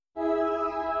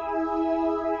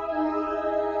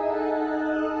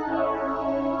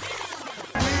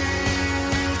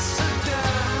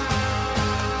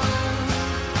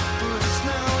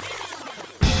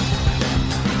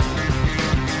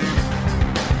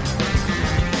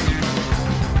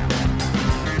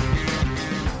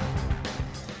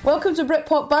Welcome to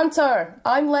Britpop Banter.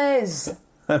 I'm Les.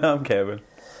 And I'm Kevin.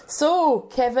 So,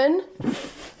 Kevin,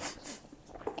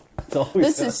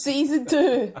 this is season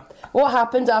 2. What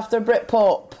happened after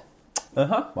Britpop?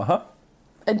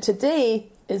 And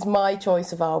today is my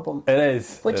choice of album. It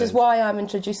is. Which is why I'm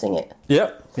introducing it.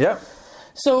 Yep.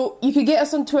 So, you can get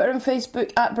us on Twitter and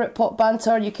Facebook at Britpop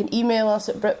Banter. You can email us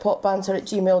at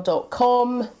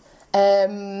britpopbanter@gmail.com.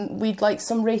 We'd like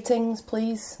some ratings,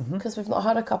 please, because we've not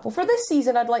had a couple. For this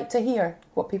season, I'd like to hear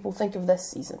what people think of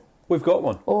this season. We've got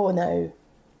one. Oh, no.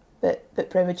 Bit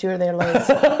premature there, Les.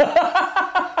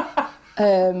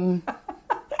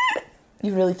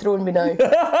 You've really thrown me now.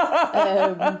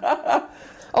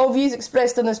 All views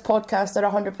expressed on this podcast are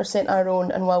 100% our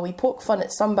own, and while we poke fun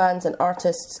at some bands and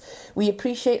artists, we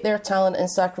appreciate their talent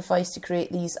and sacrifice to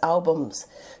create these albums.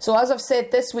 So as I've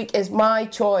said, this week is my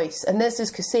choice, and this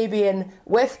is Kasabian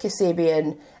with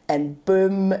Kasabian, and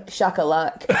boom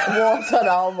shakalak. What an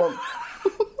album.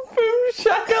 Boom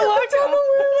shakalaka.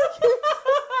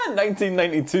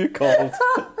 1992 called.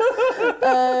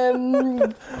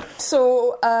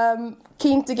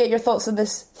 Keen to get your thoughts on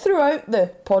this throughout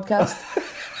the podcast.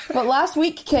 But last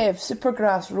week, Kev,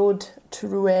 Supergrass Road to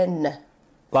Rouen.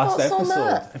 Last thoughts episode.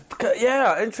 On that?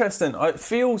 Yeah, interesting.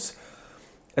 It's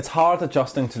hard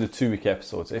adjusting to the 2-week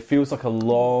episodes. It feels like a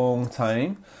long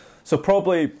time. So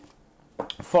probably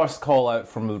first call out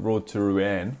from the Road to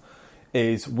Rouen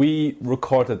is we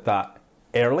recorded that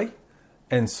early.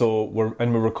 And so we're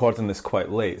recording this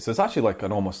quite late. So it's actually like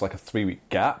almost like a 3-week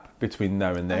gap between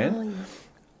now and then. Oh, yeah.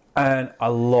 And a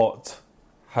lot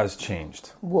has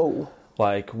changed. Whoa.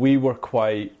 Like, we were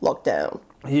quite... Lockdown.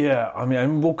 Yeah, I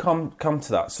mean, we'll come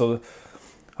to that. So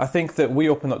I think that we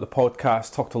opened up the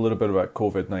podcast, talked a little bit about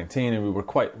COVID-19, and we were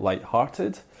quite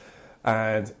light-hearted.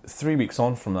 And 3 weeks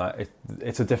on from that,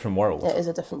 it's a different world. It is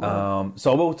a different world.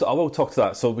 So I will talk to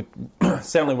that. So we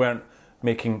certainly weren't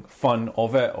making fun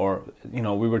of it, or, we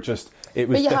were just... It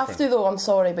was but you different. have to, though. I'm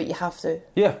sorry, but you have to.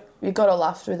 Yeah. You've got to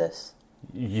laugh through this.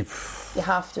 You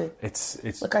have to. It's.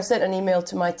 Look, I sent an email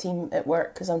to my team at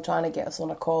work because I'm trying to get us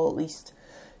on a call at least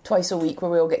twice a week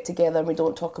where we all get together and we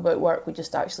don't talk about work. We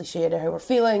just actually share how we're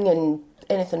feeling and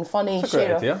anything funny. That's a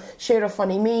great idea. Share a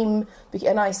funny meme.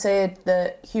 And I said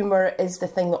that humour is the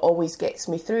thing that always gets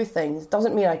me through things.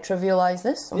 Doesn't mean I trivialise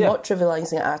this. I'm not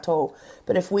trivialising it at all.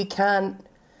 But if we can't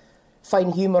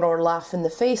find humour or laugh in the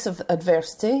face of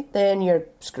adversity, then you're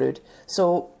screwed.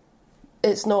 So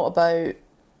it's not about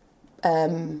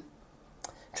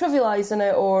trivialising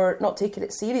it or not taking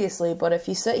it seriously, but if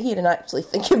you sit here and actually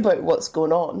think about what's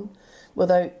going on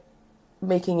without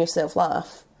making yourself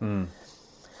laugh,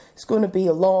 it's going to be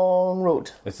a long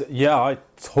road. I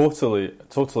totally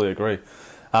agree.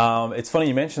 It's funny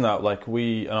you mentioned that. Like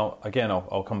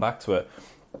I'll come back to it,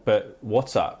 but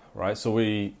WhatsApp, right? So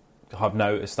we have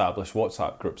now established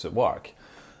WhatsApp groups at work,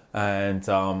 and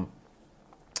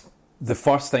the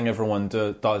first thing everyone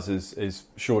does is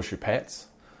show us your pets.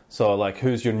 So, like,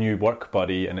 who's your new work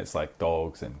buddy? And it's like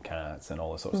dogs and cats and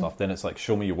all this sort of stuff. Then it's like,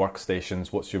 show me your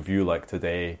workstations. What's your view like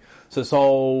today? So it's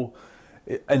all...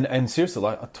 And seriously,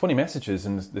 like, 20 messages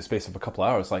in the space of a couple of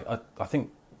hours. Like, I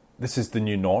think this is the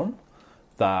new norm,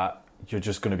 that you're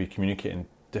just going to be communicating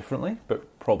differently,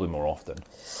 but probably more often.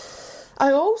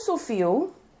 I also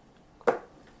feel,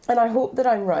 and I hope that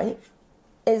I'm right,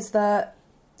 is that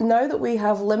now that we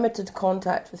have limited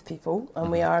contact with people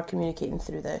and we are communicating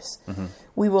through this,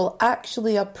 we will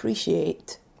actually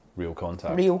appreciate real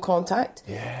contact.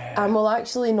 Yeah. And we'll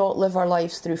actually not live our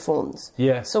lives through phones.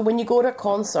 Yeah. So when you go to a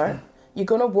concert, you're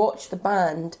going to watch the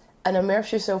band and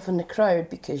immerse yourself in the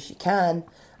crowd because you can,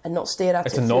 and not stare at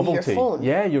it through your phone.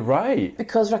 Yeah, you're right.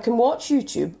 Because I can watch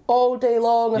YouTube all day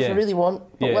long if I really want,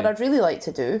 but what I'd really like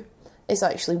to do is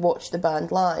actually watch the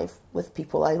band live with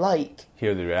people I like.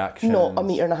 Hear the reaction. Not 1.5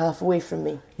 meters away from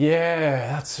me.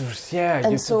 Yeah, that's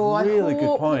and so a really I good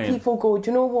hope point. That people go, do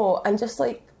you know what? And just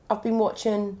like, I've been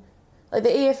watching, like the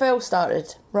AFL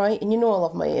started, right? And you know I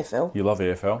love my AFL. You love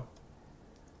AFL?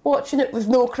 Watching it with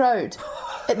no crowd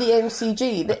at the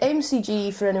MCG. The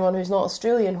MCG, for anyone who's not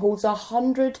Australian, holds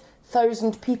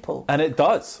 100,000 people. And it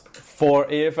does, for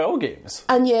AFL games.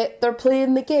 And yet they're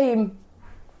playing the game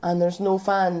and there's no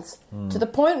fans. To the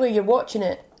point where you're watching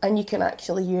it and you can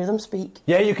actually hear them speak.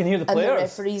 Yeah, you can hear the players. And the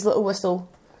referee's little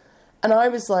whistle. And I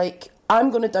was like,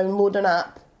 I'm going to download an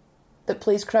app that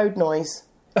plays crowd noise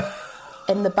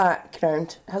in the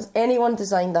background. Has anyone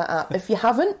designed that app? If you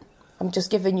haven't, I'm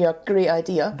just giving you a great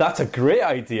idea. That's a great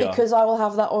idea. Because I will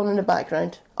have that on in the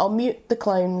background. I'll mute the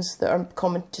clowns that are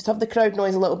just have the crowd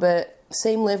noise a little bit,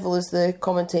 same level as the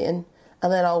commentating,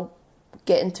 and then I'll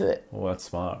get into it. Oh, that's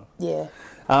smart. Yeah.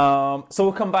 So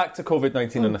we'll come back to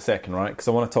COVID-19 in a second, right? Because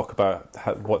I want to talk about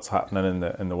what's happening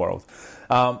in the world.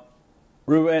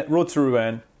 Road to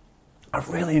Rouen. I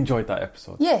really enjoyed that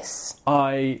episode. Yes.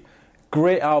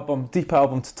 Great album, deep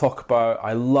album to talk about.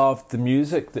 I loved the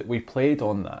music that we played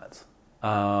on that.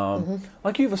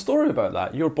 Like, you have a story about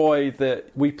that. Your boy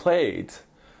that we played.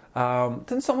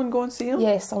 Didn't someone go and see him?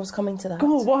 Yes, I was coming to that.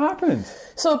 Go on, what happened?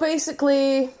 So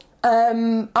basically,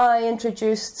 I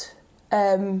introduced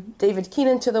David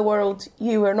Keenan to the world.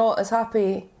 You were not as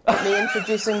happy at me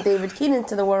introducing David Keenan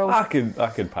to the world. I can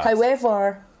pass.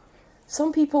 However,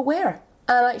 some people were,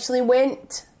 and actually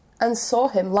went and saw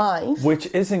him live. Which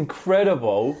is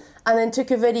incredible. And then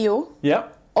took a video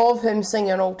Yep. of him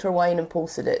singing Altar Wine and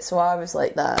posted it. So I was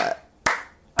like that.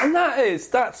 And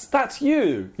that's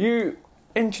you. You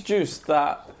introduced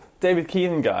that David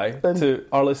Keenan guy to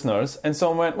our listeners, and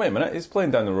someone went, wait a minute, he's playing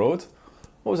down the road.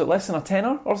 What was it, less than a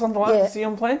tenner or something like that to see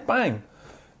him play? Bang.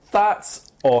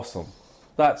 That's awesome.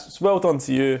 That's well done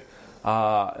to you.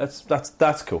 That's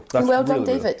cool. That's And well done,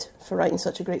 really, David, for writing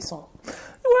such a great song.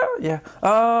 Well, yeah.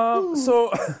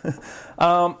 So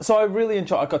I really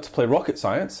enjoyed. I got to play Rocket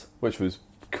Science, which was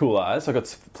cool as. I got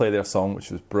to play their song,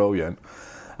 which was brilliant.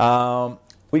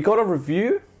 We got a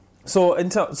review. So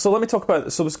let me talk about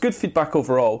it. So it was good feedback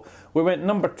overall. We went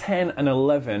number 10 and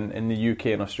 11 in the UK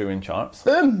and Australian charts.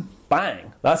 Boom!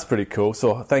 Bang! That's pretty cool.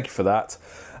 So thank you for that.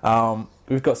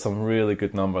 We've got some really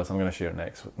good numbers I'm going to share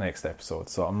next episode.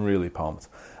 So I'm really pumped.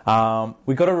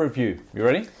 We got a review. You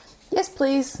ready? Yes,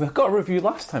 please. We got a review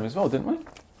last time as well, didn't we?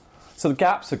 So the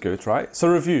gaps are good, right? So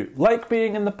review. Like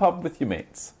being in the pub with your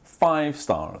mates. 5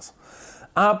 stars.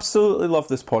 Absolutely love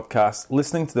this podcast.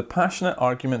 Listening to the passionate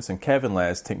arguments and Kevin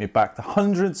Les take me back to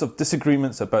hundreds of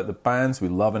disagreements about the bands we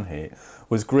love and hate. It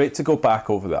was great to go back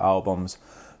over the albums.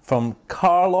 From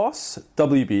Carlos,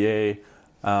 WBA,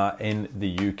 in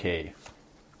the UK.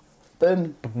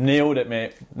 Boom. Nailed it,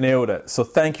 mate. Nailed it. So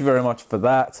thank you very much for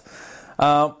that.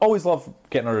 Always love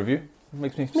getting a review. It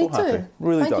makes me so happy. Me too.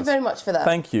 Really Thank does. you very much for that.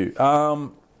 Thank you.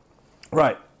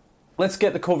 Right. Let's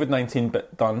get the COVID-19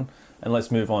 bit done and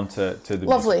let's move on to the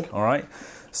Lovely. music. All right.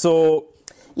 So...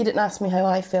 You didn't ask me how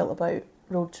I felt about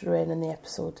Road to Rouen in the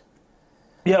episode.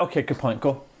 Yeah, okay, good point.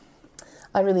 Go.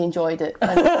 I really enjoyed it.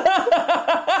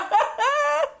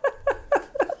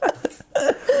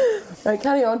 Right,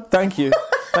 carry on. Thank you.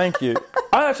 Thank you.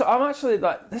 I'm actually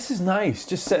like, this is nice,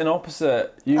 just sitting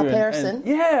opposite you. A person.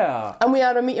 Yeah. And we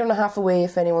are 1.5 meters away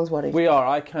if anyone's worried. We are.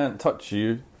 I can't touch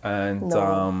you. And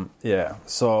No. yeah.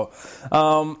 So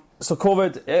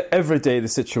COVID, every day the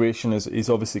situation is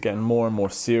obviously getting more and more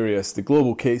serious. The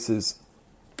global cases,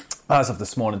 as of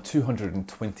this morning,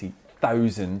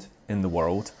 220,000 in the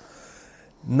world,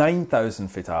 9,000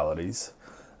 fatalities.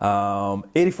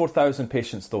 84,000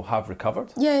 patients though have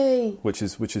recovered. Yay! Which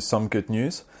is some good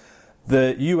news.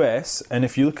 The US, and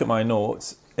if you look at my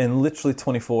notes, in literally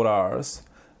 24 hours,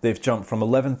 they've jumped from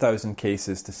 11,000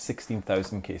 cases to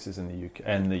 16,000 cases in the UK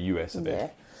and the US a bit. Yeah.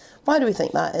 Why do we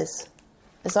think that is?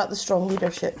 Is that the strong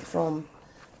leadership from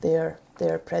their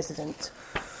president?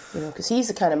 You know, because he's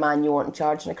the kind of man you want in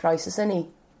charge in a crisis, isn't he?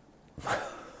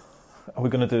 Are we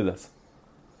going to do this?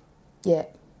 Yeah.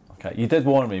 Okay, you did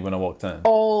warn me when I walked in.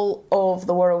 All of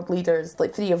the world leaders,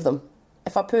 like 3 of them.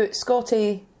 If I put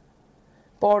Scotty,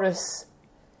 Boris,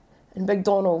 and Big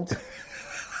Donald,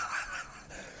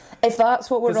 if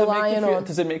that's what we're relying on,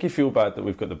 does it make you feel bad that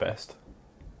we've got the best?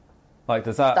 Like,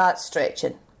 does that... That's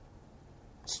stretching.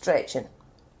 Stretching.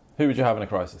 Who would you have in a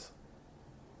crisis?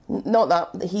 Not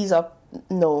that he's a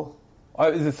no.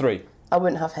 Out of the 3. I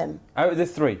wouldn't have him. Out of the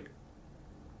 3.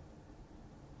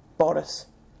 Boris.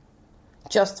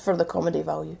 Just for the comedy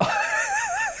value.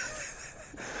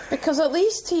 Because at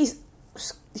least he's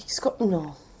got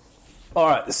no. All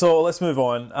right, so let's move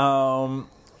on.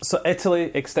 So Italy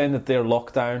extended their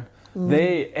lockdown.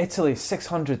 Italy,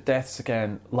 600 deaths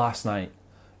again last night.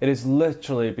 It is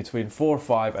literally between 4 or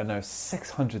 5 and now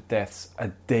 600 deaths a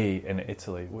day in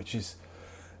Italy, which is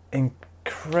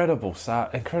incredibly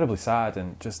sad,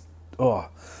 and just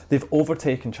they've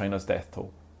overtaken China's death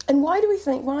toll. And why do we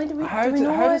think? How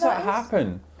does that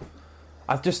happen?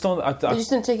 I just don't. I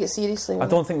just didn't take it seriously. I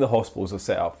don't think the hospitals are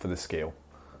set up for the scale.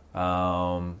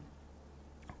 I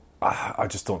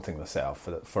just don't think they're set up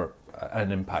for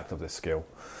an impact of this scale.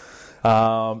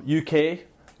 UK,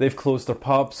 they've closed their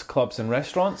pubs, clubs, and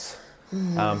restaurants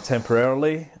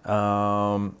temporarily.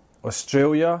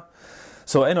 Australia.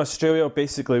 So in Australia,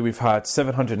 basically, we've had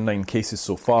 709 cases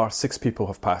so far. 6 people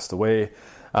have passed away.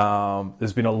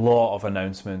 There's been a lot of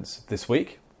announcements this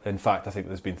week. In fact, I think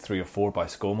there's been 3 or 4 by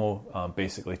ScoMo,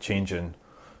 basically changing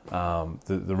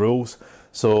the rules.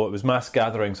 So it was mass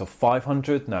gatherings of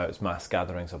 500. Now it's mass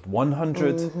gatherings of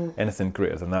 100. Mm-hmm. Anything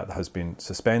greater than that has been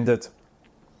suspended.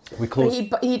 We But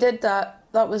closed. he did that.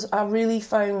 That was, I really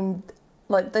found,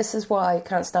 like, this is why I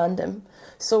can't stand him.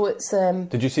 So it's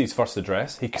Did you see his first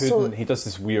address? He couldn't. So- he does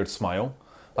this weird smile.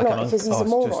 Like not because he's a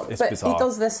moron, it's but bizarre. he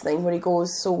does this thing where he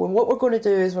goes, so what we're going to do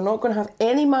is we're not going to have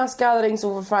any mass gatherings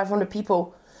over 500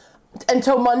 people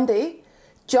until Monday,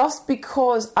 just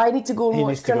because I need to go and He watch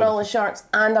needs to go Granada to- and Sharks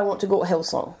and I want to go to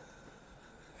Hillsong.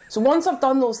 So once I've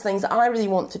done those things that I really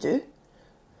want to do,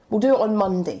 we'll do it on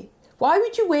Monday. Why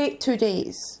would you wait 2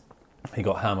 days? He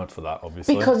got hammered for that,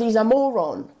 obviously. Because he's a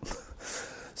moron.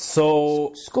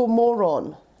 So, Sco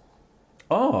moron.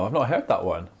 I've not heard that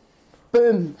one.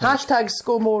 Boom. Hashtag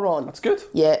Sco moron. That's good.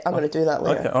 Yeah, I'm going to do that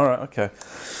later. Okay, all right, okay.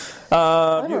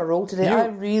 I'm on a roll today. you- I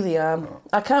really am.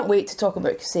 I can't wait to talk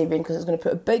about Kasabian because it's going to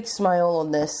put a big smile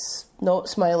on this not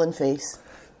smiling face.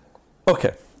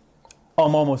 Okay,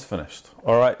 I'm almost finished.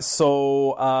 All right,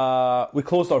 so we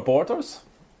closed our borders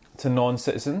to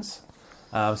non-citizens.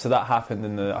 So that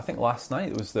happened I think last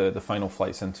night. It was the final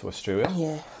flights into Australia.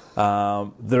 Yeah.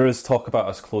 There is talk about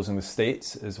us closing the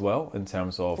states as well in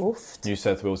terms of Oofed. New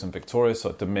South Wales and Victoria,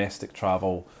 so domestic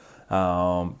travel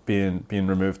being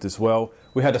removed as well.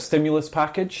 We had a stimulus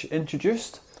package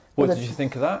introduced. What Well, did you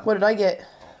think of that? What did I get?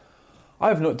 I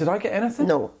have no. Did I get anything?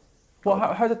 No. Well,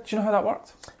 do you know how that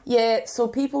worked? Yeah, so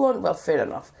people on, well, fair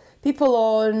enough. People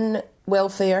on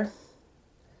welfare,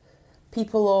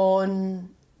 people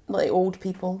on, like, old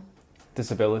people.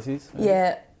 Disabilities.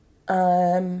 Yeah.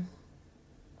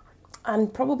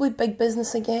 And probably big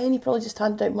business again. He probably just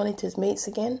handed out money to his mates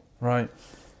again. Right.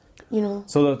 You know.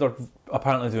 So they're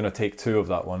apparently doing a take 2 of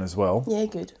that one as well. Yeah,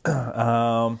 good.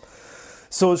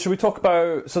 So should we talk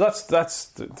about? So that's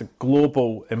the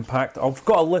global impact. I've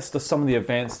got a list of some of the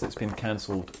events that's been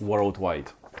cancelled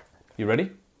worldwide. You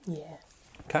ready? Yeah.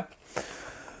 Okay.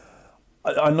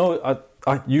 I know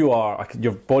you are.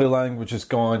 Your body language is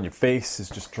gone. Your face is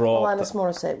just dropped. Alanis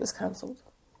Morissette was cancelled.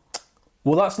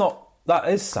 Well, that's not. That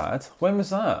is sad. When was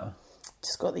that?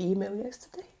 Just got the email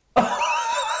yesterday.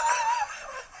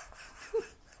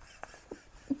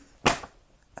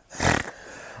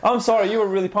 I'm sorry. You were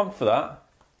really pumped for that.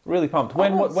 Really pumped.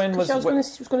 When was? She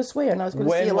was going to swear and I was going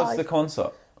to see When it was live. the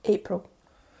concert? April.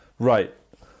 Right.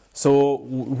 So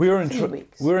we're in 3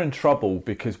 weeks. we're in trouble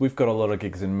because we've got a lot of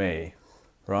gigs in May,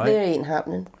 right? They ain't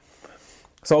happening.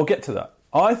 So I'll get to that.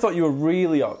 I thought you were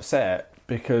really upset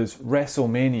because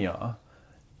WrestleMania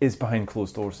is behind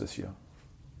closed doors this year.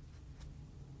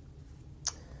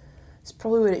 It's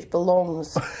probably where it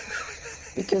belongs.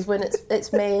 Because when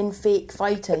it's men fake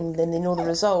fighting, then they know the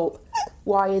result.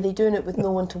 Why are they doing it with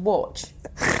no one to watch?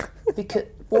 Because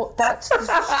that's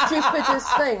the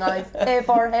stupidest thing I've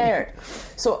ever heard.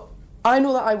 So I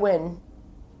know that I win,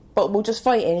 but we'll just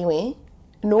fight anyway.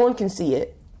 No one can see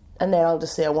it, and then I'll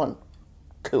just say I won.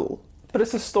 Cool. But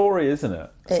it's a story, isn't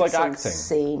it? It's like acting,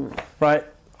 insane. right?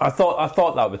 I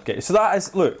thought that would get you. So that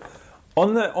is look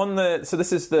on the. So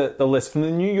this is the list from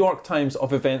the New York Times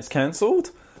of events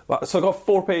cancelled. So I got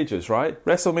 4 pages, right?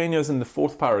 WrestleMania's in the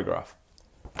 4th paragraph.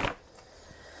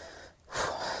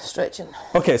 Stretching.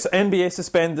 Okay, so NBA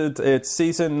suspended its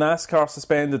season, NASCAR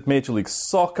suspended, Major League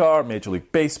Soccer, Major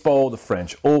League Baseball, the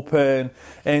French Open,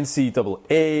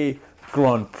 NCAA,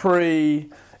 Grand Prix,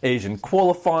 Asian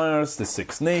qualifiers, the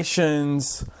Six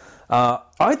Nations.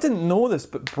 I didn't know this,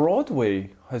 but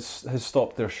Broadway has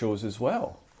stopped their shows as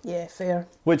well. Yeah, fair.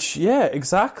 Which, yeah,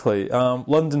 exactly.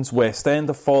 London's West End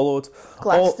have followed.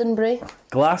 Glastonbury.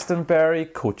 Glastonbury,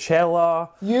 Coachella.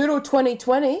 Euro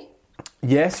 2020.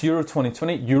 Yes, Euro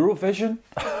 2020. Eurovision.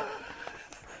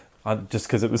 Just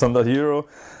because it was under Euro.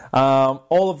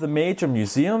 All of the major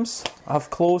museums have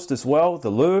closed as well.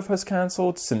 The Louvre has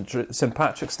cancelled. St.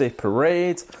 Patrick's Day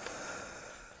Parade.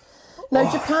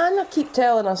 Now, Japan keep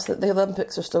telling us that the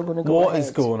Olympics are still going to go What ahead.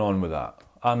 is going on with that?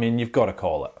 I mean, you've got to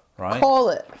call it, right? Call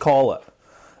it. Call it.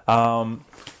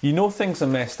 You know things are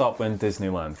messed up when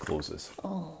Disneyland closes.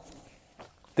 Oh.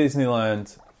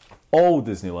 Disneyland, all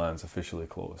Disneyland's officially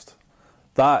closed.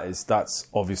 That's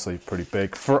obviously pretty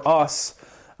big. For us,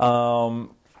 I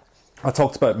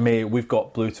talked about May, we've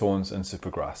got Blue Tones and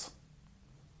Supergrass.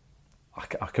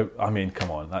 I mean,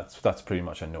 come on, that's pretty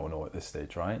much a no-no at this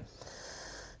stage, right?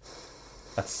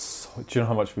 Do you know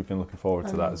how much we've been looking forward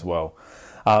to that as well?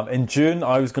 In June,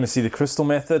 I was going to see the Crystal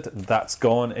Method. That's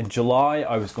gone. In July,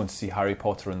 I was going to see Harry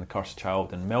Potter and the Cursed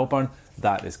Child in Melbourne.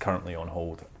 That is currently on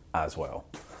hold as well.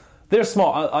 They're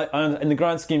small. In the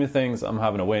grand scheme of things, I'm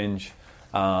having a whinge.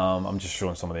 I'm just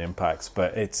showing some of the impacts,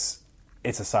 but it's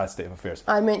a sad state of affairs.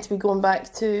 I meant to be going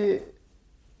back to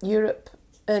Europe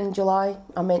in July.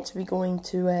 I'm meant to be going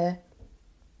to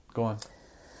Go on.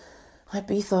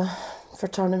 Ibiza for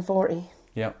turning 40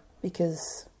 Yeah.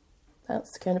 because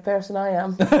that's the kind of person I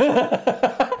am.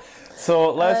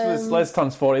 So Les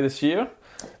turns 40 this year.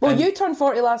 Well, And- you turned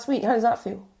 40 last week. How does that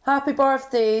feel? Happy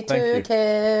birthday Thank to you.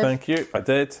 Kev. Thank you. I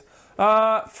did.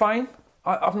 Fine.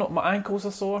 I've not. My ankles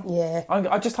are sore. Yeah.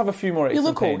 I just have a few more aches You and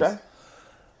look pains. older.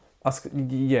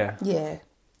 Yeah. Yeah.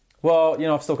 Well,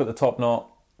 I've still got the top knot.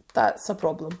 That's a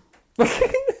problem.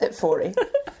 At 40.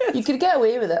 You could get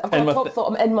away with it. I've got In a my top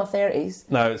thought. I'm in my 30s.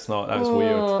 No, it's not. That was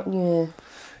weird. Yeah.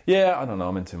 Yeah, I don't know.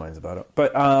 I'm in two minds about it.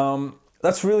 But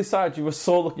that's really sad.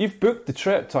 You've booked the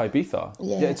trip to Ibiza.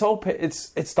 Yeah. It's all.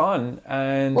 It's done,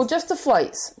 and Well, just the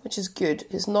flights, which is good.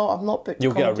 It's not. I've not booked.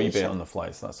 you'll get a rebate accommodation. on the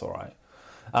flights. That's all right.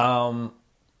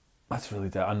 That's really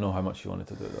dead. I know how much you wanted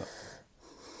to do that.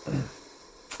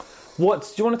 Do you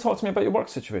want to talk to me about your work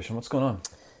situation? What's going on?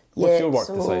 What's your work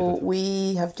so decided?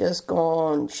 we have just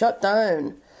gone shut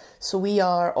down. So we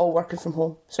are all working from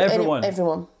home. So Everyone?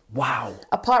 everyone. Wow.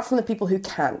 Apart from the people who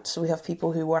can't. So we have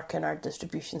people who work in our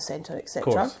distribution centre, etc.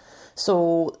 course.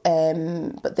 So,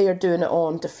 but they are doing it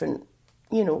on different,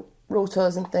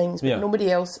 rotas and things. But Yeah.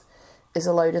 nobody else is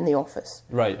allowed in the office.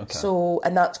 Right. Okay. So,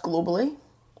 and that's globally.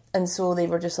 And so they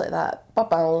were just like that.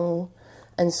 Ba-bow.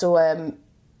 And so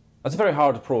that's a very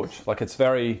hard approach. Like it's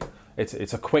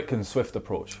a quick and swift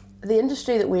approach. the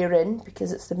industry that we're in,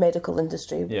 because it's the medical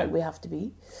industry, Yeah. like we have to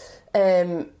be.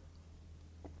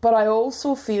 But I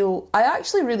also feel I'm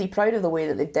actually really proud of the way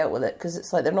that they've dealt with it, because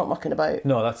it's like they're not mucking about,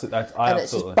 No, that's I and absolutely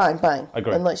it's just bang bang,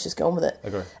 Agree. and let's just get on with it.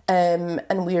 agree.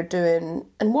 And we are doing,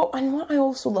 and what I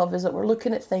also love is that we're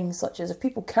looking at things such as if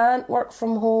people can't work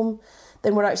from home,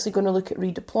 then we're actually going to look at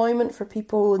redeployment for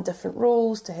people in different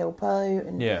roles to help out,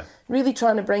 and Yeah. really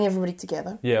trying to bring everybody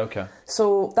together. Yeah. Okay.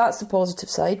 So that's the positive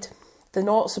side. The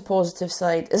not so positive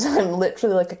side is I'm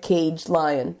literally like a caged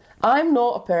lion. I'm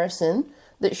not a person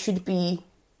that should be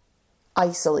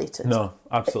isolated. No,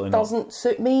 absolutely It not. doesn't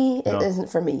suit me. No. It isn't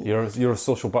for me. You're a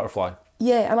social butterfly.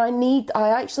 Yeah, and I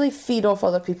actually feed off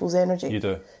other people's energy. You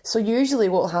do. So usually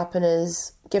what will happen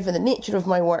is, given the nature of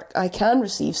my work, I can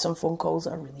receive some phone calls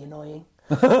that are really annoying.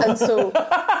 And so,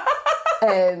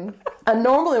 and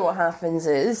normally what happens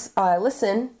is I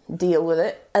listen, deal with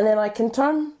it, and then I can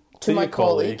turn to my your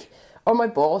colleague or my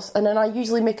boss, and then I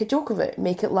usually make a joke of it,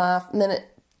 make it laugh, and then it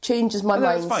changes my And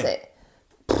that's fine.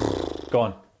 mindset. Go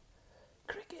on.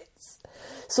 Crickets.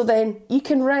 So then you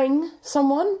can ring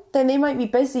someone, then they might be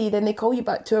busy, then they call you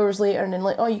back 2 hours later, and then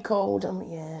like, oh, you called? I'm like,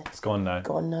 yeah, It's gone now.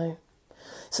 gone now.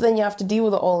 So then you have to deal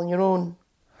with it all on your own.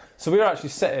 So we're actually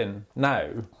sitting now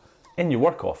in your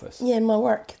work office. Yeah, in my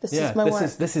work. This is my work.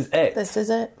 This is it. This is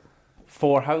it.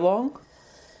 For how long?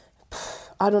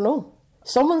 I don't know.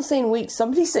 Someone's saying weeks.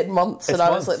 Somebody said months, It's and I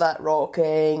was months. like that.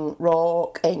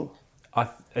 Rocking.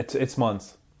 It's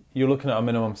months. You're looking at a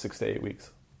minimum 6 to 8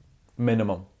 weeks.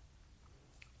 Minimum.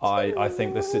 I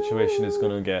think this situation is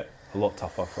going to get a lot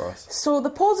tougher for us. So the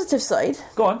positive side.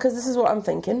 Go on. Because this is what I'm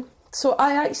thinking. So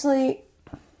I actually.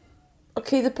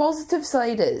 Okay, the positive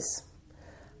side is,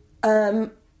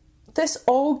 this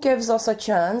all gives us a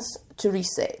chance to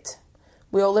reset.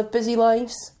 We all live busy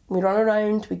lives. We run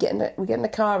around. We get in the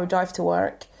car. We drive to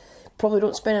work. Probably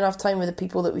don't spend enough time with the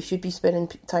people that we should be spending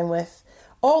time with.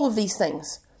 All of these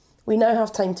things. We now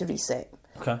have time to reset.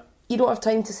 Okay. You don't have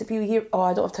time to sit people here. Oh,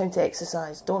 I don't have time to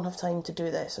exercise. Don't have time to do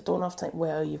this. I don't have time.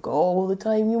 Well, you've got all the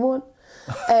time you want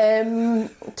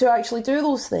to actually do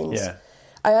those things. Yeah.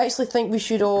 I actually think we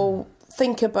should all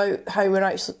think about how we're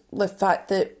actually the fact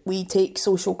that we take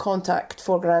social contact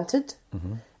for granted,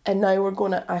 and now we're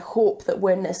going to. I hope that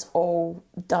when this all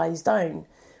dies down,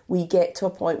 we get to a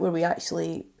point where we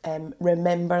actually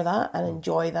remember that and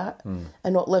enjoy that, and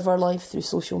not live our life through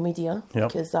social media, Yep.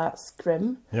 because that's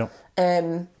grim. Yep.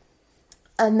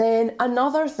 And then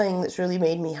another thing that's really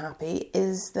made me happy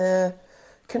is the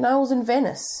canals in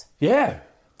Venice. Yeah.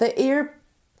 The air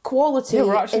quality Yeah,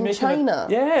 we're actually in making China.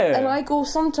 Yeah. And I go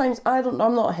sometimes, I'm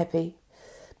not a hippie,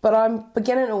 but I'm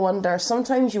beginning to wonder,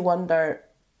 sometimes you wonder,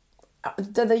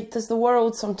 does the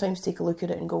world sometimes take a look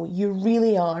at it and go, you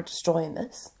really are destroying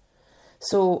this?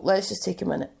 So let's just take a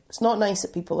minute. It's not nice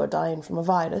that people are dying from a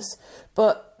virus,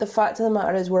 but the fact of the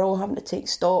matter is we're all having to take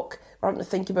stock. We're having to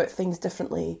think about things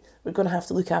differently. We're going to have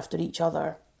to look after each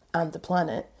other and the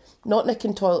planet. Not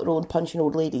nicking toilet roll and punching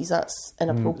old ladies. That's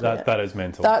inappropriate. That is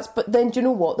mental. But then do you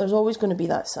know what? There's always going to be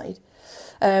that side.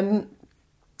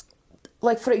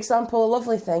 Like, for example, a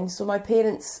lovely thing. So my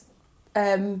parents,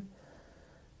 their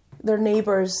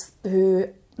neighbours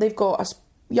they've got a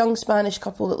young Spanish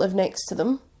couple that live next to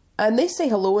them, and they say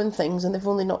hello and things, and they've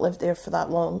only not lived there for that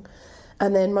long.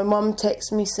 And then my mum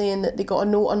texted me saying that they got a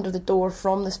note under the door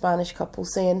from the Spanish couple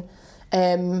saying,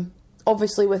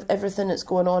 obviously with everything that's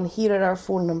going on, here are our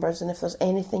phone numbers, and if there's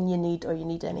anything you need or you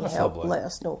need any help, lovely. let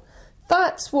us know.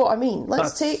 That's what I mean.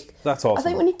 That's awesome. I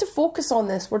think we need to focus on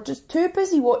this. We're just too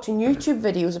busy watching YouTube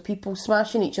videos of people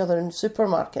smashing each other in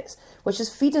supermarkets, which is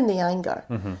feeding the anger.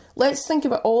 Mm-hmm. Let's think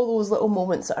about all those little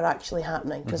moments that are actually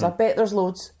happening, because I bet there's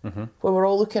loads where we're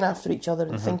all looking after each other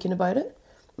and thinking about it.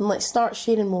 And let's start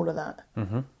sharing more of that.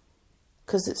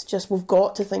 Because it's just, we've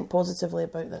got to think positively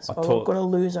about this, or we're going to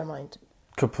lose our mind.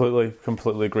 Completely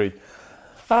agree.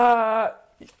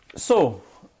 So,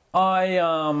 I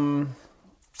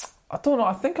don't know,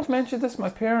 I think I've mentioned this, my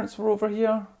parents were over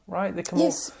here, right? They come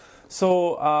over.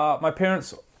 So, my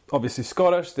parents, obviously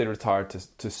Scottish, they retired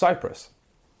to Cyprus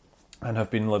and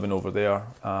have been living over there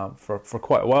for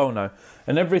quite a while now.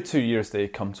 And every 2 years they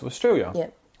come to Australia. Yeah.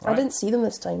 Right? I didn't see them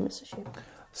this time, it's a shame.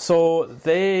 So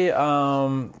they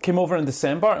came over in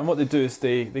December, and what they do is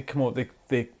they come over,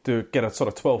 they do get a sort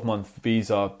of 12-month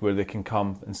visa where they can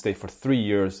come and stay for 3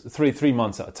 years, three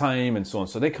months at a time, and so on.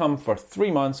 So they come for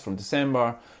 3 months from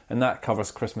December, and that covers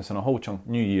Christmas and a whole chunk,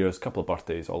 New Year's, couple of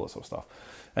birthdays, all that sort of stuff,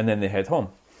 and then they head home.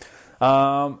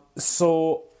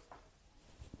 So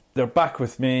they're back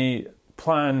with me.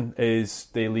 Plan is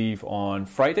they leave on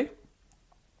Friday,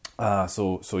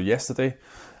 so yesterday.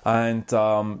 And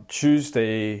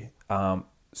Tuesday,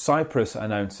 Cyprus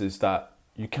announces that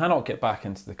you cannot get back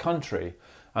into the country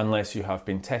unless you have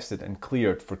been tested and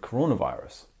cleared for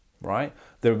coronavirus, right?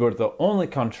 They were the only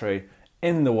country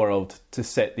in the world to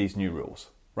set these new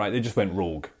rules, right? They just went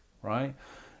rogue, right?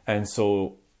 And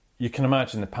so you can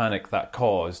imagine the panic that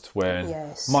caused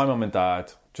when my mum and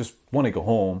dad just want to go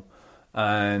home.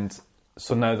 And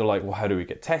so now they're like, well, how do we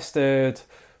get tested?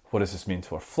 What does this mean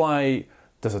to our flight?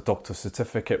 Does a doctor's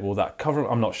certificate, will that cover?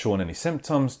 I'm not showing any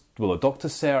symptoms. Will a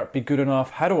doctor's cert be good enough?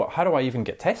 How do I even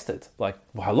get tested? Like,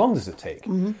 well, how long does it take?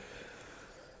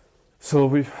 So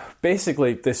we've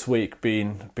basically this week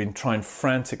been trying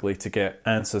frantically to get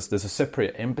answers. There's a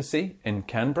Cypriot embassy in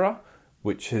Canberra,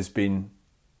 which has been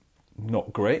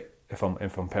not great, if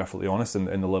I'm perfectly honest,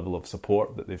 in the level of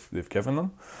support that they've given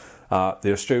them.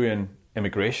 The Australian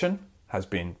immigration has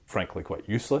been frankly quite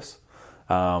useless.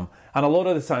 And a lot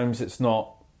of the times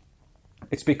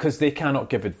it's because they cannot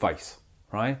give advice,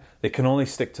 right? They can only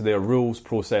stick to their rules,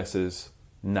 processes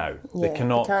now. Yeah, they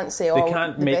can't say,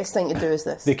 the best thing to do is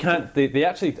this. They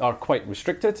actually are quite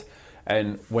restricted.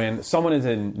 And when someone is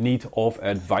in need of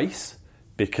advice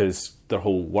because their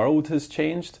whole world has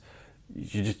changed,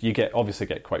 you obviously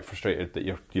get quite frustrated that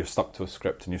you're stuck to a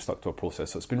script and you're stuck to a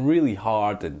process. So it's been really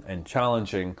hard and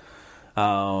challenging.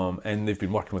 And they've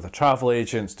been working with the travel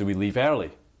agents. Do we leave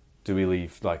early? Do we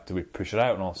push it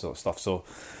out and all sorts of stuff? So,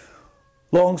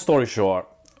 long story short,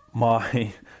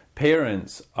 my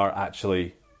parents are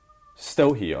actually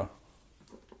still here.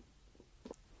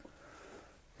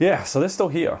 Yeah, so they're still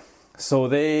here. So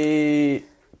they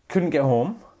couldn't get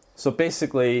home. So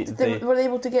basically, were they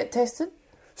able to get tested?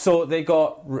 So they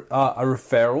got a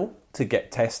referral to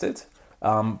get tested,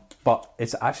 but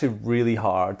it's actually really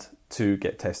hard to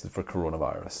get tested for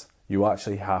coronavirus. You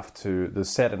actually have to, there's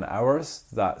certain hours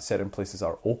that certain places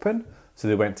are open. So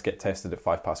they went to get tested at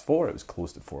 4:05. It was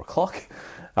closed at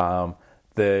 4:00.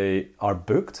 They are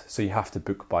booked, so you have to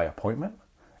book by appointment.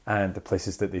 And the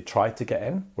places that they tried to get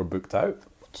in were booked out.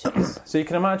 Jeez. So you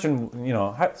can imagine,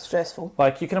 how stressful.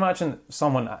 Like you can imagine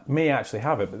someone may actually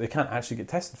have it, but they can't actually get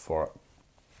tested for it.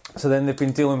 So then they've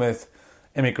been dealing with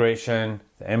immigration,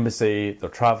 the embassy, their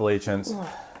travel agents,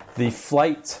 the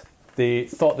flight. They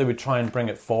thought they would try and bring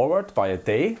it forward by a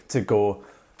day to go,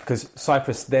 because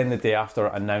Cyprus then the day after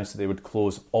announced that they would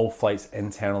close all flights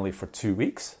internally for 2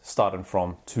 weeks, starting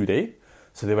from today.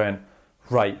 So they went,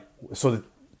 right, so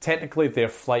technically their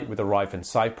flight would arrive in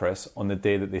Cyprus on the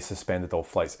day that they suspended all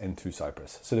flights into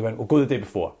Cyprus. So they went, we'll go the day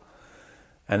before.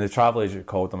 And the travel agent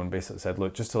called them and basically said,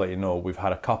 look, just to let you know, we've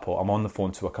had a couple, I'm on the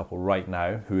phone to a couple right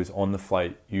now who is on the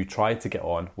flight you tried to get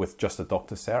on with just a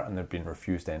doctor's cert and they've been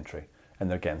refused entry. And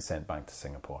they're getting sent back to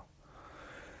Singapore.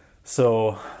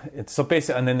 So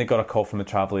basically, and then they got a call from the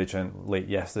travel agent late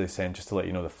yesterday saying, just to let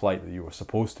you know, the flight that you were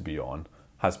supposed to be on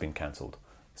has been cancelled.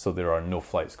 So there are no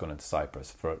flights going into Cyprus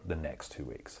for the next 2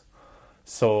 weeks.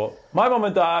 So my mum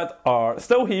and dad are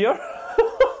still here,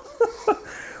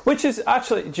 which is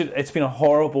actually, it's been a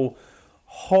horrible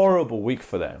week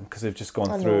for them because they've just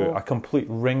gone through a complete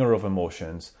ringer of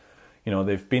emotions.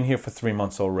 They've been here for 3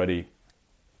 months already.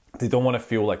 They don't want to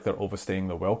feel like they're overstaying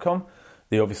their welcome.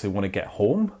 They obviously want to get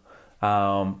home.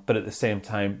 But at the same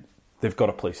time, they've got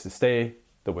a place to stay.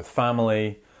 They're with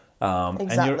family. Exactly.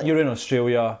 And you're in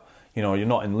Australia. You're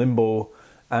not in limbo.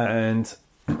 And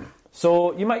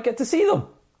so you might get to see them.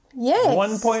 Yes.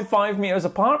 1.5 metres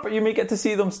apart, but you may get to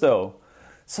see them still.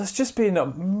 So it's just been a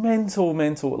mental,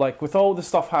 like with all the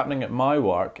stuff happening at my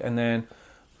work and then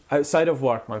outside of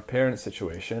work, my parents'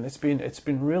 situation, it's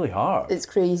been really hard. It's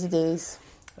crazy days.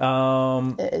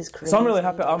 It is crazy. So I'm really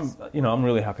happy. I'm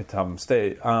really happy to have them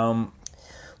stay.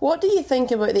 What do you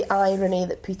think about the irony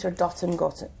that Peter Dutton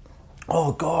got it?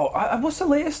 Oh God, what's the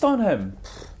latest on him?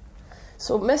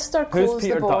 So Mr. Who's Close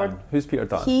Peter the Board. Dutton? Who's Peter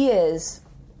Dutton? He is.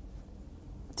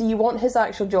 Do you want his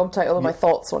actual job title or my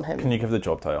thoughts on him? Can you give the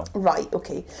job title? Right,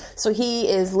 okay. So he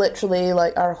is literally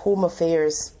like our Home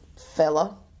Affairs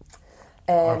fella.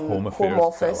 Our Home Affairs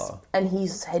Office. fella. And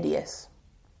he's hideous.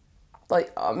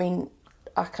 Like, I mean,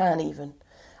 I can't even.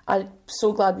 I'm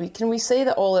so glad can we say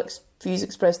that all views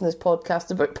expressed in this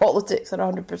podcast about politics are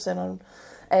 100% on?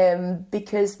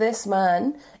 Because this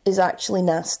man is actually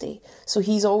nasty. So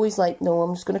he's always like,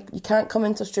 no, you can't come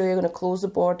into Australia, I'm going to close the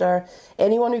border.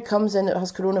 Anyone who comes in that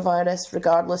has coronavirus,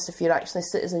 regardless if you're actually a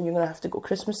citizen, you're going to have to go to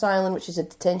Christmas Island, which is a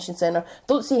detention centre.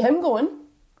 Don't see him going.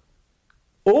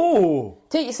 Oh!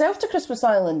 Take yourself to Christmas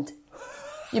Island,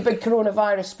 you big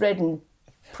coronavirus spreading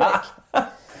prick.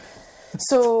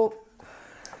 So,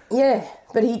 yeah,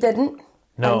 but he didn't.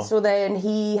 No. And so then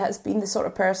he has been the sort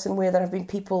of person where there have been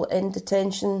people in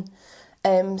detention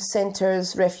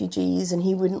centres, refugees, and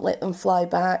he wouldn't let them fly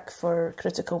back for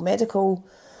critical medical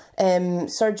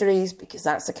surgeries because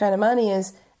that's the kind of man he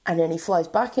is. And then he flies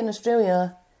back in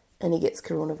Australia and he gets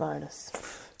coronavirus.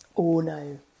 Oh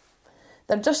no.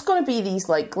 They're just going to be these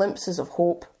like glimpses of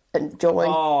hope and joy.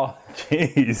 Oh,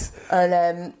 jeez.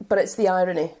 And but it's the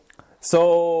irony.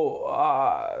 So,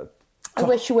 I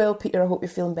wish you well, Peter. I hope you're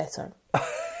feeling better.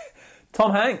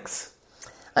 Tom Hanks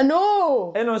I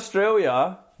know. in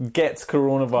Australia gets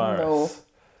coronavirus. No.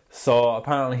 So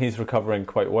apparently he's recovering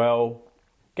quite well.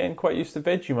 Getting quite used to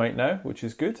veg, you might know, which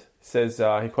is good. Says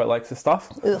he quite likes the stuff.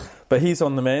 Ugh. But he's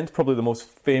on the mend, probably the most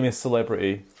famous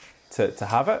celebrity to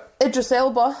have it. Idris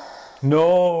Elba.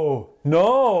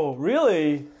 No,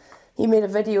 really? He made a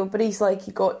video, but he's like,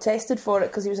 he got tested for it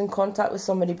because he was in contact with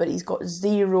somebody, but he's got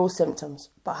 0 symptoms,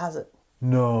 but has it.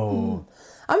 No.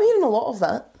 I'm hearing a lot of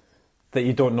that. That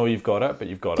you don't know you've got it, but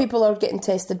you've got it. People are getting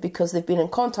tested because they've been in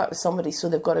contact with somebody, so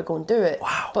they've got to go and do it.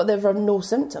 Wow. But there are no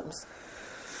symptoms.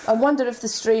 I wonder if the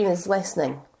strain is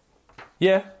lessening.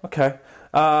 Yeah, okay.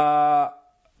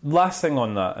 Last thing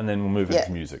on that, and then we'll move into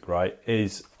Yeah. music, right,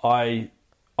 is I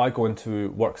go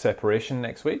into work separation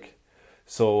next week.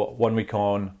 So 1 week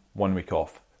on, 1 week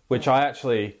off, which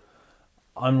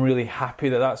I'm really happy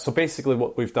that. So basically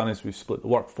what we've done is we've split the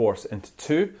workforce into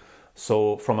two.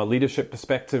 So from a leadership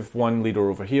perspective, one leader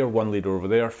over here, one leader over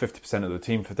there, 50% of the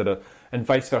team, and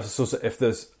vice versa. So if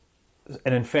there's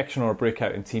an infection or a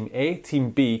breakout in Team A,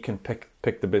 Team B can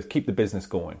keep the business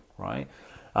going, right?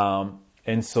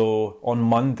 And so on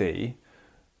Monday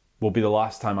will be the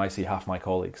last time I see half my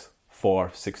colleagues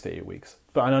for 6 to 8 weeks.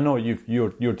 But and I know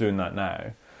you're doing that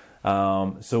now.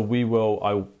 So we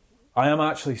will. I am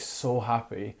actually so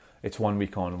happy it's 1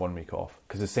 week on, 1 week off,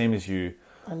 because the same as you.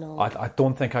 I know. I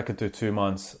don't think I could do 2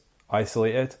 months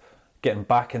isolated. Getting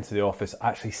back into the office,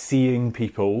 actually seeing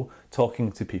people,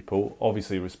 talking to people,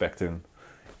 obviously respecting,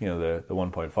 the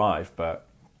 1.5. But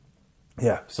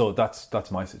yeah, so that's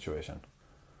my situation.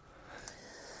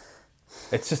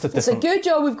 It's just a different. It's a good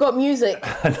job we've got music.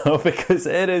 I know, because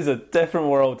it is a different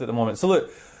world at the moment. So look,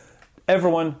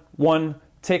 everyone,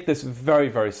 take this very,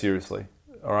 very seriously.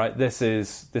 All right, this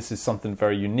is something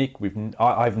very unique.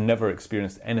 I've never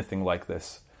experienced anything like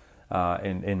this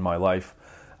in my life.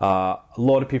 A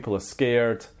lot of people are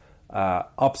scared,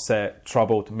 upset,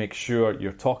 troubled. Make sure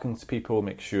you're talking to people.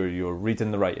 Make sure you're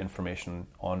reading the right information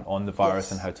on the virus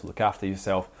Yes. and how to look after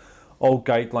yourself. All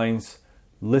guidelines.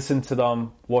 Listen to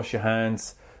them. Wash your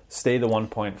hands. Stay the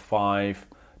 1.5.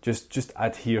 Just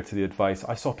adhere to the advice.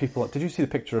 I saw people. Did you see the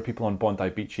picture of people on Bondi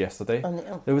Beach yesterday?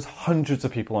 There was hundreds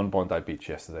of people on Bondi Beach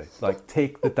yesterday. Like,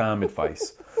 take the damn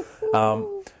advice.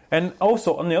 And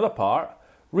also, on the other part,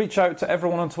 reach out to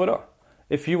everyone on Twitter.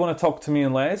 If you want to talk to me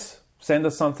and Les, send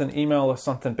us something, email us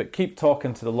something, but keep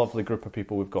talking to the lovely group of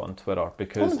people we've got on Twitter,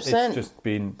 because 100%. It's just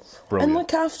been And brilliant.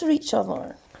 look after each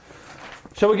other.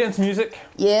 Shall we get into music?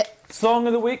 Yeah. Song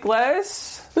of the week,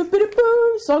 Les?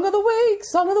 Boop-a-da-boo. Song of the week,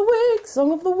 song of the week,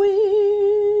 song of the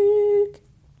week.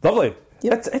 Lovely.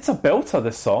 Yep. It's a belter,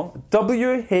 this song.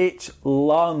 W.H.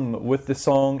 Lung with the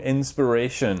song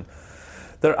Inspiration.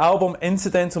 Their album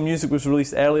Incidental Music was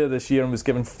released earlier this year and was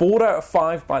given 4 out of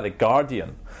 5 by The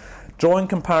Guardian. Drawing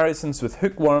comparisons with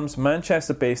Hookworms,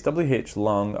 Manchester-based W.H.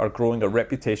 Lung are growing a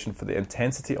reputation for the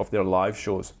intensity of their live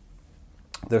shows.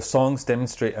 Their songs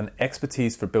demonstrate an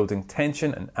expertise for building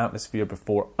tension and atmosphere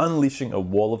before unleashing a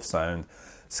wall of sound,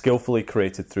 skillfully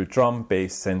created through drum,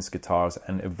 bass, synths, guitars,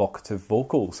 and evocative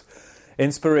vocals.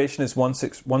 Inspiration is one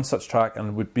such track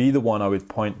and would be the one I would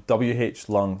point WH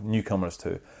Lung newcomers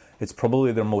to. It's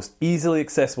probably their most easily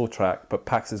accessible track, but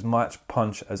packs as much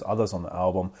punch as others on the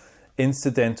album.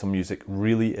 Incidental music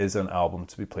really is an album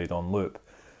to be played on loop.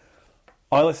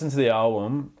 I listened to the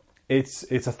album. It's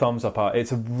a thumbs up.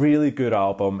 It's a really good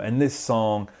album, and this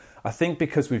song, I think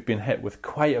because we've been hit with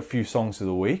quite a few songs of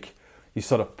the week, you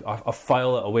sort of I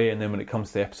file it away, and then when it comes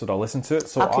to the episode, I'll listen to it.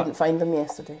 So I couldn't find them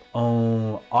yesterday.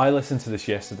 I listened to this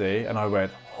yesterday, and I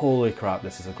went, "Holy crap,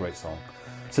 this is a great song."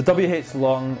 So WH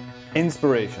Lung,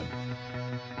 Inspiration.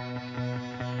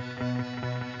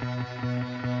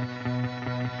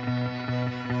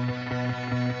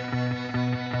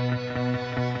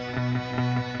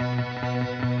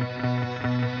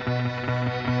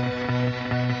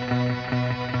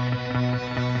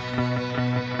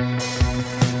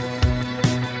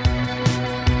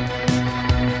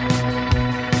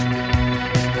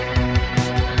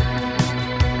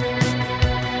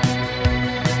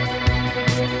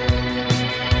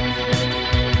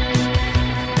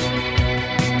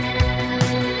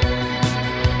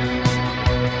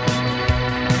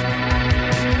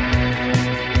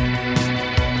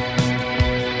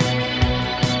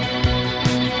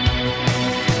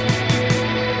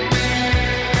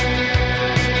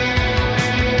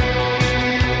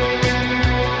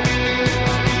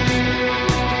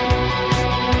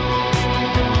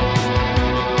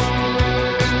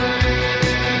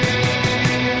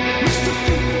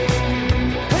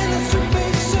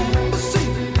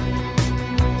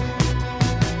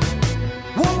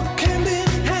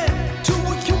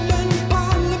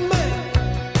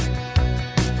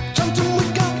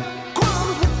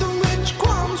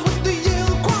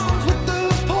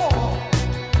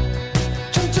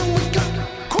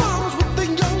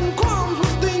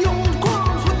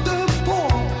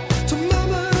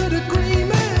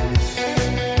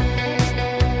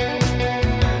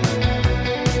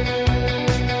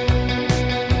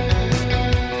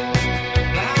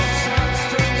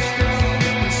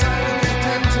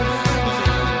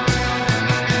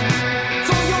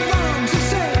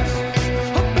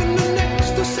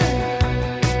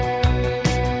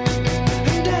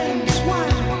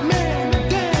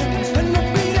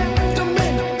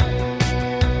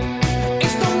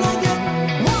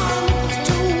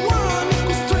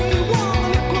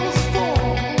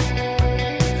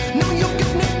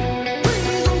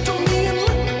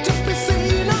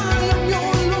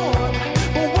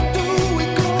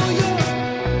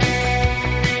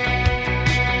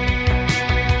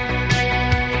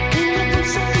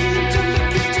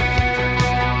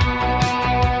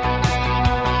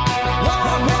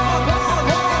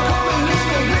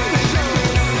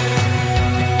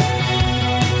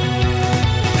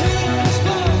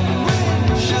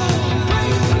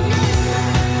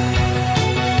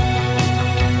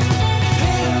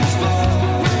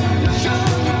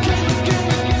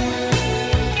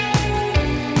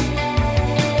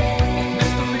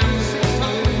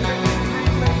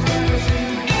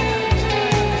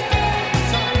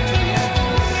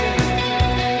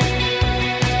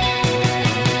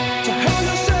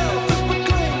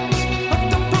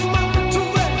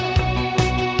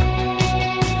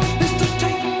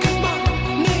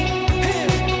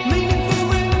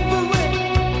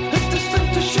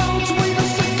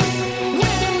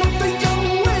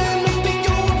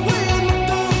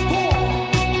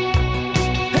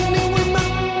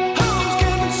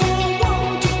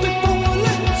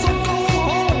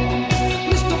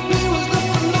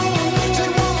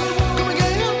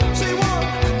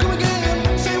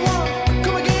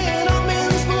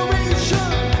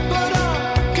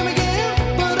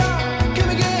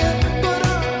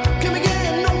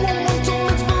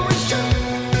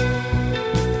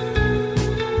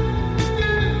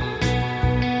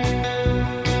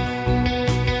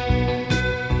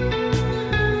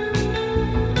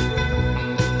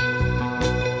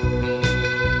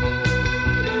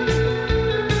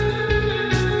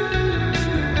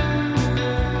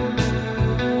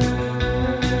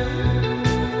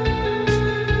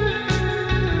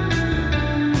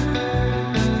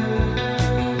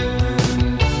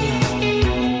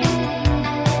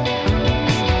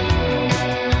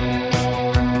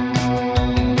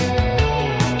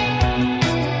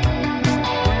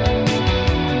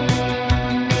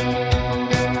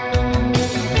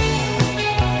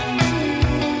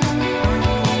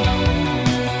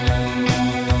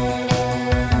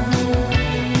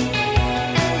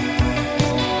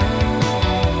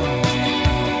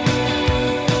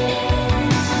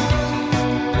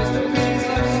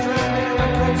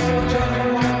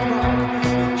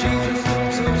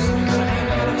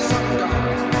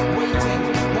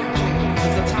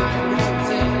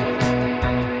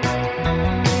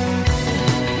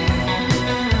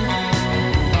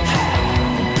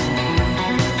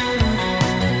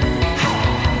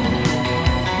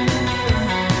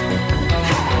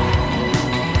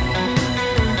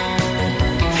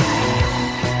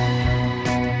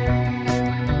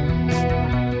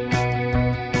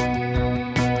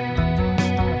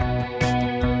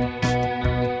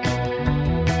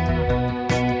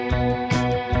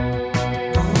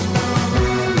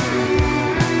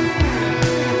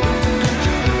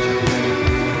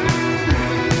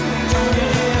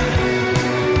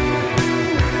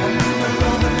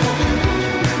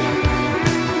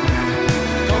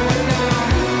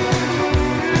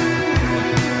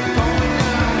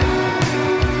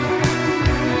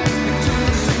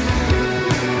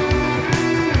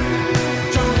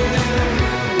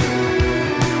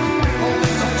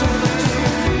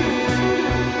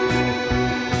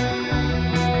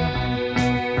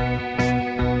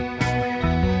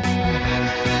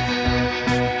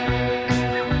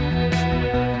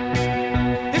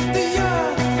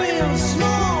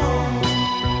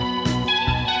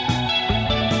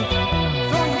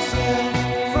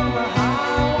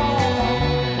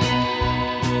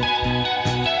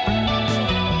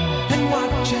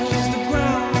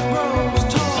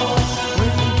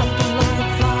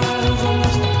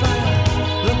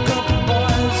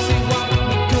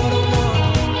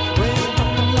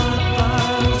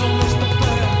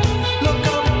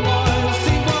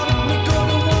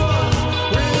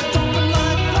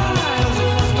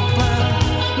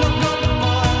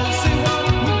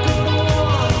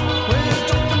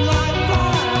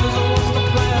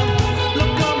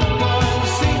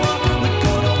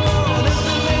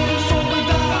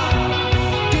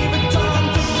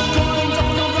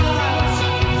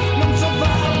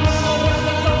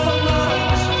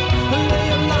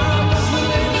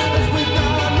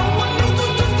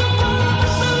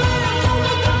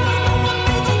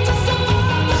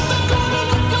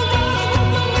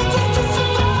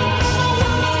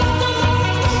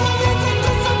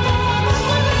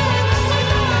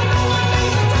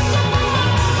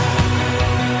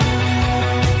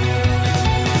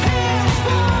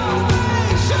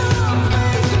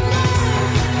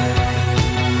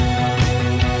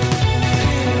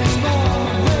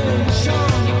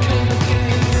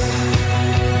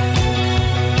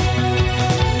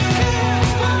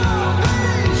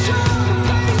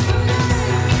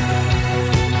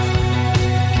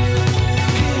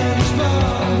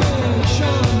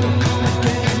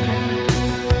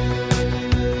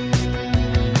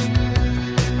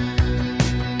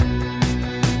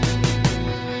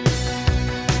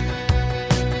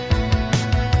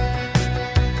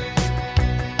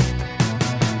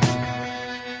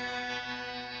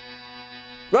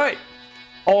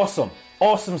 Awesome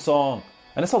song.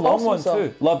 And it's a long one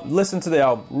too. Listen to the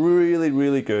album. Really,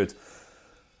 really good.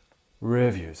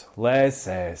 Reviews. Les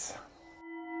says.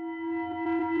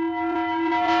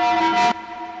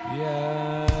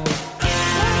 Yeah.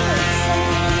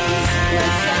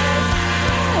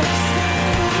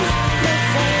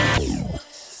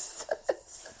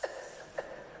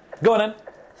 Go on then.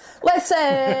 Les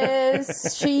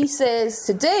says. She says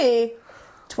today,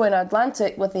 Twin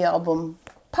Atlantic with the album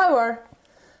Power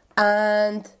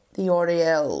and the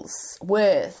Orioles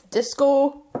with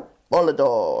Disco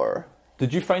Volador.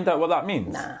 Did you find out what that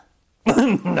means? Nah.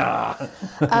 Nah.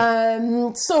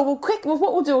 So what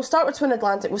we'll do, we'll start with Twin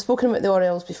Atlantic. We've spoken about the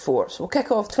Orioles before, so we'll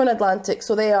kick off Twin Atlantic.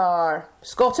 So they are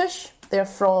Scottish. They're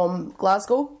from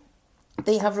Glasgow.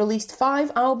 They have released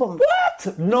 5 albums.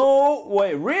 What? No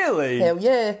way, really? Hell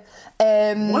yeah.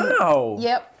 Wow.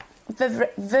 Yep.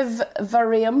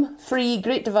 Vivarium, Free,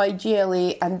 Great Divide,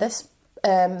 GLA, and this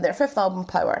their 5th album,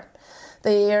 Power.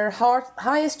 Their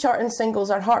highest charting singles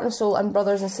are Heart and Soul and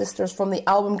Brothers and Sisters from the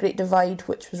album Great Divide,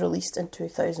 which was released in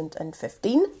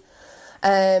 2015.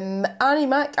 Annie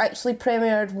Mac actually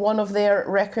premiered one of their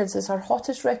records as her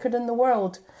hottest record in the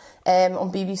world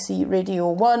on BBC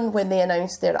Radio 1 when they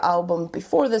announced their album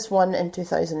before this one in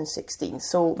 2016.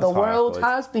 So the world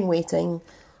has been waiting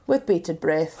with bated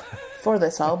breath for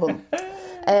this album.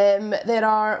 There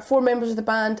are 4 members of the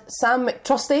band. Sam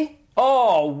McTrusty.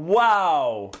 Oh,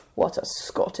 wow. What a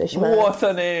Scottish man. What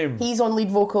a name. He's on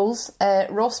lead vocals.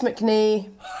 Ross McNay,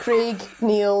 Craig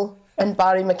Neal and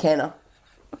Barry McKenna.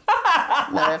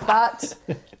 Now, if that...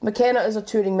 McKenna is a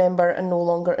touring member and no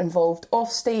longer involved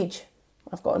off stage.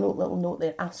 I've got a little note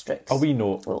there, asterisk. A wee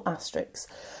note. Little asterisk.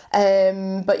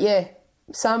 But yeah,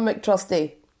 Sam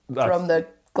McTrusty from the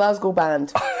Glasgow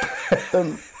band.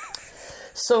 Boom.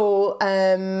 So,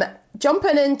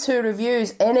 jumping into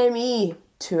reviews, NME,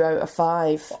 2 out of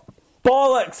 5.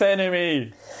 Bollocks,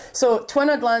 NME! So, Twin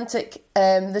Atlantic,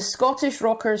 the Scottish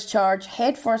rockers charge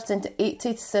headfirst into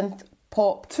 80s synth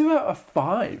pop. 2 out of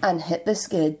 5? And hit the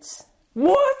skids.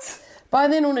 What? By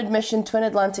their own admission, Twin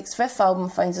Atlantic's 5th album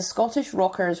finds the Scottish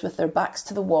rockers with their backs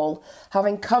to the wall.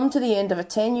 Having come to the end of a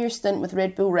 10-year stint with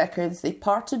Red Bull Records, they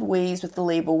parted ways with the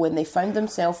label when they found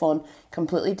themselves on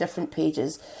completely different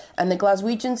pages, and the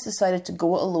Glaswegians decided to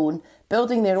go it alone,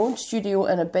 building their own studio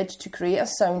in a bid to create a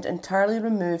sound entirely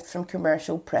removed from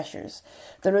commercial pressures.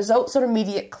 The results are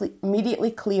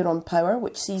immediately clear on Power,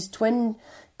 which sees Twin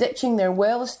ditching their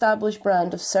well-established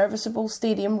brand of serviceable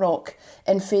stadium rock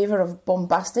in favour of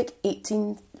bombastic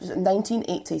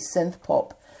 1980s synth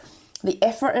pop. The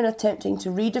effort in attempting to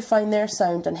redefine their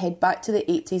sound and head back to the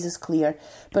 80s is clear,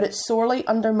 but it's sorely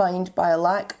undermined by a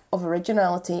lack of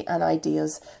originality and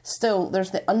ideas. Still, there's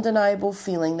the undeniable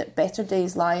feeling that better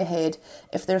days lie ahead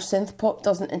if their synth pop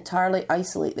doesn't entirely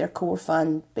isolate their core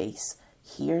fan base.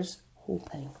 Here's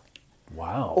hoping.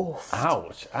 Wow. Oof.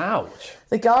 Ouch.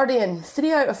 The Guardian,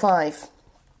 3 out of 5.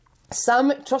 Sam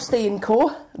McTrusty and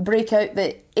co. break out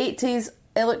the 80s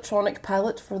electronic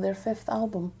palette for their 5th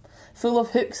album. Full of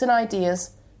hooks and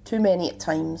ideas, too many at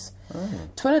times.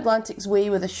 Twin Atlantic's way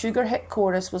with a sugar hit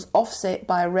chorus was offset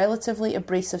by a relatively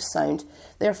abrasive sound.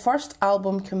 Their first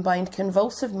album combined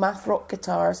convulsive math rock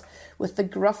guitars with the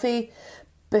gruffy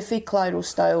Biffy Clyro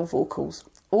style vocals.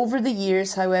 Over the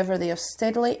years, however, they have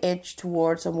steadily edged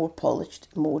towards a more polished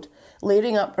mode,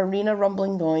 layering up arena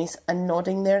rumbling noise and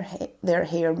nodding their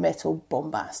hair metal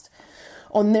bombast.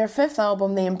 On their 5th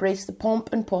album, they embrace the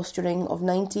pomp and posturing of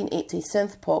 1980s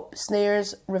synth pop.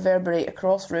 Snares reverberate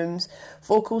across rooms,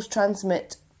 vocals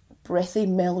transmit breathy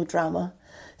melodrama,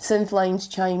 synth lines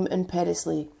chime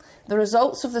imperiously. The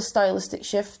results of the stylistic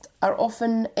shift are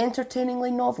often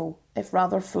entertainingly novel, if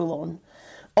rather full-on.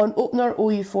 On opener O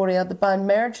Euphoria, the band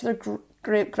merge their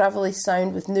gravelly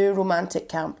sound with new romantic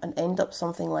camp and end up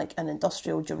something like an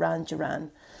industrial Duran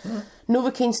Duran.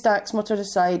 Novocaine stacks muttered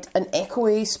aside, an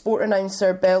echoey sport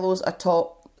announcer bellows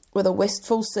atop with a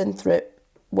wistful synth rip,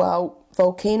 while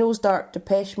Volcano's dark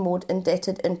Depeche Mode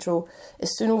indebted intro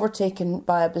is soon overtaken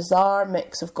by a bizarre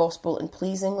mix of gospel and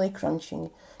pleasingly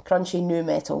crunchy nu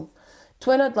metal.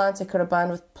 Twin Atlantic are a band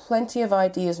with plenty of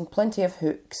ideas and plenty of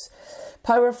hooks.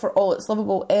 Power, for all its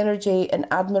lovable energy and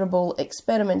admirable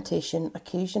experimentation,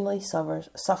 occasionally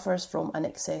suffers from an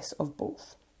excess of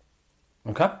both.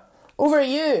 Okay. Over to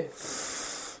you.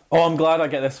 Oh, I'm glad I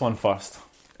get this one first.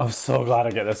 I'm so glad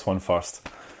I get this one first.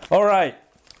 All right.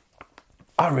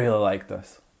 I really like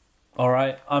this. All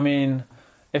right. I mean,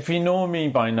 if you know me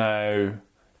by now,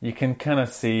 you can kind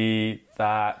of see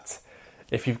that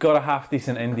if you've got a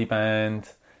half-decent indie band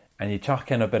and you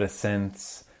chuck in a bit of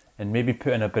synths and maybe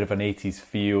put in a bit of an 80s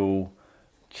feel,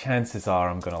 chances are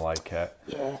I'm going to like it.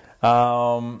 Yeah.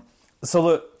 So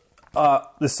look,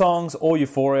 the songs, All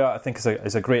Euphoria, I think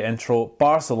is a great intro.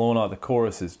 Barcelona, the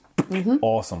chorus is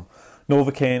awesome.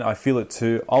 Novocaine, I Feel It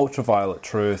Too. Ultraviolet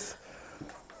Truth.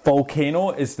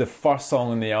 Volcano is the first song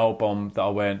on the album that I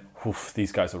went, oof,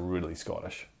 these guys are really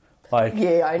Scottish. Like,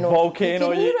 yeah, I know.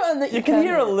 Volcano, you can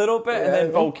hear a little bit, Yeah. and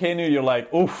then Volcano, you're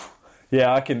like, oof.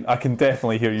 Yeah, I can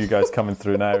definitely hear you guys coming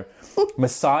through now.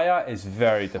 Messiah is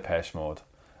very Depeche Mode,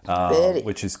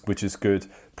 which is good.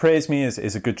 Praise Me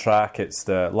is a good track. It's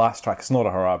the last track. It's not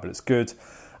a hurrah, but it's good.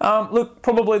 Look,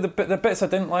 probably the bits I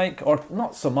didn't like, or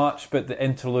not so much, but the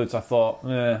interludes I thought,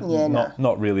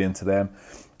 not really into them.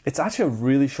 It's actually a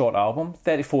really short album,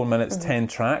 34 minutes, 10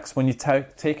 tracks. When you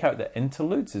take out the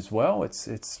interludes as well, it's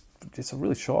a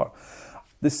really short.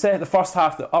 The first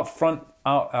half, the up front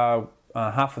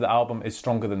half of the album is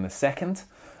stronger than the second.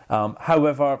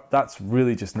 However, that's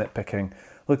really just nitpicking.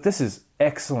 Look, this is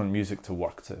excellent music to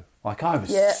work to. Like, I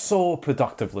was so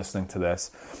productive listening to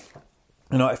this.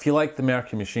 You know, if you like the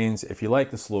Mercury Machines, if you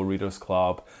like the Slow Readers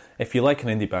Club, if you like an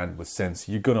indie band with synths,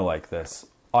 you're going to like this.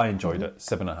 I enjoyed it.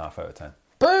 7.5 out of 10.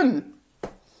 Boom!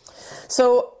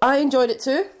 So, I enjoyed it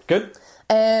too. Good.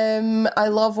 I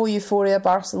love O Euphoria,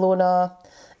 Barcelona,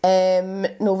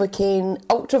 Novocaine.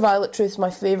 Ultraviolet Truth is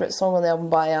my favourite song on the album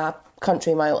by a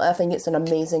country mile. I think it's an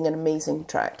amazing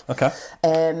track. Okay.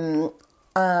 I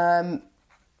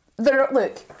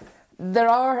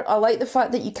like the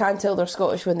fact that you can tell they're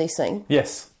Scottish when they sing.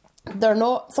 Yes. They're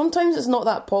not, sometimes it's not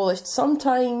that polished.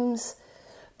 Sometimes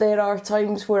there are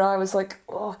times where I was like,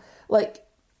 oh, like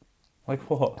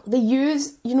what? they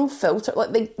use, filter,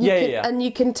 like and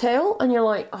you can tell, and you're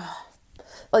like, oh.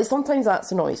 Like sometimes that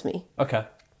annoys me. Okay.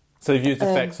 So you've used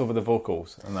effects over the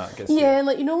vocals, and that gets yeah, and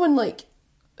when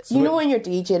when you're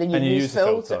DJing and you use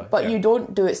filter, but you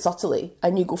don't do it subtly,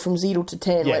 and you go from 0 to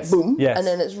 10, like boom, and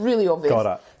then it's really obvious. Got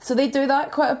it. So they do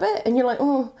that quite a bit, and you're like,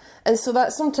 oh, and so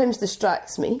that sometimes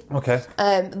distracts me. Okay.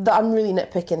 That I'm really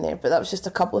nitpicking there, but that was just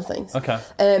a couple of things. Okay.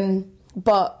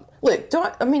 But look,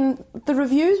 the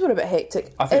reviews were a bit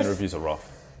hectic. I think the reviews are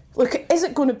rough. Look, is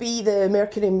it going to be the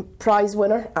Mercury Prize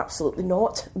winner? Absolutely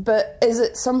not. But is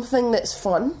it something that's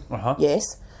fun?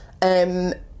 Yes.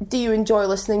 Do you enjoy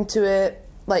listening to it?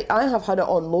 Like, I have had it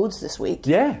on loads this week.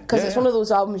 Yeah. Because it's one of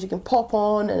those albums you can pop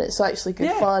on and it's actually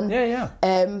good fun. Yeah.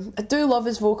 I do love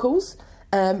his vocals.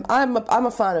 I'm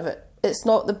a fan of it. It's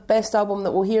not the best album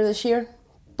that we'll hear this year,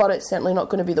 but it's certainly not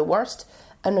going to be the worst.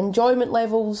 And enjoyment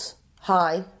levels,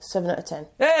 high, 7 out of 10.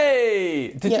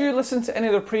 Hey! Did you listen to any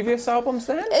of their previous albums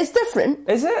then? It's different.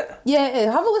 Is it?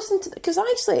 Yeah, have a listen to it. Because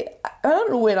actually, I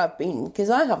don't know where I've been, because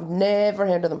I have never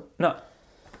heard of them. No.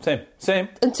 Same.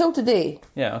 Until today.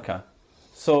 Yeah, okay.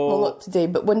 So, well, not today,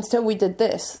 but until we did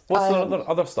this. What's the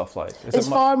other stuff like? It's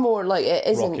far more like, it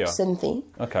isn't rockier? synthy.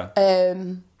 Okay.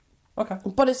 Okay.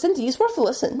 But it's synthy. It's worth a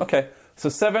listen. Okay. So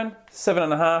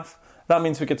 7.5. That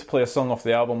means we get to play a song off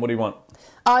the album. What do you want?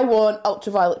 I want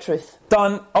Ultraviolet Truth.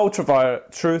 Done.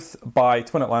 Ultraviolet Truth by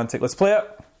Twin Atlantic. Let's play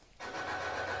it.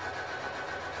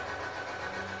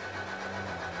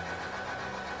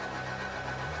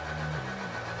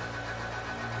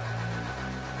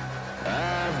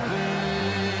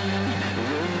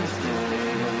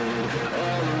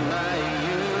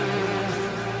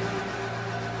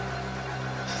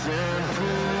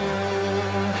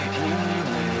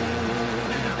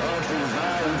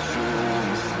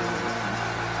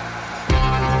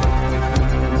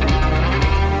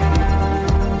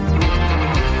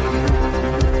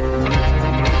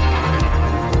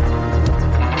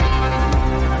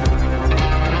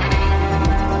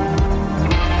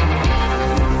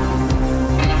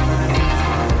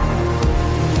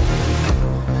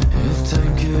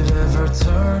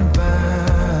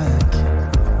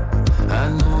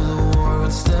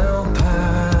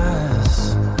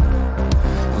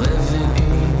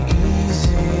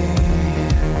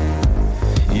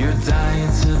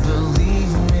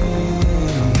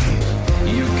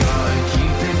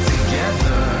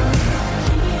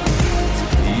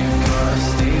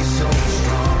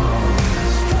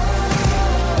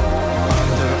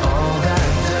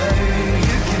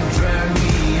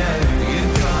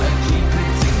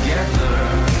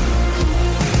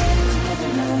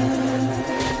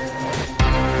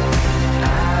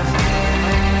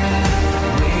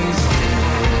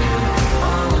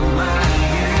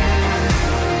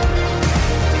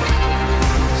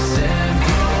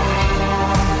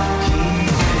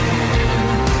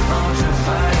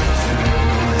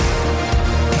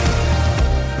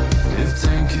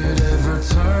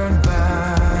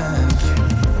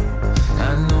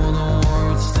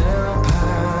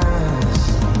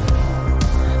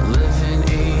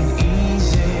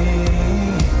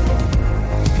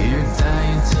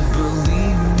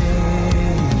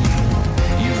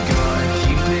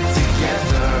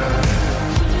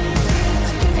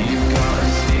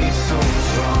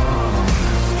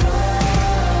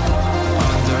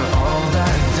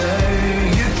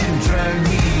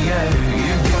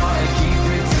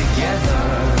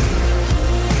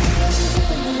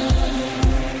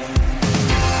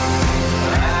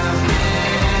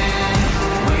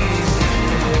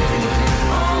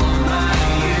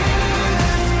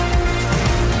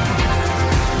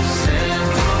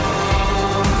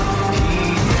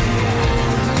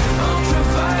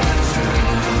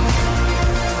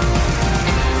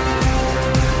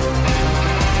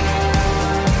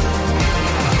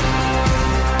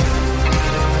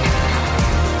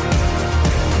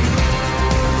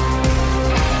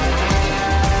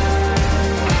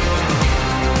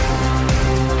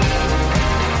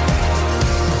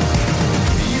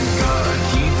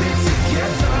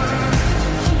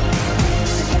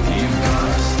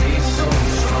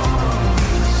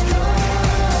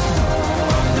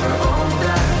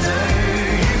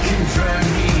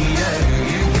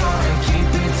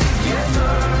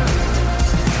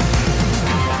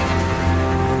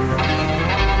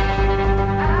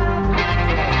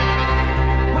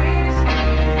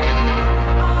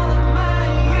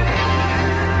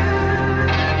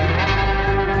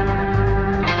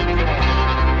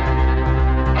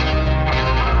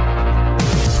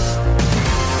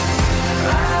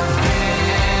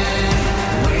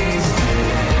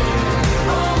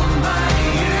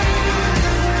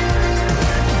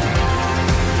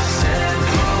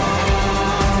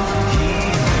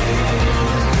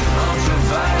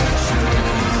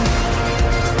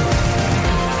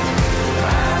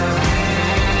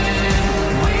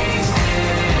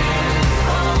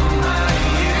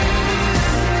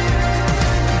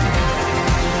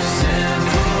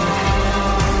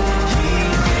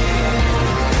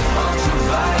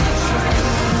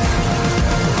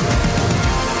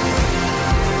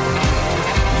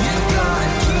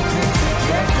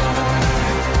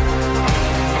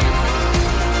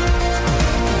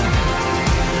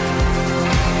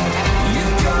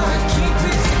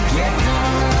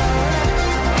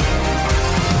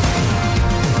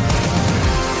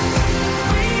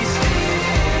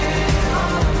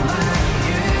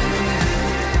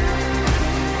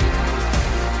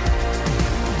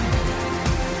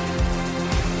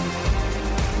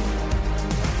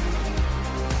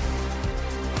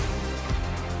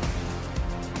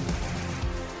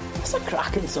 It's a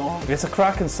cracking song. It's a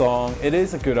cracking song. It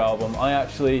is a good album.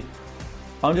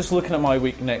 I'm just looking at my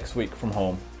week next week from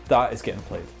home. That is getting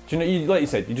played. Do you know? Like you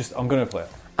said, I'm going to play it.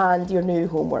 And your new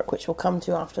homework, which we'll come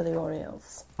to after the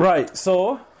Orioles. Right.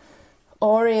 So.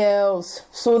 Orioles.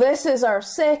 So this is our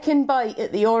second bite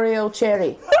at the Oriole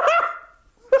cherry.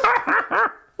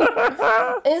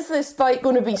 Is this bite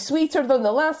going to be sweeter than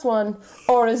the last one,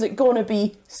 or is it going to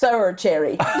be sour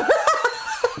cherry?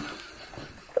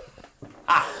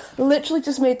 Literally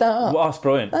just made that up. Well, that's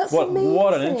brilliant. That's amazing.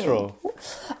 What an intro.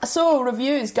 So,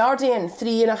 reviews. Guardian,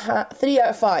 3 out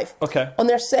of 5. Okay. On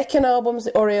their second albums,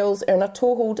 the Orioles earn a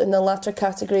toehold in the latter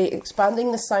category,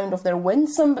 expanding the sound of their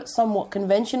winsome but somewhat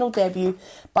conventional debut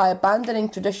by abandoning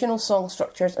traditional song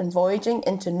structures and voyaging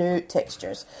into new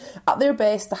textures. At their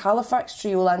best, the Halifax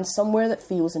trio lands somewhere that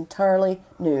feels entirely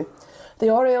new. The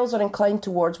Orioles are inclined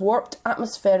towards warped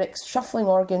atmospherics, shuffling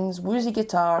organs, woozy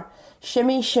guitar,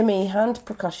 shimmy, hand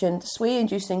percussion,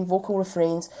 sway-inducing vocal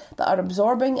refrains that are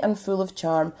absorbing and full of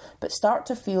charm, but start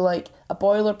to feel like a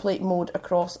boilerplate mode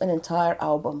across an entire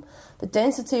album. The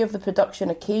density of the production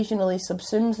occasionally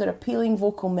subsumes their appealing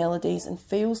vocal melodies and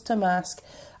fails to mask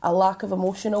a lack of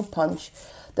emotional punch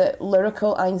that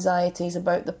lyrical anxieties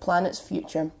about the planet's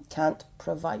future can't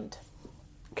provide.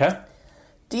 Okay.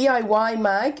 DIY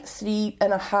Mag,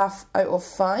 3.5 out of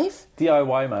 5.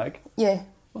 DIY Mag? Yeah.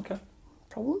 Okay.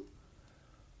 Problem?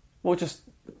 Well, just...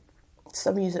 It's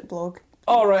a music blog.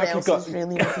 Oh, right. No one else has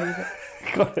really reviewed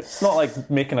it. It's not like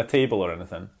making a table or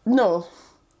anything. No.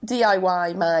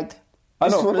 DIY Mag. I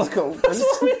know. That's what it's called.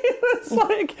 It's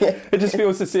like... Yeah. It just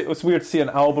feels... It's weird to see an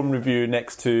album review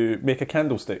next to Make a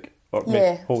Candlestick. Or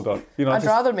hold on. You know, I'd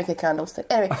rather make a candlestick.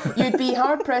 Anyway, you'd be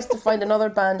hard-pressed to find another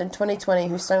band in 2020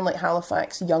 who sound like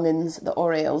Halifax youngins, the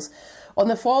Orioles. On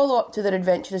the follow-up to their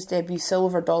adventurous debut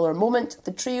Silver Dollar Moment,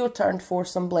 the trio turned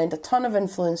foursome blend a ton of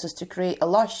influences to create a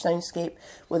lush soundscape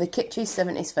with a kitschy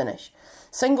 70s finish.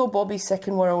 Single Bobby's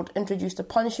Second World introduced a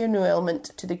punchier new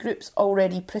element to the group's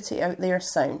already pretty out-there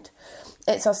sound.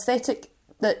 Its aesthetic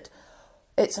that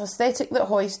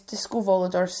hoists Disco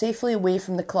Volador safely away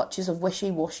from the clutches of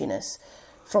wishy-washiness.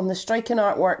 From the striking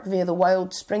artwork via the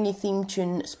wild, springy theme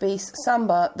tune Space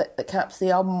Samba that caps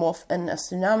the album off in a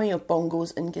tsunami of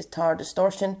bongos and guitar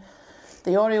distortion,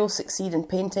 the Orioles succeed in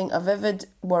painting a vivid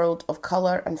world of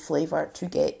colour and flavour to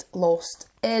get lost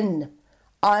in.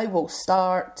 I will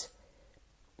start.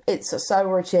 It's a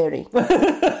sour cherry.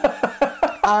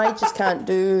 I just can't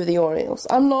do the Orioles.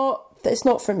 It's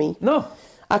not for me. No.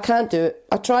 I can't do it.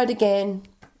 I tried again.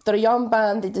 They're a young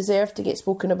band. They deserve to get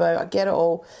spoken about. I get it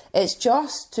all. It's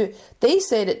just they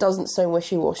said it doesn't sound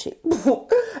wishy-washy.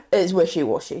 It's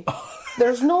wishy-washy.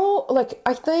 There's no,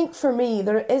 I think for me,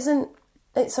 there isn't,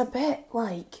 it's a bit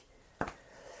like,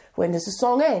 when does the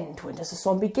song end? When does the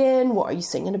song begin? What are you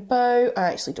singing about?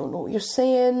 I actually don't know what you're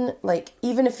saying.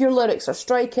 Even if your lyrics are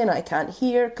striking, I can't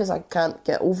hear because I can't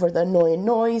get over the annoying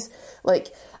noise. I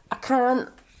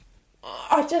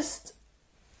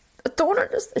don't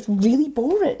understand. It's really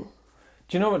boring.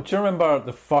 Do you remember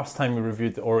the first time we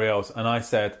reviewed the Orioles and I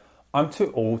said, I'm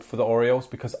too old for the Orioles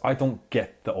because I don't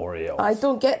get the Orioles. I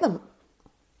don't get them.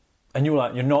 And you were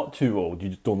like, you're not too old, you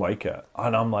just don't like it.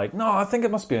 And I'm like, no, I think it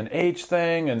must be an age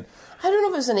thing. And I don't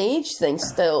know if it's an age thing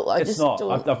still. It's not.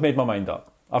 I've made my mind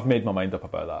up. I've made my mind up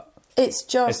about that. It's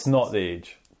just... It's not the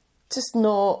age. Just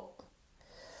not...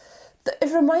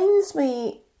 It reminds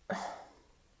me...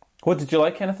 What, did you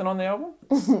like anything on the album?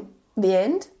 The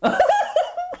end.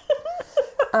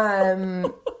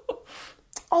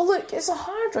 Oh, look, it's a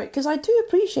hard right because I do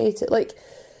appreciate it.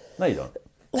 No, you don't.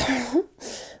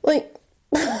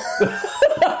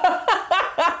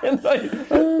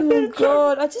 Oh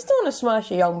God, I just don't want to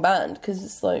smash a young band because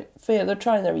it's fair. They're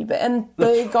trying their wee bit, and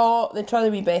they try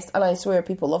their wee best, and I swear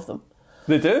people love them.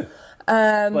 They do.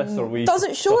 Bless their wee. Does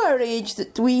it show our age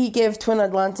that we give Twin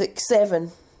Atlantic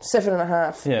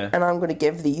 7.5? Yeah. And I'm going to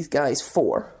give these guys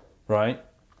 4. Right.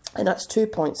 And that's 2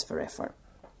 points for effort.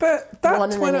 But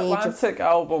that Twin Atlantic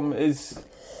album is...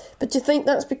 But do you think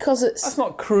that's because it's... That's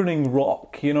not crooning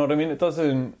rock, you know what I mean? It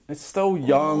doesn't... It's still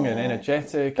young and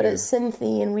energetic. But it's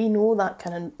synthy, and we know that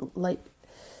kind of,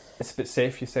 It's a bit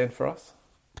safe, you're saying, for us?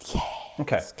 Yeah.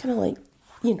 Okay. It's kind of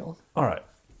All right.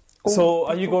 So,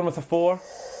 are you going with a 4?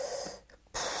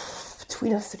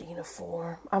 Between a 3 and a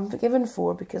 4. I'm giving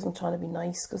 4 because I'm trying to be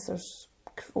nice because there's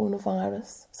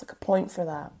coronavirus. It's a point for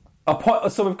that. A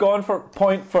point. So we've gone for a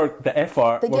point for the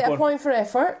effort. They get a point for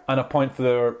effort. And a point for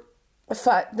their... The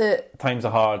fact that... Times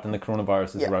are hard and the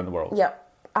coronavirus is around the world. Yeah.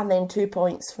 And then 2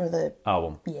 points for the...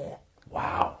 Album. Yeah.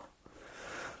 Wow.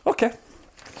 Okay.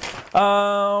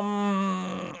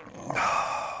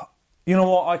 You know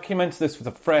what? I came into this with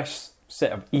a fresh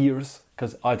set of ears,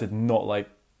 because I did not like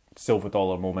Silver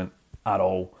Dollar Moment at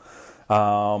all.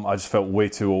 I just felt way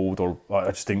too old, or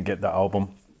I just didn't get that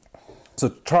album. So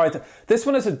this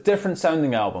one is a different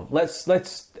sounding album. It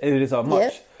is a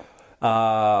much,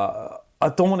 I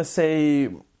don't want to say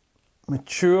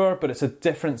mature, but it's a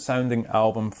different sounding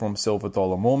album from Silver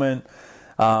Dollar Moment.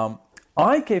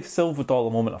 I gave Silver Dollar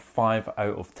Moment a 5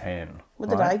 out of 10. What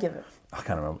did I give it? I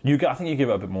can't remember. I think you gave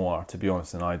it a bit more, to be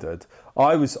honest, than I did.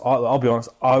 I'll be honest,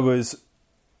 I was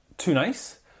too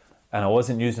nice, and I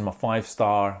wasn't using my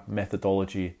 5-star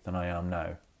methodology than I am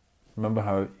now. Remember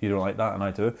how you don't like that, and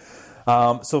I do.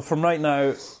 So from right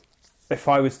now, if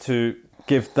I was to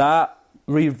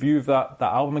review that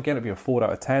album again, it'd be a 4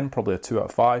 out of 10, probably a 2 out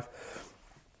of 5.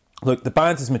 Look, the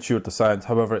band has matured the sound.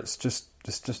 However, it's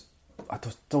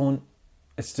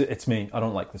me. I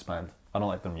don't like this band. I don't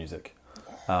like their music.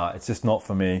 It's just not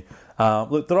for me.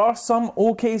 Look, there are some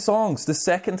okay songs. The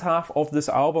second half of this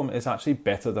album is actually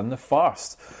better than the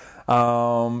first.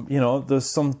 There's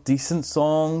some decent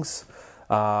songs.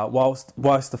 Whilst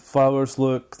the Flowers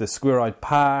Look, The Square-Eyed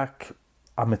Pack,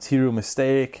 A Material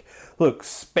Mistake. Look,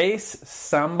 Space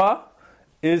Samba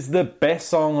is the best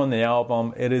song on the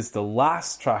album. It is the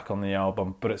last track on the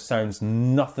album, but it sounds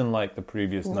nothing like the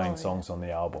previous 9 songs on the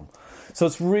album. So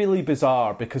it's really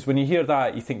bizarre, because when you hear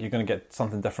that, you think you're going to get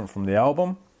something different from the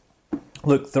album.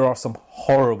 Look, there are some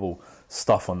horrible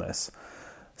stuff on this.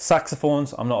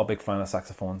 Saxophones, I'm not a big fan of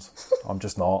saxophones. I'm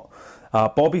just not.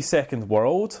 Bobby's Second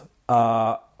World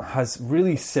has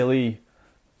really silly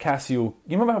Casio.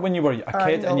 You remember when you were a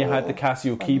kid and you had the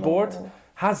Casio keyboard?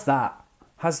 Has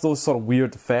those sort of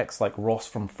weird effects, like Ross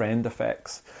from Friend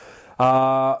effects.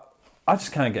 I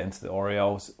just can't get into the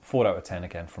Orioles. 4 out of 10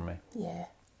 again for me. Yeah.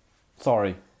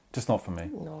 Sorry, just not for me.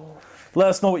 No. Let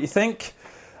us know what you think.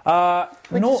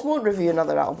 We just won't review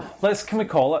another album. Can we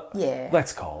call it? Yeah.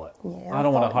 Let's call it. Yeah, I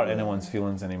don't want to hurt anyone's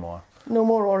feelings anymore. No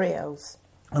more Orioles.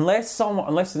 Unless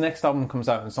the next album comes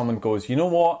out and someone goes, you know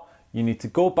what? You need to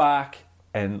go back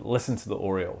and listen to the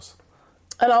Orioles.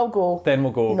 And I'll go. Then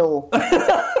we'll go. No.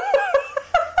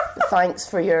 Thanks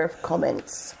for your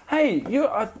comments. Hey,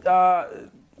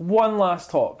 one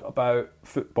last talk about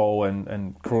football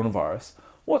and coronavirus.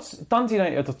 What's Dundee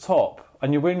United are top,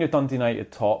 and you're wearing your Dundee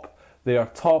United top. They are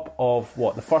top of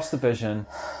the first division,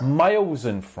 miles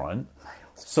in front.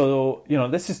 So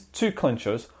this is 2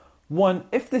 clinchers. One,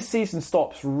 if the season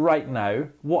stops right now,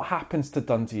 what happens to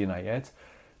Dundee United?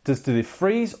 Do they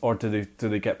freeze, or do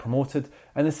they get promoted?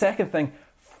 And the second thing,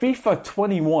 FIFA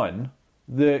 21,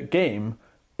 the game,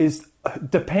 is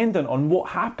dependent on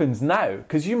what happens now,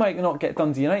 because you might not get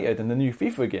Dundee United in the new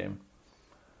FIFA game.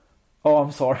 Oh,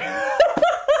 I'm sorry.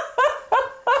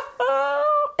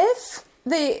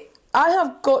 I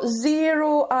have got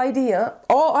zero idea.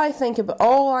 All I think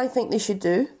they should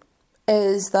do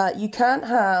is that you can't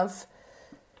have,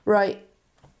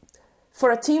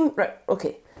 for a team,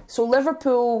 okay, so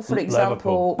Liverpool, for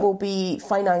example, will be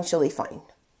financially fine.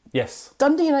 Yes.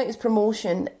 Dundee United's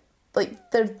promotion,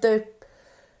 the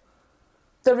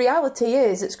reality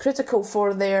is it's critical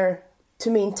for to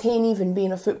maintain even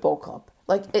being a football club.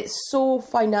 It's so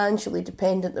financially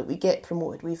dependent that we get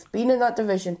promoted. We've been in that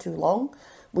division too long.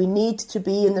 We need to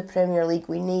be in the Premier League.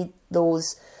 We need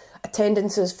those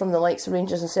attendances from the likes of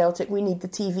Rangers and Celtic. We need the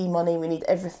TV money. We need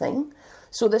everything.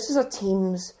 So this is a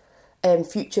team's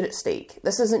future at stake.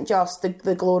 This isn't just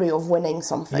the glory of winning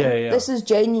something. Yeah. This is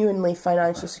genuinely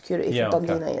financial security for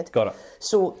Dundee United. Got it.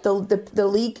 So the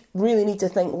league really need to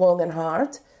think long and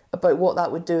hard about what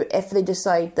that would do if they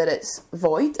decide that it's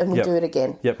void and we do it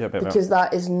again. Yep. Because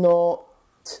that is not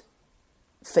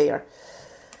fair.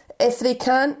 If they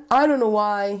can't, I don't know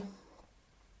why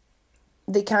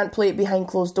they can't play it behind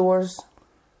closed doors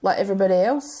like everybody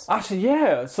else. Actually,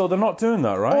 yeah, so they're not doing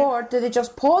that, right? Or do they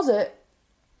just pause it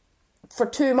for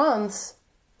 2 months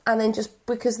and then just,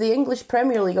 because the English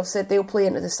Premier League have said they'll play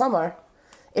into the summer,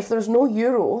 if there's no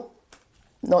Euro,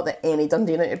 not that any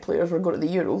Dundee United players will go to the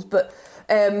Euros, but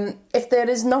if there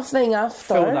is nothing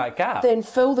after, fill that gap. Then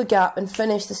fill the gap and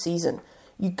finish the season.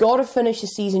 You got to finish the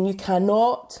season. You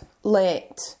cannot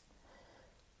let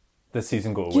the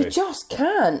season go away. You just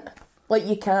can't.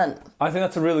 You can't. I think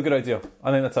that's a really good idea.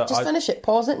 Just finish it.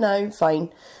 Pause it now. Fine.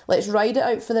 Let's ride it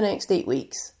out for the next 8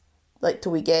 weeks.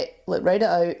 Till we ride it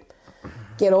out.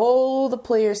 Get all the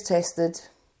players tested.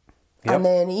 Yep. And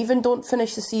then even don't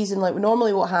finish the season.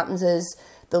 Normally what happens is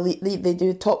they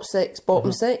do top 6,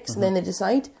 bottom 6, and then they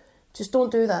decide. Just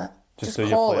don't do that. Just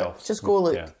call it. Just go,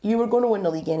 look, you were going to win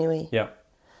the league anyway. Yeah.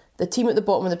 The team at the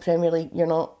bottom of the Premier League, you're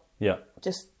not. Yeah.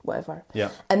 Just whatever.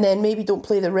 Yeah. And then maybe don't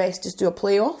play the rest, just do a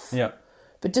playoff. Yeah.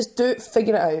 But just do it,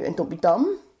 figure it out, and don't be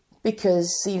dumb.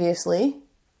 Because, seriously,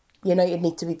 United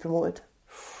need to be promoted.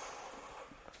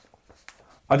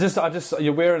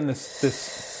 You're wearing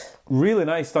this really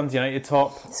nice Dundee United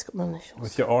top. It's got my initials.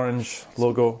 With your orange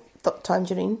logo.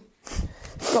 Tangerine.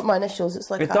 It's got my initials. It's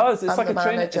like it does. It's I'm like the a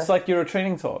training. manager. It's like you're a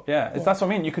training top. Yeah, that's what I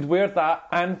mean. You could wear that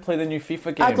and play the new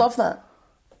FIFA game. I'd love that.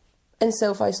 In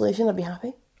self-isolation, I'd be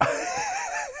happy.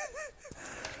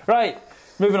 Right,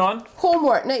 moving on.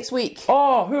 Homework next week.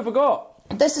 Oh, who have I got?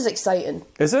 This is exciting.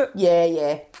 Is it?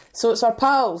 Yeah. So it's our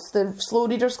pals, the Slow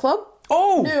Readers Club.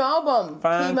 Oh! New album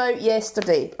came out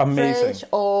yesterday. Amazing. Fresh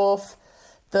off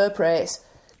the press.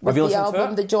 With Have you the listened to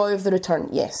album, it? The Joy of the Return.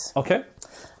 Yes. Okay.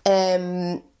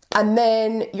 And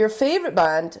then your favourite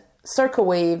band, Circle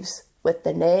Waves, with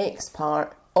the next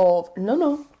part of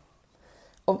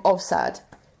Sad.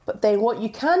 But then what you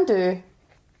can do.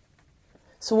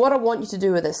 So what I want you to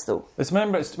do with this, though.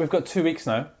 Remember, we've got 2 weeks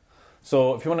now.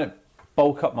 So if you want to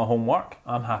bulk up my homework,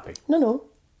 I'm happy. No.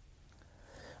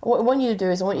 What I want you to do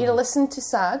is I want you to listen to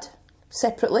Sad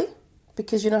separately,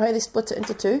 because you know how they split it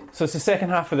into two. So it's the second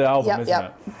half of the album, isn't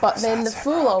it? But then the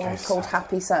full album's called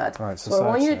Happy Sad. Right, so what I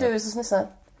want you to Sad. do is listen to Sad.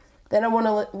 Then I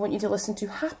want you to listen to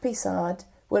Happy Sad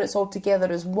when it's all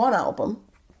together as one album.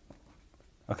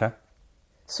 Okay.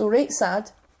 So rate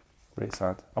Sad. Great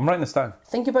sad. I'm writing this down.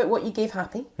 Think about what you gave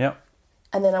Happy. Yeah.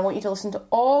 And then I want you to listen to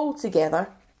all together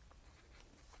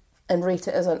and rate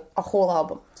it as a whole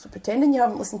album. So pretending you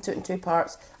haven't listened to it in two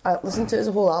parts, listen to it as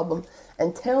a whole album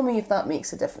and tell me if that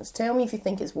makes a difference. Tell me if you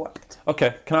think it's worked.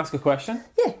 Okay, can I ask a question?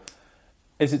 Yeah.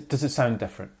 Does it sound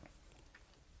different?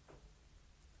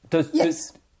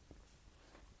 Yes.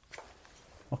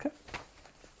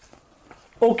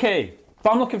 Okay. But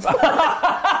I'm looking for...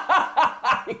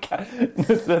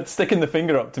 Sticking the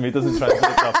finger up to me doesn't translate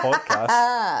to a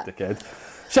podcast. Dickhead.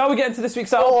 Shall we get into this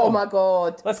week's album? Oh my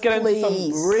God. Let's get into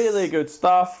some really good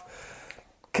stuff.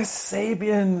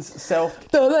 Kasabian's self...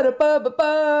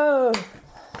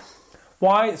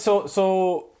 Why?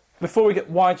 So before we get...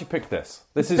 Why'd you pick this?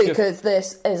 This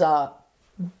is a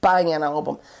banging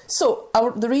album. So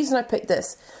the reason I picked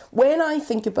this, when I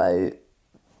think about...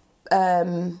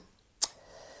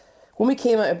 when we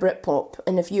came out of Britpop,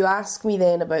 and if you ask me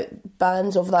then about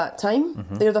bands of that time,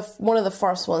 they're one of the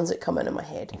first ones that come into my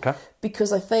head. Okay.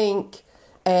 Because I think,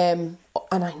 and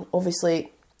I'm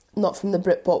obviously not from the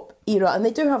Britpop era, and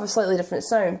they do have a slightly different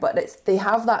sound, but they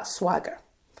have that swagger.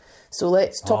 So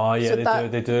let's talk. Oh yeah, so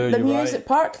they do. The You're music, right.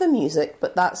 Park the Music,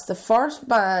 but that's the first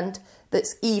band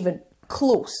that's even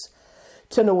close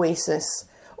to an Oasis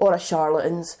or a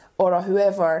Charlatans or a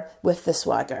whoever with the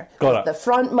swagger. Got it. The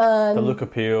front man. The look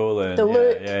appeal and The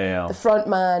look, yeah. the front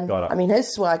man. Got it. I mean,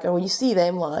 his swagger, when you see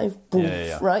them live, boom,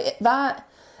 Yeah. right?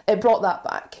 It brought that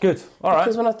back. Good. All right.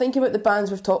 Because when I think about the bands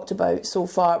we've talked about so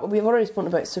far, we've already spoken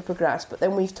about Supergrass, but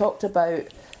then we've talked about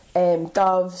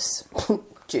Doves,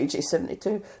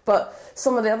 JJ72, but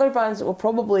some of the other bands that we'll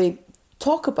probably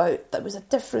talk about, that was a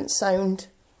different sound,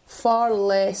 far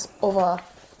less of a...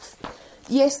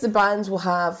 Yes, the bands will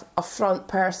have a front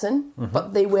person,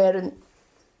 but they weren't,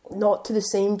 not to the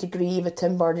same degree of a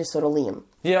Tim Burgess or a Liam.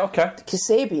 Yeah, okay.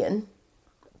 Kasabian,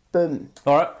 boom.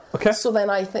 All right, okay. So then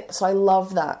I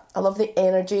love that. I love the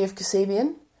energy of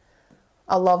Kasabian.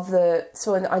 I love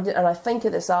and I think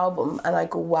of this album and I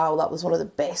go, wow, that was one of the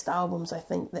best albums, I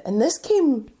think. And this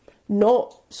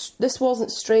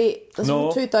wasn't straight. This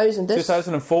was 2000.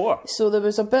 2004. So there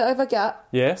was a bit of a gap.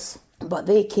 Yes. But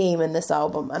they came in this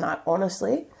album, and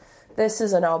honestly, this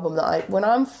is an album that when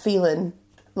I'm feeling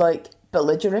like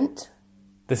belligerent.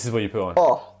 This is what you put on.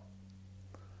 Oh.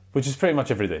 Which is pretty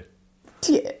much every day.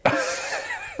 Yeah.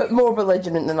 But more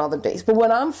belligerent than other days. But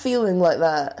when I'm feeling like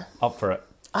that. Up for it.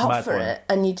 Up for it.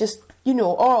 And you just,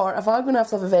 or if I'm going to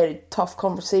have a very tough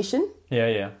conversation.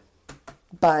 Yeah.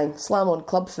 Bang, slam on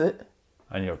clubfoot.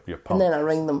 And you're pumped. And then I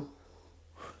ring them.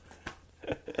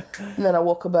 And then I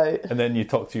walk about. And then you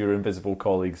talk to your invisible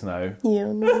colleagues now.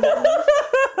 Yeah, no.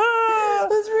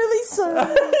 That's really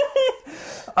sad.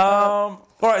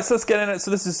 Alright, so let's get in it.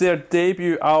 So this is their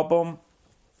debut album.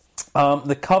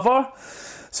 The cover.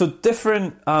 So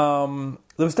different... there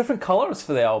was different colours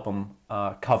for the album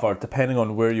cover, depending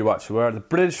on where you actually were. The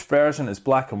British version is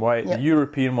black and white. Yep. The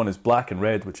European one is black and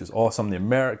red, which is awesome. The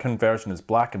American version is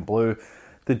black and blue.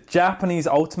 The Japanese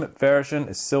Ultimate version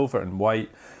is silver and white.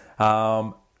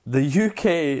 The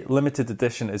UK limited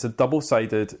edition is a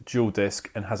double-sided dual disc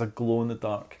and has a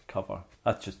glow-in-the-dark cover.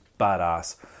 That's just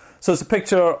badass. So it's a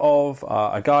picture of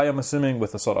a guy, I'm assuming,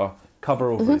 with a sort of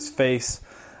cover over his face.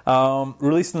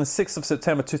 Released on the 6th of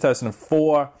September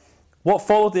 2004. What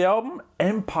followed the album?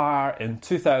 Empire in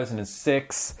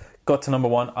 2006. got to number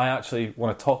 1. I actually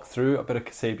want to talk through a bit of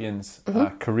Kasabian's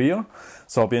career,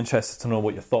 so I'll be interested to know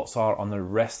what your thoughts are on the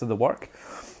rest of the work.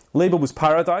 Label was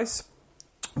Paradise.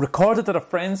 Recorded at a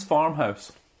friend's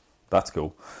farmhouse. That's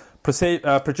cool.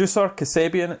 Producer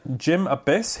Kasabian, Jim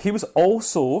Abyss. He was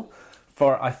also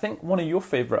for, I think, one of your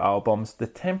favourite albums, the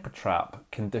Temper Trap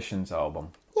Conditions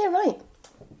album. Yeah, right.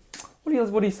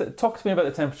 What do you say? Talk to me about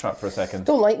the Temper Trap for a second.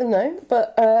 Don't like them now,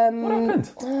 but... What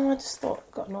happened? I just thought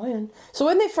it got annoying. So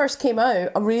when they first came out,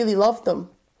 I really loved them.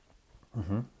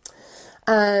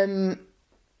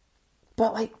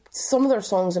 But like, some of their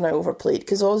songs are now overplayed,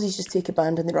 because Aussies just take a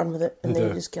band and they run with it, and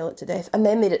they just kill it to death. And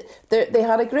then they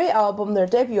had a great album, their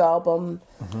debut album,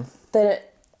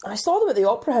 I saw them at the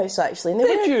Opera House, actually. And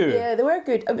Did you? Yeah, they were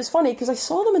good. It was funny, because I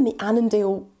saw them in the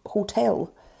Annandale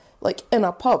Hotel, like in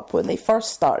a pub when they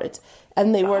first started.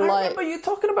 And they were I remember you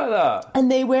talking about that. And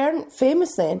they weren't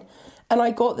famous then. And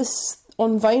I got this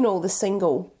on vinyl, the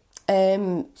single.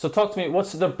 So talk to me,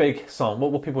 what's their big song?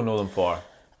 What will people know them for?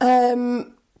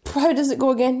 How does it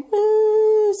go again?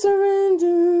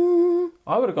 Surrender.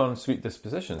 I would have gone Sweet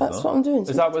Dispositions. That's what I'm doing.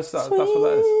 Is that that's what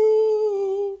that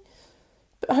is?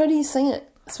 But how do you sing it?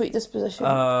 Sweet Disposition.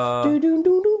 Uh, do, do,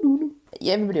 do, do, do, do.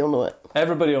 Yeah, everybody will know it.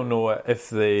 Everybody will know it if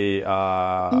they...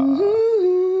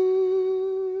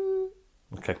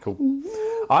 Okay, cool.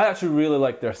 I actually really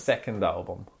like their second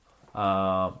album.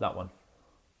 That one.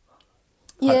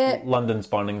 Yeah. London's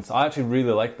Burning. I actually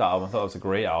really liked that album. I thought it was a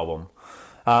great album.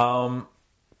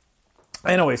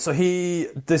 Anyway, so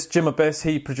this Jim Abyss,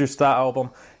 he produced that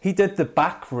album. He did The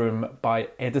Back Room by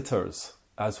Editors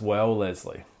as well,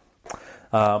 Leslie.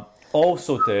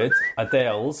 Also did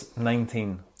Adele's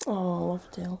 19. Oh, I love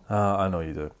Adele. I know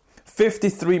you do.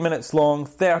 53 minutes long,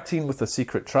 13 with a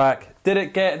secret track. Did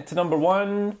it get to number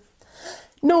 1?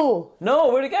 No.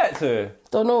 No, where'd it get to?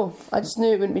 Don't know. I just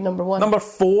knew it wouldn't be number 1. Number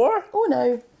 4? Oh,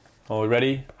 no. Oh, we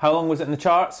ready? How long was it in the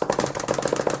charts?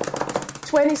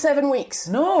 27 weeks.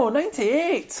 No,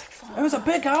 98. It was a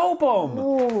big album.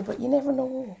 No, but you never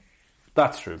know.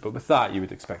 That's true, but with that, you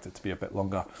would expect it to be a bit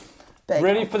longer. Big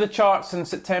Ready album. for the charts in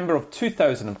September of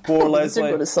 2004, These are Leslie?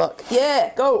 going to suck.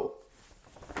 Yeah, go.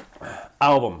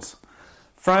 Albums.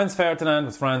 Franz Ferdinand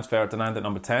with Franz Ferdinand at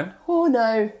number 10. Oh,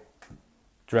 no. Do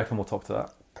you reckon we'll talk to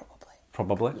that?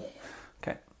 Probably?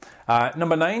 Yeah. Okay.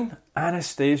 Number 9,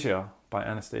 Anastasia by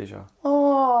Anastasia.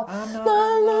 Oh,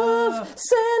 my love,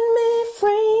 set me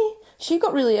free. She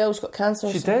got really ill. She got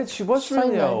cancer. She did. She was She's fine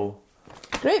really now. ill.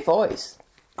 Great voice.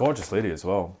 Gorgeous lady as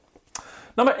well.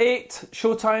 Number 8,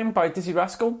 Showtime by Dizzy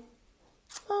Rascal.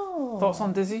 Oh. Thoughts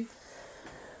on Dizzy?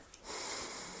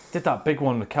 Did that big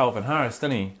one with Calvin Harris,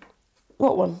 didn't he?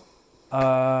 What one?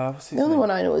 What's his The only name?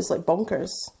 one I know is like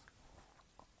Bonkers.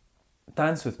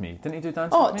 Dance With Me. Didn't he do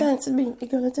Dance Oh, With Me? dance with me. You're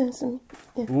gonna dance with me.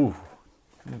 Yeah. Ooh.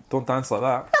 Don't dance like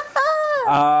that.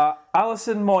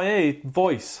 Alison Moyet,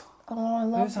 Voice. Oh, I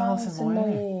love Who's Alison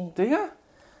Moyet? Do you?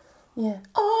 Yeah.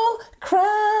 All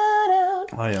cried out.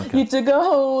 Oh, yeah, okay. You took a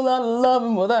whole lot of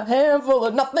loving with a handful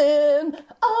of nothing.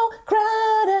 All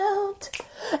cried out.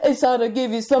 It's hard to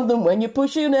give you something when you're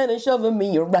pushing and shoving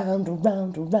me around,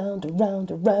 around, around,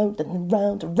 around, around, and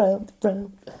around, around,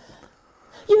 around.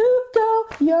 You go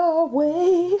your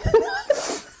way.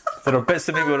 There are bits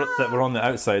of me that were on the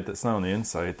outside that's now on the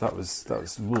inside. That was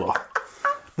ugh.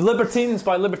 The Libertines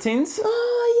by Libertines.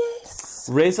 Oh, yes.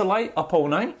 Razorlight, Up All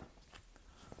Night.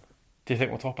 Do you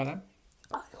think we'll talk about that?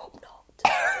 I hope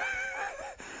not.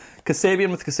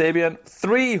 Kasabian with Kasabian.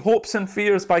 3, Hopes and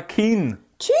Fears by Keane.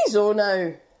 Jeez, oh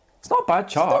no. It's not a bad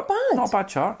chart. not bad. Not a bad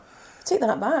chart. Take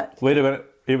that back. Wait a minute.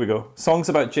 Here we go. Songs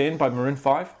About Jane by Maroon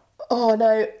 5. Oh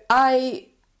no, I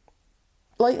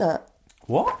like that.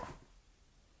 What?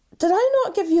 Did I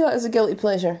not give you that as a guilty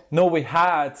pleasure? No, we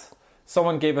had.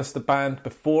 Someone gave us the band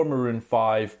before Maroon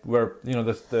 5 where, you know,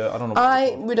 the I don't know.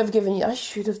 I would have given you. I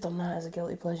should have done that as a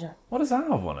guilty pleasure. What does that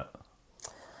have on it?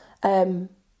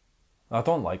 I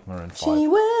don't like Maroon 5. She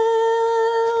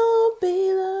will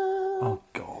be loved. Oh,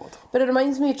 God. But it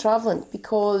reminds me of travelling,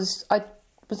 because I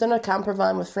was in a camper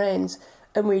van with friends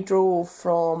and we drove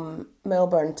from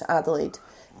Melbourne to Adelaide,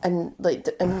 and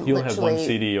and You only had one literally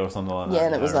CD or something like that. Yeah,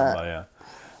 and it was I remember,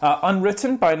 yeah.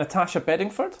 Unwritten by Natasha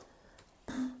Bedingford.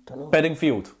 Don't know.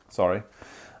 Bedingfield, sorry.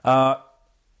 Now,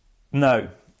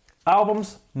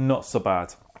 albums, not so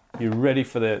bad. You ready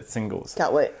for the singles?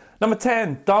 Can't wait. Number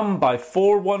 10, Dumb by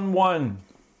 411.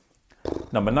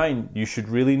 Number 9, You Should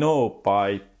Really Know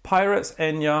by Pirates,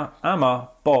 Enya, Amma,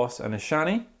 Boss and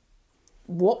Ishani.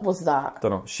 What was that?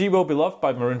 Don't know. She Will Be Loved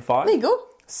by Maroon 5. There you go.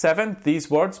 7,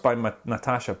 These Words by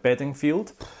Natasha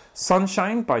Bedingfield.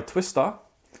 Sunshine by Twista.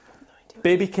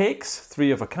 Baby Cakes,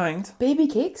 3 of a Kind. Baby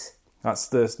cakes. That's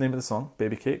the name of the song.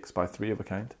 Baby Cakes by Three of a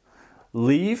Kind.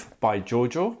 Leave by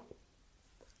JoJo.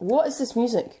 What is this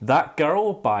music? That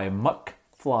Girl by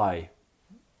McFly.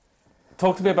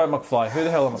 Talk to me about McFly. Who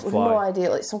the hell are McFly? No idea,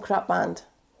 like some crap band.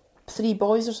 3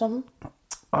 boys or something?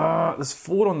 There's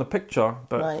 4 on the picture,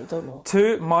 but Right, don't know.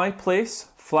 2, My Place,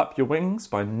 Flap Your Wings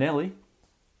by Nelly.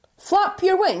 Flap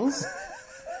Your Wings?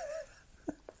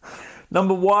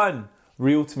 Number 1,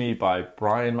 Real to Me by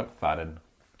Brian McFadden.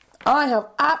 I have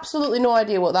absolutely no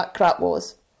idea what that crap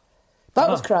was. That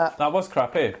was crap. That was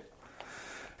crap, eh?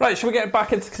 Right, shall we get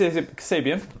back into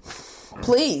Kasabian?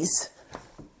 Please.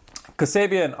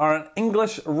 Kasabian are an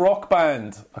English rock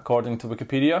band, according to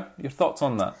Wikipedia. Your thoughts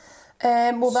on that?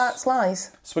 Well, that's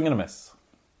lies. Swing and a miss.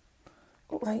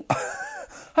 Like,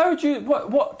 How would you...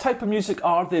 What type of music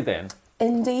are they then?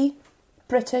 indie,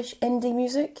 British indie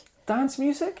music, Dance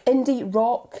music? indie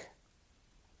rock,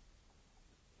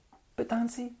 Bit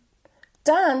dancey?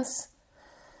 dance,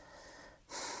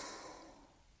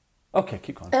 Okay,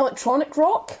 keep going. electronic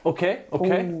rock, Okay,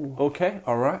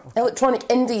 alright. electronic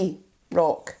indie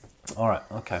rock. Alright,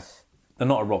 okay. They're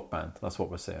not a rock band, that's what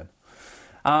we're saying.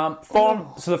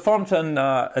 So they're formed in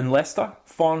Leicester,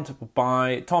 formed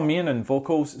by Tom Meehan on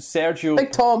vocals,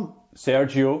 Big Tom.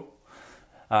 Sergio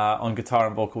on guitar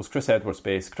and vocals, Chris Edwards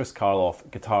bass, Chris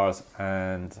Karloff guitars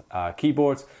and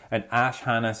keyboards, and Ash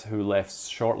Hannis, who left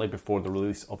shortly before the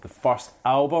release of the first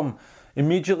album.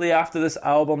 Immediately after this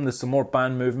album, there's some more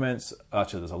band movements.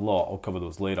 Actually, there's a lot. I'll cover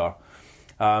those later.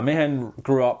 Meehan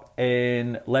grew up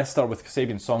in Leicester with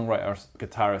Kasabian songwriters,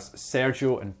 guitarist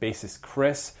Sergio and bassist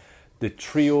Chris. The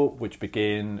trio, which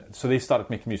began... So they started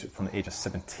making music from the age of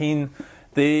 17.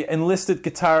 They enlisted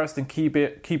guitarist and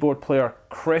keyboard player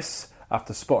Chris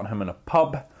after spotting him in a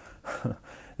pub.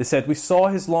 They said, we saw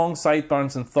his long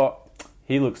sideburns and thought,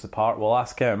 he looks the part, we'll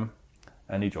ask him.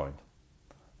 And he joined.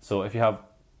 So if you have...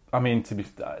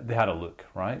 they had a look,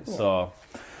 right? Yeah. So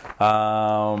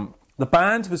the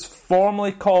band was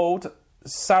formerly called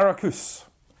Syracuse.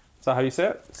 Is that how you say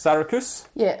it? Syracuse?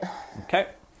 Yeah. Okay.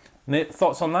 Nate,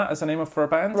 thoughts on that as a name for a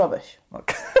band? Rubbish.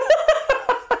 Okay.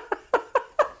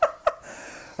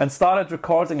 And started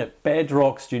recording at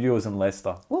Bedrock Studios in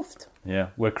Leicester. Woofed. Yeah,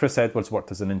 where Chris Edwards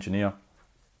worked as an engineer.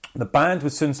 The band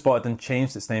was soon spotted and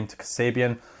changed its name to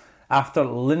Kasabian after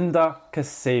Linda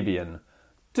Kasabian.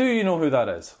 Do you know who that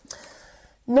is?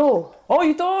 No. Oh,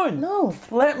 you don't? No.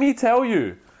 Let me tell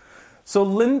you. So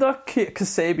Linda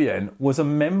Kasabian was a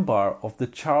member of the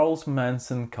Charles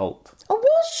Manson cult. Oh,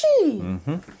 was she?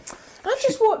 Mm-hmm. I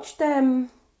just watched The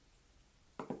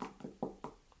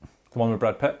one with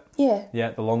Brad Pitt? Yeah.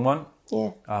 Yeah, the long one?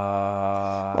 Yeah.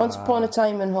 Once Upon a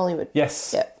Time in Hollywood.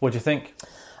 Yes. Yeah. What do you think?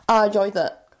 I enjoyed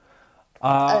that.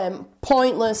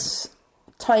 Pointless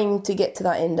time to get to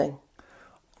that ending.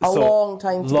 Long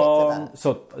time to get to that.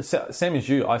 So, same as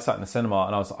you, I sat in the cinema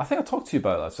and I think I talked to you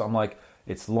about that. So I'm like,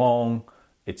 it's long,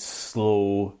 it's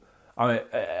slow.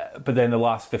 But then the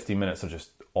last 15 minutes are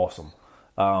just awesome.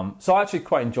 So I actually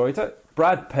quite enjoyed it.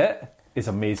 Brad Pitt is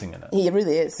amazing in it. He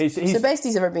really is. He's the best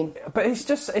he's ever been. But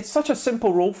it's such a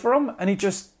simple role for him, and he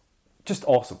just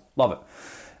awesome. Love it.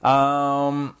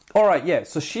 All right, yeah.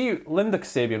 So Linda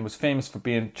Kasabian was famous for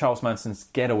being Charles Manson's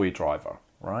getaway driver,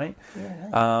 right?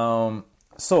 Yeah, right.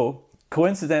 So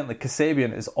coincidentally,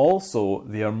 Kasabian is also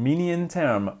the Armenian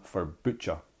term for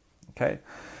butcher. Okay.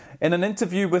 In an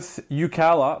interview with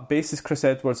Ukala, bassist Chris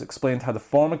Edwards explained how the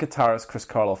former guitarist Chris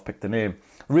Karloff picked the name.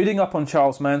 Reading up on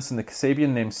Charles Manson, the Kasabian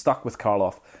name stuck with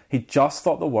Karloff. He just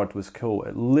thought the word was cool.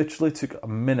 It literally took a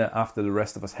minute after the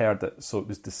rest of us heard it, so it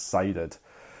was decided.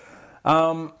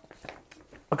 I've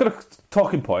got a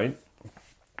talking point.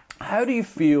 How do you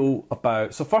feel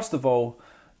about... So first of all,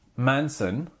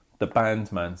 Manson, the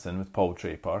band Manson with Paul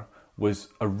Draper, was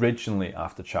originally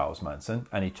after Charles Manson,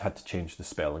 and he had to change the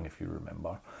spelling, if you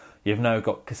remember. You've now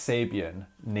got Kasabian,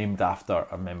 named after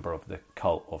a member of the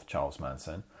cult of Charles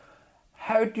Manson.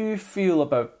 How do you feel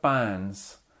about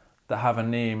bands that have a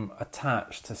name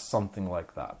attached to something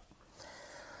like that?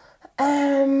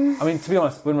 I mean, to be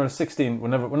honest, when we're 16, we're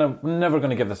never going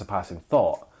to give this a passing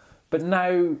thought. But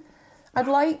now... I'd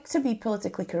like to be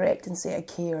politically correct and say I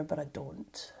care, but I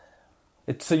don't.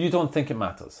 So you don't think it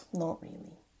matters? Not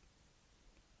really.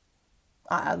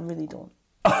 I really don't.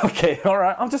 Okay, all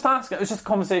right. I'm just asking. It's just a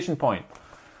conversation point.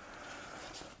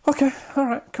 Okay, all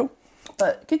right, cool.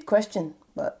 But good question.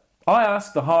 But I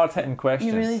ask the hard-hitting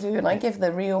questions. You really do, and I give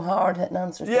the real hard-hitting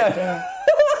answers. Yeah.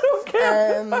 I don't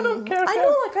care. I don't care. I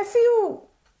know, like, I feel...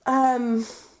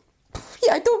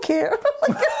 yeah, I don't care.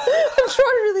 I'm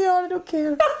trying really hard, I don't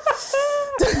care.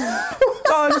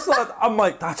 I'm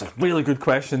like, that's a really good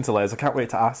question to Les. I can't wait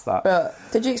to ask that.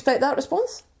 Did you expect that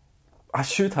response? I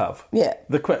should have. Yeah.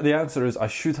 The answer is I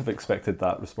should have expected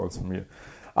that response from you.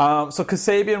 So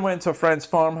Kasabian went to a friend's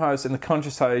farmhouse in the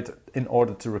countryside in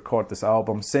order to record this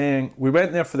album, saying, "We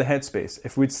went there for the headspace.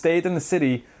 If we'd stayed in the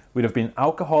city, we'd have been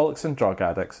alcoholics and drug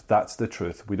addicts. That's the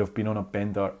truth. We'd have been on a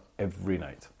bender every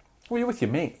night." Well, you're with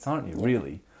your mates, aren't you,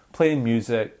 really? Playing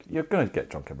music, you're going to get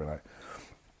drunk every night.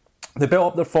 They built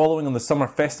up their following on the summer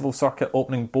festival circuit,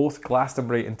 opening both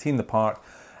Glastonbury and T in the Park,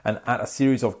 and at a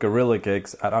series of guerrilla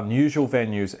gigs at unusual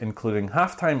venues, including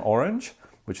Halftime Orange,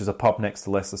 which is a pub next to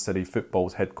Leicester City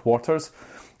Football's headquarters,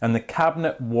 and the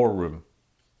Cabinet War Room.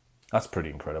 That's pretty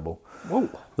incredible. Whoa.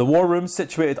 The War Room,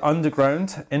 situated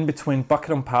underground in between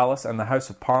Buckingham Palace and the House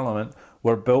of Parliament,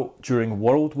 were built during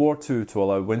World War II to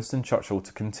allow Winston Churchill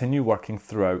to continue working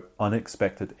throughout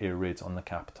unexpected air raids on the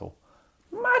capital.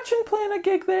 Imagine playing a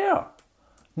gig there,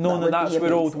 knowing that's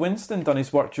where old Winston done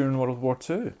his work during World War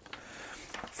II.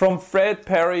 From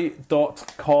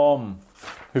FredPerry.com,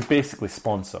 who basically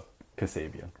sponsor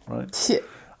Kasabian, right? Yeah.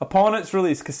 Upon its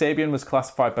release, Kasabian was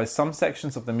classified by some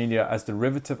sections of the media as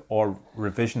derivative or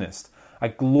revisionist, a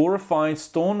glorified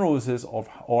Stone Roses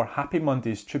or Happy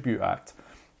Mondays tribute act,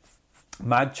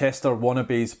 Manchester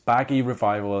wannabes, baggy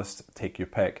revivalist, take your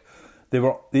pick.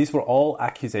 These were all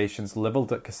accusations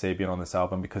levelled at Kasabian on this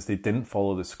album because they didn't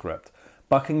follow the script,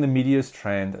 bucking the media's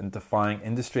trend and defying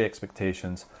industry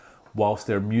expectations. Whilst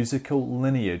their musical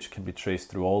lineage can be traced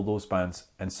through all those bands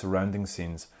and surrounding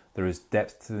scenes, there is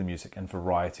depth to the music and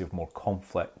variety of more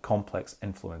complex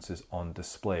influences on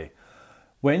display.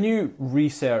 When you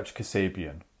research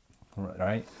Kasabian,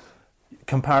 right,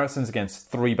 comparisons against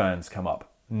 3 bands come up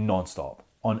non-stop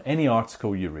on any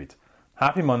article you read.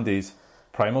 Happy Mondays,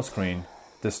 Primal Scream,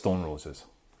 The Stone Roses.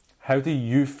 How do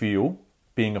you feel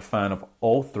being a fan of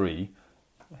all 3,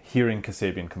 hearing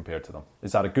Kasabian compared to them?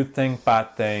 Is that a good thing,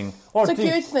 bad thing? Or It's a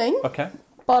good thing. Okay.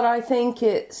 But I think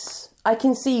I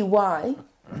can see why.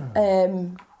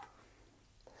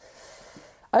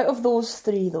 Out of those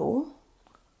 3 though,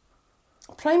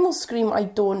 Primal Scream I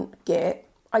don't get.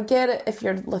 I get it if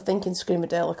you're thinking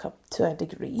Screamadelica to a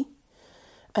degree.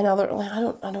 And I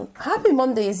don't. Happy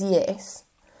Mondays, yes.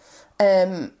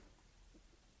 But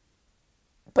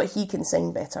he can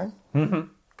sing better. Mm-hmm.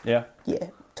 Yeah. Yeah.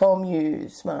 Tom, you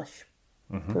smash.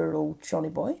 Poor old Johnny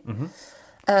boy.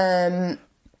 And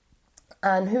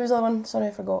who was the other one? Sorry,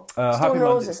 I forgot. Stone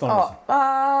Roses.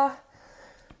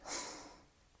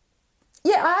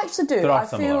 Yeah, I actually do. There are I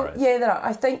some feel alright. yeah, there are.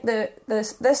 I think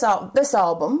this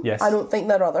album. Yes. I don't think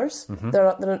there are others.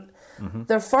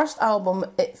 Their first album,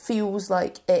 it feels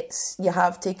like you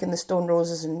have taken the Stone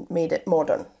Roses and made it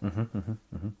modern.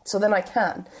 So then I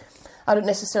don't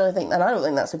necessarily think that. I don't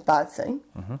think that's a bad thing,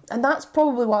 and that's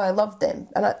probably why I loved them,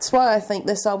 and that's why I think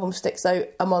this album sticks out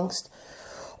amongst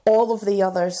all of the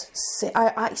others.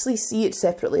 I actually see it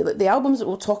separately. Like the albums that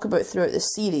we'll talk about throughout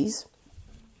this series,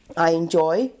 I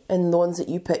enjoy, and the ones that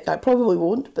you pick, I probably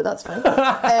won't, but that's fine.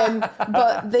 But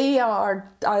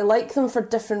I like them for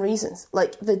different reasons.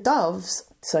 Like the Doves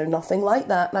sound nothing like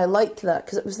that, and I liked that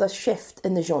because it was the shift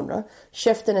in the genre,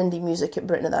 shift in indie music in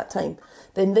Britain at that time.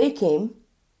 Then they came,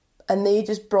 and they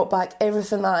just brought back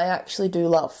everything that I actually do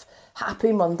love.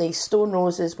 Happy Monday, Stone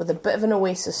Roses with a bit of an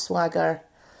Oasis swagger,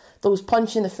 those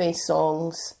punch in the face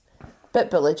songs, bit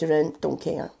belligerent, don't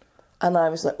care. And I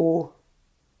was like, oh,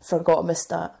 forgot I missed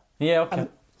that. Yeah, okay.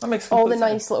 That makes all the sense.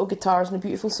 nice little guitars and the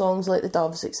beautiful songs like the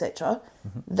Doves, etc.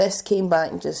 This came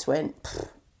back and just went,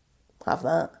 have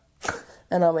that.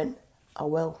 And I went, I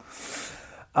will.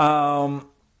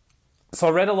 So I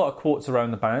read a lot of quotes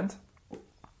around the band.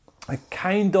 It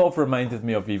kind of reminded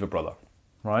me of Viva Brother,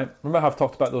 right? Remember how I've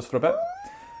talked about those for a bit?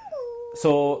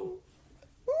 So,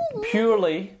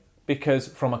 purely because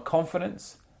from a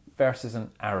confidence versus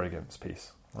an arrogance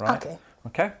piece, right?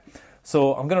 Okay.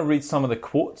 So I'm going to read some of the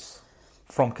quotes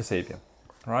from Kasabian,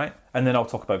 right? And then I'll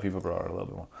talk about Viva Brother a little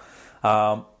bit more.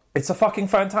 It's a fucking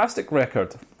fantastic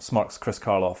record, smirks Chris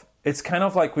Karloff. It's kind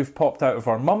of like we've popped out of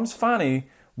our mum's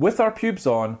fanny with our pubes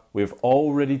on. We've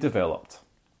already developed.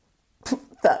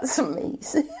 That's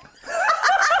amazing.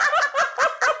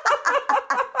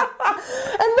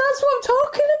 And that's what I'm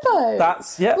talking about.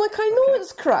 Like, I know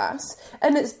it's crass,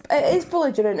 and it is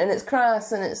belligerent, and it's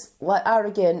crass, and it's like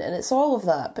arrogant, and it's all of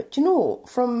that. But you know,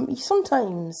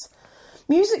 sometimes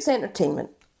music's entertainment.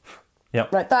 Yeah.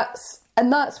 Right.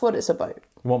 That's what it's about.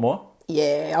 You want more?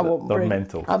 Yeah, I won't. They're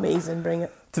mental. Amazing. Bring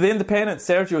it. To The Independent,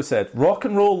 Sergio said, "Rock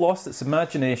and roll lost its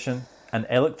imagination, and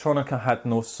electronica had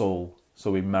no soul.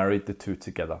 So we married the two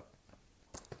together."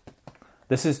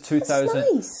 This is 2000,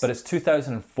 nice. But it's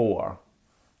 2004.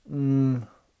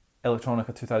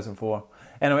 Electronica 2004.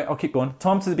 Anyway, I'll keep going.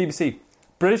 Tom to the BBC.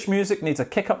 "British music needs a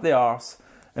kick up the arse,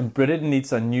 and Britain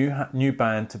needs a new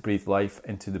band to breathe life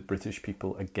into the British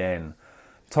people again.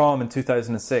 Tom in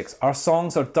 2006, our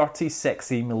songs are dirty,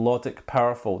 sexy, melodic,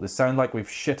 powerful. They sound like we've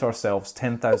shit ourselves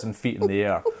 10,000 feet in the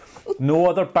air. No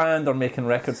other band are making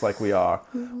records like we are.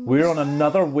 We're on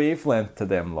another wavelength to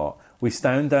them lot. We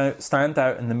stand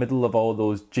out in the middle of all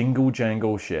those jingle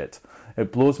jangle shit.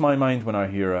 It blows my mind when I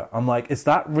hear it. I'm like, is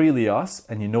that really us?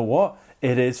 And you know what?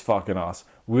 It is fucking us.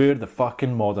 We're the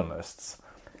fucking modernists.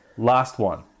 Last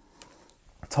one.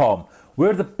 Tom,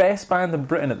 we're the best band in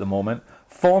Britain at the moment.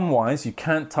 Form-wise, you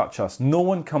can't touch us. No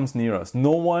one comes near us.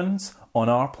 No one's on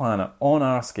our planet, on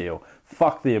our scale.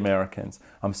 Fuck the Americans.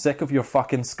 I'm sick of your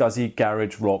fucking scuzzy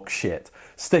garage rock shit.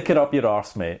 Stick it up your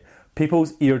arse, mate.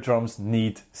 People's eardrums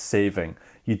need saving.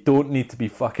 You don't need to be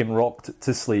fucking rocked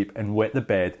to sleep and wet the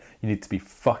bed. You need to be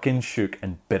fucking shook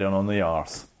and bitten on the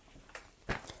arse.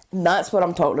 And that's what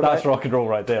I'm talking about. That's rock and roll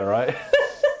right there, right?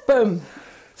 Boom.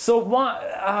 So what...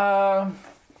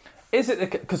 is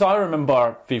it... Because I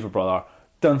remember Fever Brother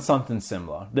done something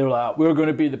similar. They were like, we're going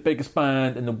to be the biggest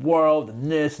band in the world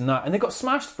and this and that. And they got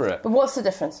smashed for it. But what's the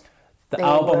difference? The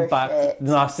album backed...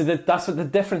 No, see, that's what the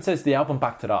difference is. The album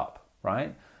backed it up,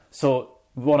 right? So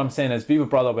what I'm saying is Viva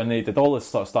Brother, when they did all this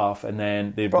sort of stuff and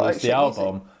then they released the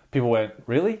album, people went,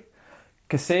 really?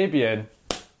 Kasabian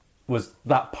was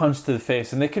that punch to the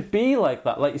face, and they could be like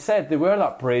that. Like you said, they were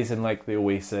that brazen, like the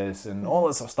Oasis and all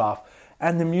that sort of stuff.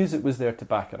 And the music was there to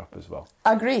back it up as well.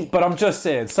 I agree. But I'm just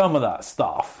saying, some of that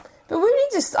stuff... But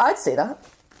I'd say that.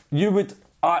 You would...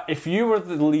 if you were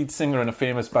the lead singer in a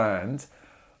famous band,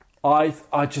 I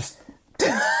just...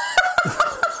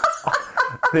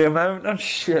 the amount of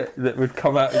shit that would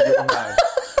come out of your mouth.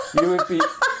 You would be...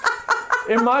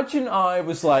 Imagine I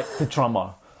was like the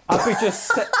drummer.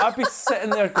 I'd be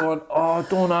sitting there going, oh,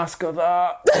 don't ask her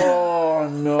that. Oh,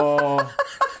 no.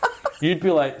 You'd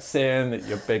be like saying that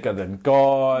you're bigger than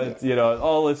God, you know,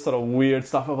 all this sort of weird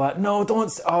stuff. I'm like, no,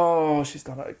 don't. Oh, she's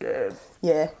done it again.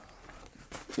 Yeah,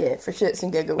 for shits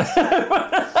and giggles.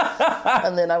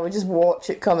 And then I would just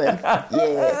watch it come in.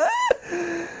 Yeah.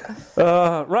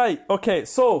 Right, okay,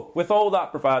 so with all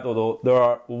that bravado though,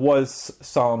 there was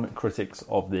some critics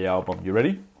of the album. You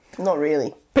ready? Not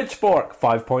really. Pitchfork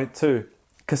 5.2.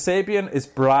 Kasabian is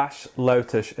brash,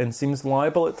 loutish, and seems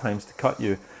liable at times to cut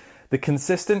you. The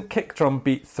consistent kick drum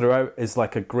beat throughout is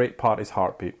like a great party's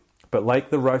heartbeat. But like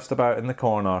the roustabout in the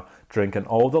corner, drinking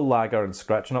all the lager and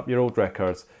scratching up your old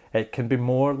records, it can be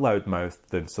more loudmouthed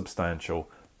than substantial.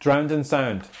 Drowned in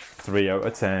sound, 3 out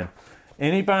of 10.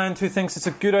 Any band who thinks it's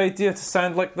a good idea to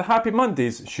sound like the Happy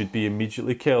Mondays should be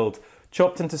immediately killed,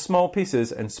 chopped into small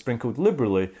pieces and sprinkled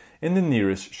liberally in the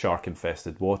nearest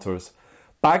shark-infested waters.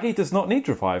 Baggy does not need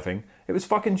reviving. It was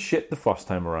fucking shit the first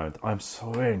time around. I'm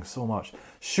swearing so much.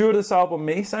 Sure, this album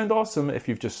may sound awesome if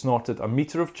you've just snorted a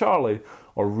metre of Charlie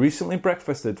or recently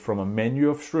breakfasted from a menu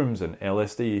of shrooms and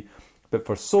LSD, but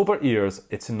for sober ears,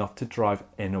 it's enough to drive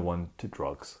anyone to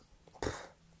drugs.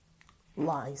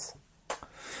 Lies.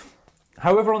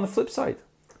 However, on the flip side,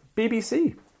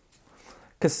 BBC.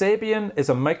 Kasabian is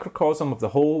a microcosm of the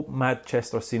whole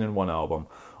Manchester scene in one album.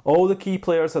 All the key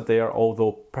players are there,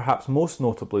 although perhaps most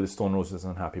notably the Stone Roses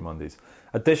and Happy Mondays.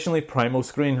 Additionally, Primal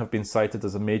Scream have been cited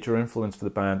as a major influence for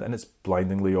the band, and it's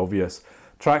blindingly obvious.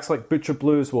 Tracks like Butcher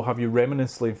Blues will have you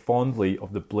reminiscing fondly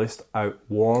of the blissed out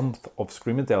warmth of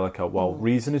Screamadelica, while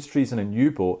Reason is Treason and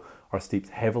U-Boat are steeped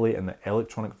heavily in the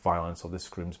electronic violence of the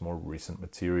Scream's more recent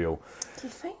material. Do you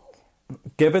think?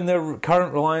 Given their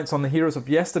current reliance on the heroes of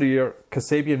yesteryear,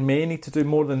 Kasabian may need to do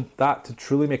more than that to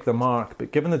truly make their mark,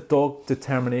 but given the dogged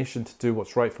determination to do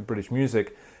what's right for British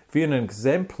music, via an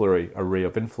exemplary array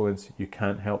of influence, you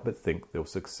can't help but think they'll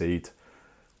succeed.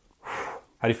 How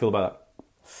do you feel about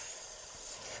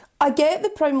that? I get the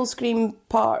Primal Scream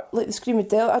part, like the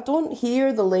Screamadelica. I don't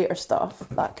hear the later stuff.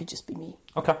 That could just be me.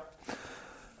 Okay.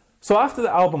 So after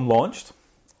the album launched,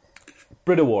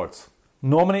 Brit Awards.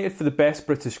 Nominated for the Best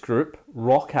British Group,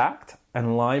 Rock Act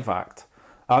and Live Act.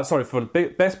 For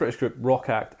the Best British Group, Rock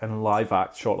Act and Live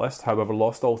Act shortlist, however,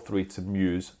 lost all three to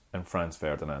Muse and Franz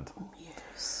Ferdinand.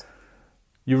 Muse.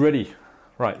 You ready?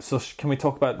 Right, so can we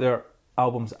talk about their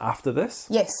albums after this?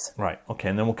 Yes. Right, okay,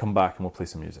 and then we'll come back and we'll play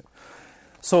some music.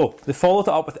 So, they followed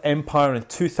it up with Empire in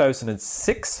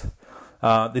 2006.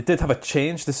 They did have a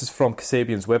change. This is from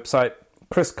Kasabian's website.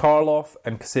 Chris Karloff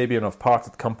and Kasabian have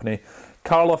parted company.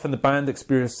 Karloff and the band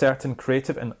experienced certain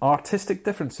creative and artistic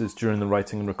differences during the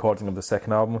writing and recording of the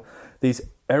second album. These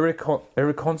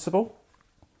irreconcilable?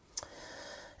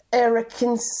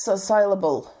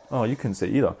 Irreconcilable. Oh, you couldn't say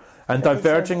either. And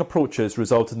diverging approaches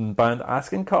resulted in the band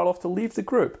asking Karloff to leave the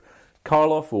group.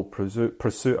 Karloff will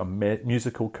pursue a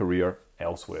musical career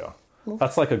elsewhere.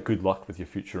 That's like a good luck with your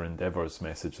future endeavours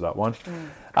message, that one.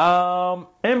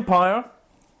 Empire,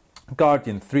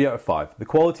 Guardian, 3 out of 5. The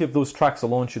quality of those tracks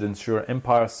alone should ensure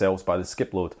Empire sells by the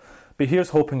skip load. But here's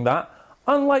hoping that,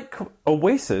 unlike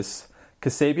Oasis,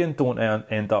 Kasabian don't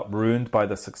end up ruined by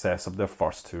the success of their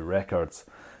first 2 records.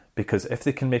 Because if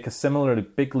they can make a similarly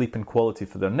big leap in quality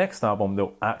for their next album,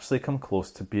 they'll actually come close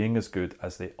to being as good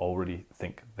as they already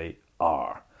think they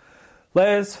are.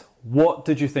 Les, what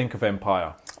did you think of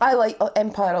Empire? I like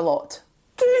Empire a lot.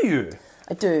 Do you?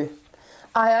 I do.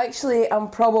 I actually am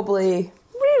probably...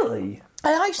 Really?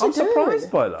 I actually I'm do. surprised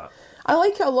by that. I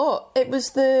like it a lot. It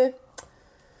was the...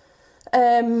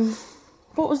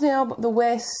 what was the album? The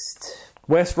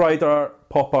West Rider,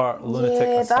 Popper, Lunatic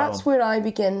Yeah, Asylum. that's where I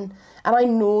begin. And I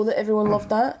know that everyone loved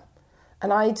that.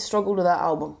 And I'd struggled with that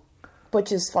album,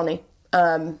 which is funny.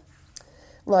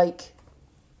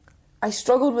 I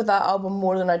struggled with that album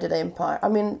more than I did Empire. I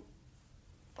mean...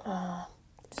 So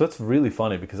that's really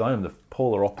funny because I am the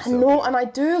polar opposite. I know, and I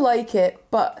do like it,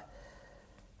 but...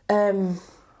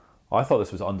 I thought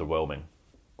this was underwhelming.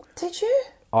 Did you?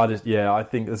 I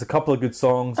think there's a couple of good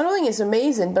songs. I don't think it's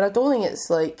amazing, but I don't think it's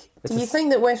like... Do you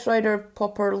think that West Rider,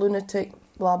 Popper, Lunatic,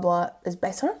 blah, blah, is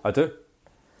better? I do.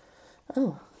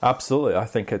 Oh. Absolutely. I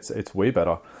think it's way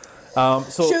better.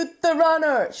 Shoot the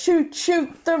runner! Shoot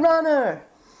the runner!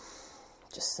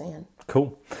 Just saying.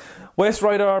 Cool. West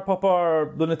Rider,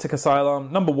 Popper, Lunatic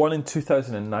Asylum, number 1 in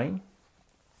 2009.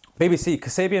 BBC,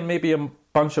 Kasabian may be a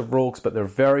bunch of rogues, but they're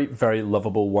very, very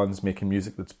lovable ones making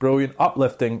music that's brilliant,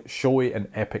 uplifting, showy and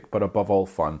epic, but above all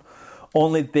fun.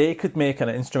 Only they could make an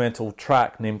instrumental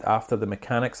track named after the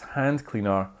mechanic's hand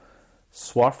cleaner,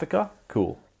 Swarfika.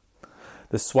 Cool.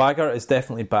 The swagger is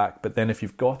definitely back, but then if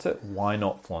you've got it, why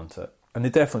not flaunt it? And they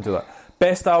definitely do that.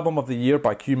 Best Album of the Year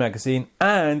by Q Magazine,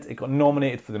 and it got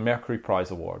nominated for the Mercury Prize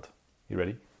Award. You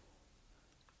ready?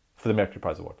 For the Mercury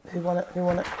Prize Award. Who won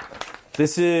it?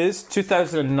 This is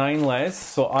 2009, Les,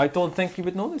 so I don't think you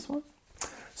would know this one.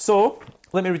 So,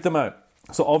 let me read them out.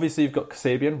 So obviously you've got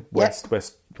Kasabian, West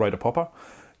Rider Popper.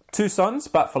 Two Sons,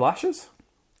 Bat for Lashes.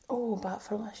 Oh, Bat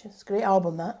for Lashes. Great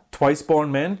album, that. Twice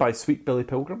Born Men by Sweet Billy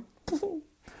Pilgrim.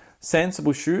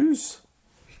 Sensible Shoes,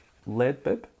 Lead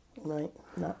Bib. Right,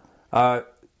 no.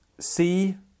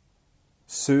 See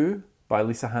Sue by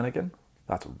Lisa Hannigan.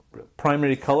 That's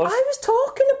Primary Colours. I was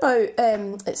talking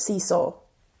about it's Seesaw,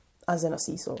 as in a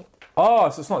seesaw. Oh,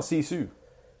 so it's not See Sue.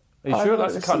 Are you sure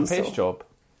that's a cut and Seesaw. paste job?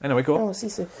 Anyway, go on. Oh,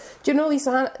 Seesaw. Do you know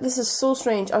Lisa Hannigan? This is so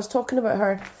strange. I was talking about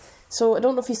her. So I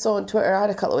don't know if you saw on Twitter, I had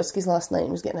a couple of whiskies last night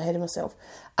and was getting ahead of myself.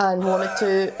 And wanted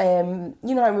to,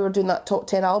 you know how we were doing that top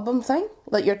 10 album thing?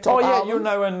 Like your top albums? You're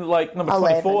now in like number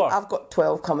 11. 24. I've got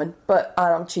 12 coming, but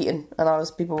I'm cheating.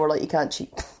 And people were like, you can't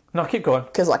cheat. No, keep going.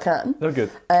 Because I can. They're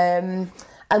good. And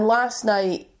last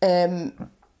night, I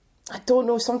don't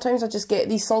know, sometimes I just get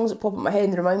these songs that pop in my head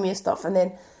and they remind me of stuff. And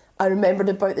then I remembered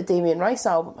about the Damien Rice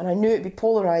album, and I knew it'd be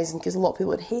polarising because a lot of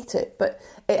people would hate it. But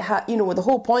it had, the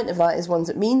whole point of that is ones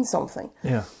that mean something.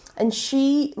 Yeah. And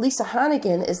Lisa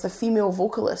Hannigan, is the female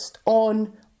vocalist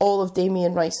on all of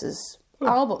Damien Rice's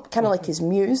album, kind of like his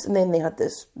muse. And then they had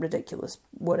this ridiculous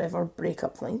whatever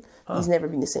breakup thing. He's never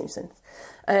been the same since.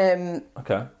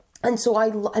 Okay. And so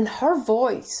and her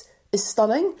voice is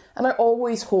stunning, and I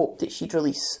always hoped that she'd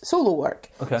release solo work.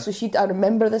 Okay. So I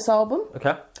remember this album.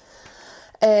 Okay.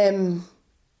 And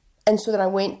so then I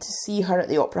went to see her at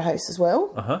the Opera House as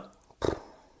well. Uh-huh.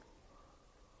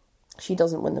 She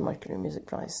doesn't win the Mercury Music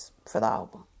Prize for that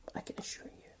album, I can assure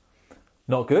you.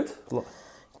 Not good?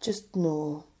 Just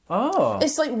no. Oh.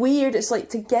 It's like weird. It's like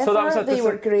together So that was like they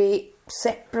were great.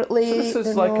 Separately, so this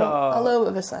is they're like not. A little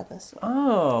bit of a sadness.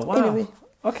 Oh, wow. Anyway.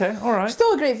 Okay, all right.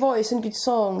 Still a great voice and good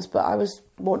songs, but I was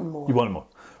wanting more. You wanted more.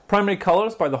 Primary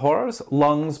Colours by The Horrors.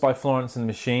 Lungs by Florence and the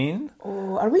Machine.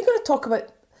 Oh, are we going to talk about...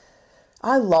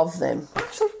 I love them.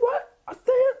 Actually, what? Are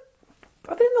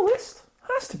they in the list?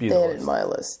 Has to be in the They're list. in my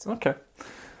list. Okay.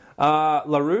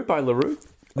 La Rue by La Rue.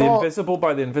 The Invisible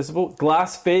by The Invisible.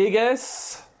 Glass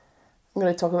Vegas. I'm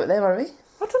going to talk about them, are we?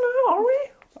 I don't know, are we?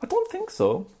 I don't think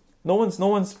so. No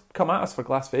one's come at us for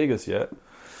Glass Vegas yet.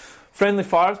 Friendly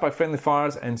Fires by Friendly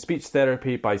Fires and Speech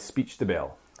Therapy by Speech the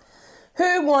Bell.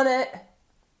 Who won it?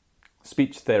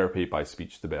 Speech Therapy by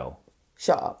Speech the Bell.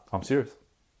 Shut up. I'm serious.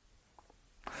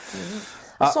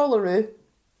 I saw LaRue.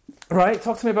 Right,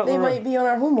 talk to me about They LaRue. might be on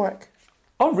our homework.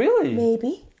 Oh, really?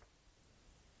 Maybe.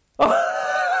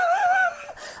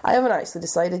 I haven't actually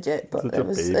decided yet, but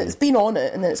it's been on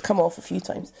it and then it's come off a few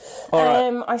times. All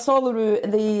right. I saw LaRue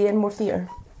at the Enmore Theatre.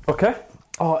 Okay.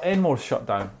 Oh, Enmore's shut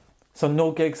down. So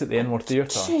no gigs at the Enmore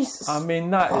Theatre. Jesus. I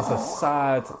mean, that is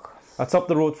a That's up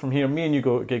the road from here. Me and you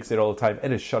go to gigs there all the time.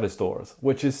 It has shut its doors,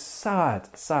 which is sad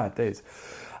days.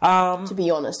 To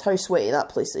be honest, how sweaty that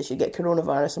place is. You get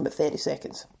coronavirus in about 30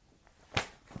 seconds.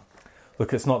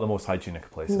 Look, it's not the most hygienic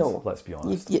of places. No. Let's be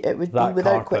honest. It would That be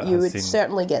without carpet you has would seen-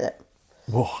 certainly get it.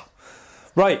 Whoa.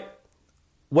 Right.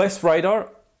 West Rider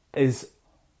is...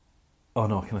 Oh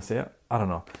no, can I say it? I don't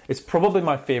know. It's probably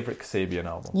my favourite Kasabian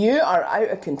album. You are out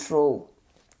of control.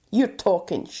 You're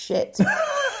talking shit.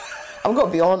 I've got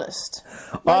to be honest.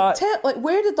 Like,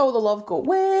 where did all the love go?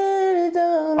 Where did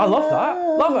all the I love that.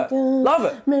 Love it. Love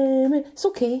it. It's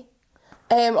okay.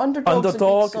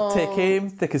 Underdog, Take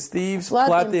Aim, Thick as Thieves, Vlad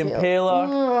Vlad the the Impaler,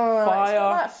 It's Fire.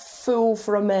 got that fool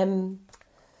from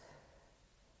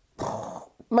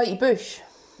Mighty Bush.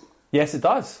 Yes, it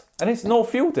does. And it's Noel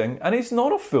Fielding, and he's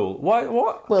not a fool. Why?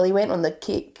 What? Well, he went on the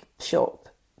cake shop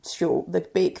show, the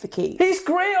Bake the Cake. He's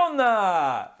great on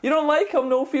that. You don't like him,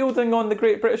 Noel Fielding on the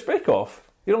Great British Bake Off?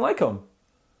 You don't like him?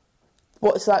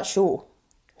 What's that show?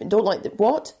 You don't like the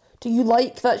what? Do you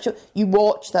like that show? You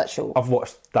watch that show? I've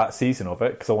watched that season of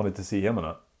it because I wanted to see him in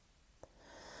it.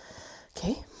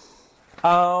 Okay.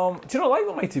 Do you not like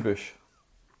the Mighty Bush?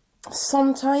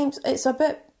 Sometimes it's a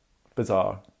bit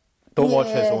Bizarre. Don't watch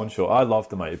his Yeah. own show. I love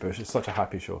the Mighty Bush. It's such a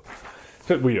happy show. It's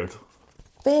a bit weird.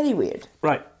 very weird.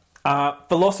 Right.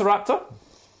 Velociraptor,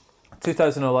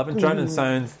 2011. Drowning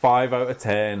Sound, 5 out of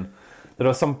 10. There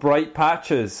are some bright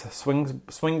patches,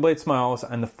 swing blade smiles,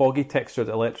 and the foggy textured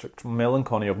electric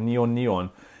melancholy of Neon Neon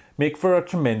make for a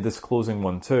tremendous closing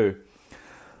one too.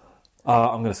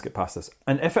 I'm going to skip past this.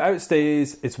 And if it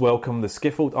outstays its welcome, the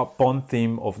skiffled up Bond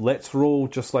theme of Let's Roll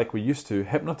Just Like We Used To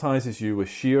hypnotises you with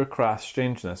sheer crass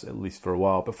strangeness, at least for a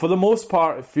while. But for the most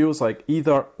part, it feels like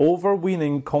either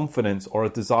overweening confidence or a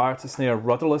desire to snare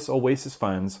rudderless Oasis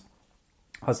fans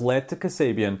has led to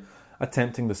Kasabian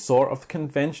attempting the sort of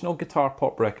conventional guitar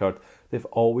pop record they've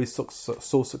always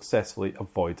so successfully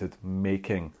avoided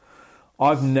making.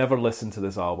 I've never listened to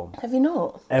this album. Have you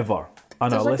not? Ever.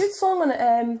 And There's a good song on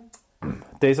it.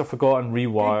 Days Are Forgotten,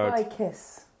 Rewired. Goodbye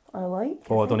Kiss. I like.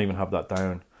 Oh, I don't even have that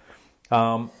down.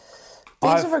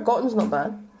 Days Are Forgotten's not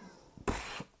bad.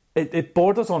 It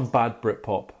borders on bad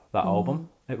Britpop, that album.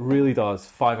 It really does.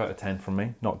 5 out of 10 from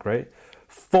me. Not great.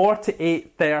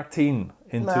 4813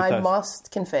 in 2000. I must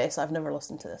confess, I've never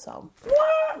listened to this album.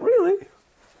 What? Really?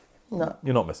 No.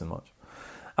 You're not missing much.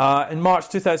 In March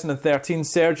 2013,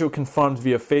 Sergio confirmed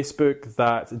via Facebook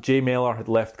that Jay Mailer had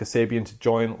left Kasabian to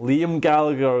join Liam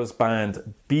Gallagher's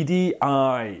band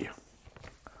BDI.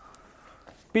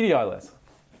 BDI, Les.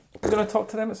 We're going to talk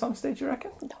to them at some stage, you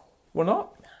reckon? No. We're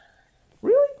not?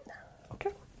 Really? No.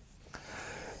 Okay.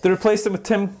 They replaced him with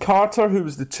Tim Carter, who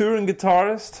was the touring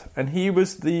guitarist, and he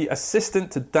was the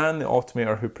assistant to Dan the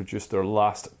Automator, who produced their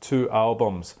last 2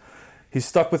 albums. He's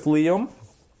stuck with Liam.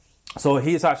 So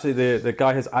he's actually, the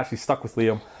guy has actually stuck with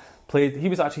Liam. He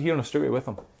was actually here in Australia with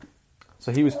him.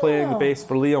 So he was playing the bass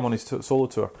for Liam on his solo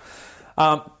tour.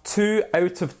 2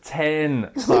 out of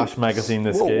 10 Slash magazine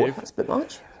this Whoa, gave. that's a bit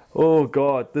much. Oh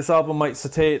God, this album might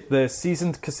satiate the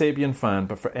seasoned Kasabian fan,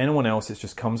 but for anyone else it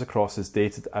just comes across as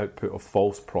dated output of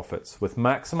false prophets. With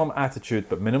maximum attitude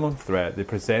but minimum threat, they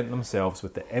present themselves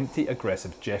with the empty,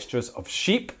 aggressive gestures of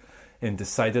sheep in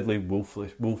decidedly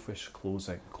wolfish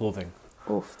clothing.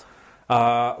 Oofed.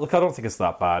 Look, I don't think it's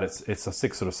that bad. It's a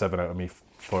 6 or a 7 out of me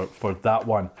for that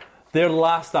one. Their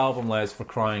last album, Les, for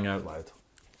crying out loud.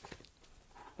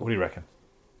 What do you reckon?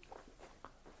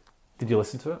 Did you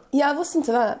listen to it? Yeah, I've listened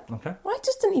to that. Okay. I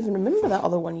just didn't even remember that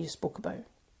other one you spoke about.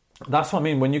 That's what I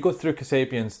mean. When you go through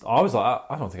Kasabian's, I was like,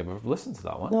 I don't think I've ever listened to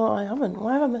that one. No, I haven't.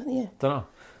 Why have I missed? Yeah. Don't know.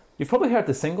 You've probably heard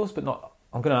the singles, but not.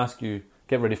 I'm going to ask you.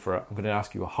 Get ready for it. I'm going to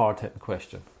ask you a hard-hitting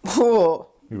question. Whoa.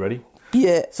 You ready?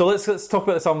 Yeah. So let's talk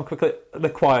about this album quickly. The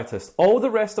Quietist. All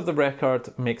the rest of the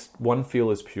record makes one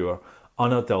feel as pure,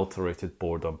 unadulterated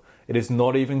boredom. It is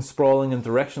not even sprawling and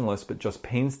directionless, but just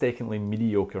painstakingly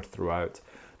mediocre throughout.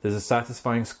 There's a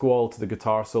satisfying squall to the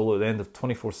guitar solo at the end of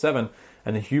 24/7,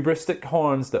 and the hubristic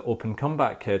horns that open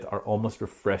Comeback Kid are almost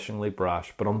refreshingly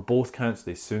brash, but on both counts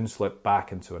they soon slip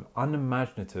back into an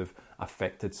unimaginative,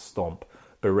 affected stomp,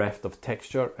 bereft of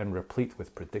texture and replete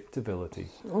with predictability.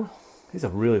 Oh. These are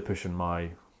really pushing my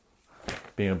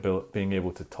being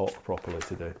able to talk properly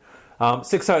today.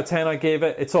 6 out of 10 I gave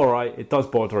it. It's alright. It does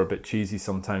border a bit cheesy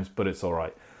sometimes, but it's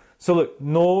alright. So look,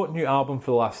 no new album for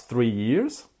the last 3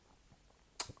 years.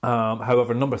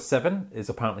 However, number 7 is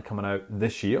apparently coming out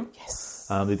this year. Yes.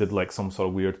 They did like some sort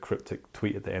of weird cryptic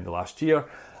tweet at the end of last year.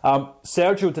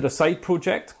 Sergio did a side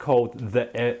project called the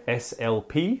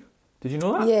SLP. Did you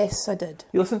know that? Yes, I did.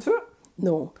 You listened to it?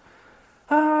 No.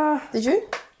 Did you?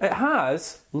 It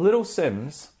has Little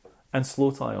Sims and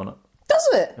Slow Tie on it. Does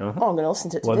Has it? Oh, I'm going to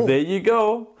listen to it today. Well, there you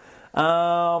go.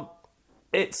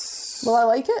 It's. Will I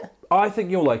like it? I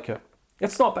think you'll like it.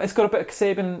 It's not. It's got a bit of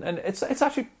Kasabian, and it's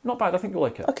actually not bad. I think you'll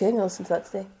like it. Okay, I'm going to listen to that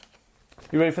today.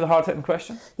 You ready for the hard hitting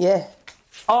question? Yeah.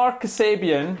 Are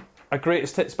Kasabian a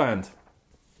greatest hits band?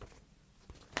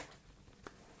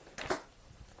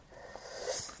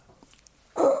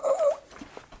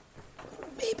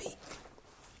 Maybe.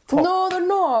 No, they're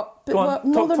not. But Go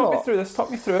on, no, they're talk not. me through this.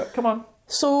 Talk me through it. Come on.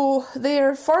 So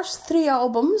their first 3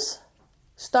 albums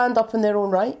stand up in their own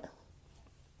right.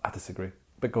 I disagree.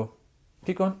 But go.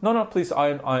 Keep going. No, please.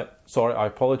 I sorry. I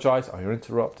apologise. I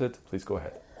interrupted. Please go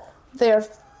ahead. Their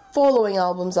following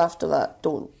albums after that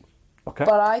don't. Okay.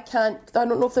 But I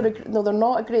don't know if they're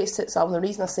not a greatest hits album. The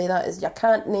reason I say that is I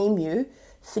can't name you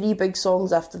 3 big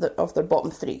songs of their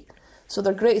bottom 3. So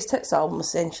their greatest hits album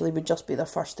essentially would just be their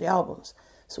first 3 albums.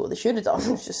 So what they should have done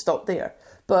is just stop there.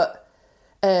 But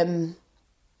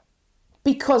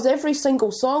because every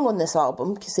single song on this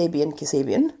album,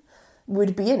 Kasabian,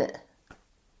 would be in it.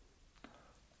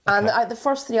 Okay. And the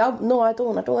first 3 albums, no, I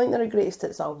don't think they're a greatest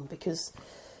hits album because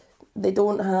they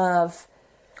don't have...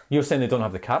 You're saying they don't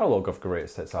have the catalogue of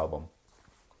greatest hits album?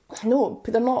 No,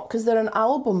 they're not, because they're an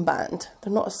album band.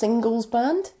 They're not a singles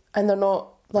band, and they're not,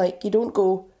 like, you don't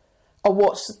go, oh,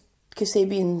 what's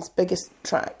Kasabian's biggest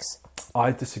tracks?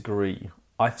 I disagree.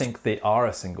 I think they are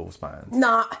a singles band.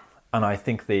 Nah. And I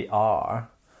think they are.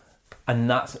 And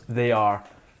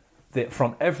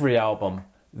from every album,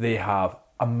 they have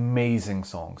amazing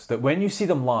songs. That when you see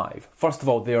them live, first of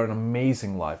all, they are an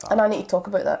amazing live band. And I need to talk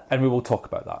about that. And we will talk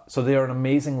about that. So they are an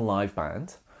amazing live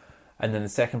band. And then the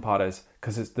second part is,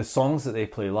 because it's the songs that they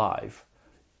play live,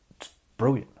 it's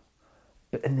brilliant.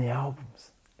 But in the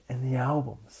albums, anyway.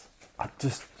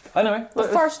 The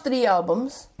first 3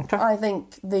 albums, Okay. I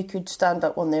think they could stand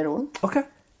up on their own. Okay.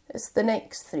 It's the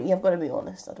next 3, I've got to be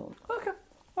honest, I don't. Okay.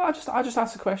 Well, I just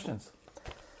ask the questions.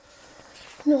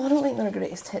 No, I don't think they're a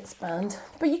greatest hits band.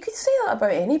 But you could say that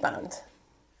about any band.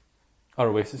 Are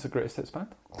Oasis a greatest hits band?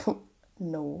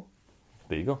 No.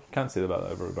 There you go. Can't say that about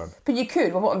every band. But you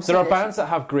could, well, what I'm There saying are bands that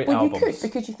have great well, albums. you could,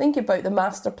 because you think about the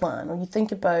Master Plan, or you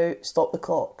think about Stop the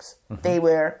Clocks. Mm-hmm. They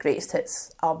were greatest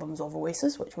hits albums of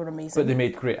Oasis, which were amazing. But they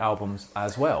made great albums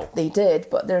as well. They did,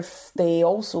 but they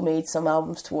also made some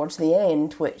albums towards the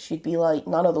end, which you'd be like,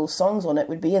 none of those songs on it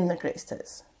would be in the greatest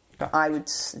hits. Okay. I would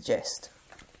suggest.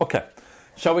 Okay.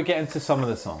 Shall we get into some of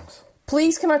the songs?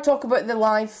 Please, can I talk about the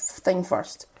live thing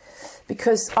first?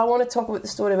 Because I want to talk about the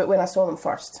story about when I saw them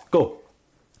first. Go.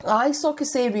 I saw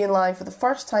Kasabian live for the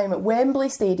first time at Wembley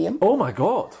Stadium Oh my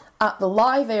God. at the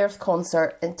Live Earth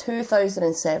concert in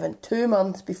 2007, 2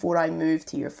 months before I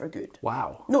moved here for good.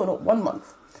 Wow. No, 1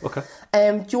 month. Okay.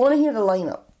 Do you want to hear the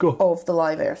lineup Go. of the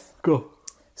Live Earth? Go.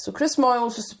 So Chris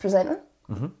Moyles was the presenter.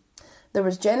 Mm-hmm. There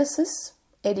was Genesis,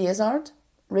 Eddie Izzard,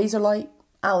 Razorlight,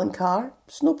 Alan Carr,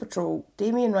 Snow Patrol,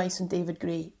 Damien Rice and David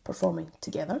Gray performing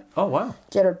together. Oh wow.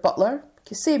 Gerard Butler,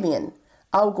 Kasabian,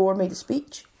 Al Gore made a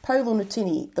speech, Paolo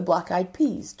Nutini, the Black Eyed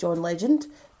Peas, John Legend,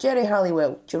 Jerry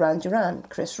Halliwell, Duran Duran,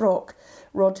 Chris Rock,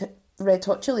 Red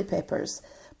Hot Chili Peppers,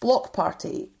 Block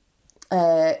Party,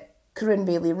 Corinne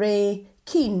Bailey Rae,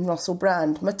 Keane, Russell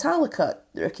Brand, Metallica,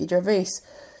 Ricky Gervais,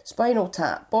 Spinal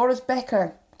Tap, Boris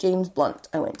Becker, James Blunt,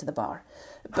 I went to the bar,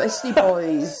 Beastie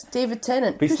Boys, David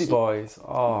Tennant, Beastie Boys.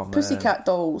 Oh man. Pussycat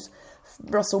Dolls,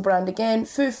 Russell Brand again,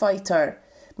 Foo Fighter,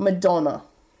 Madonna.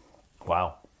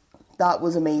 Wow. That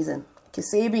was amazing.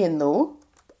 Kasabian, though,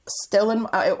 still in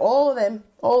out of all of them,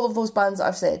 all of those bands that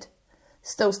I've said,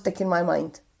 still stick in my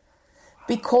mind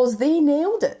because they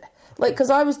nailed it. Like, because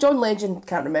I was John Legend,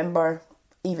 can't remember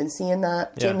even seeing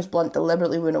that. Yeah. James Blunt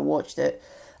deliberately wouldn't have watched it.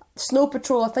 Snow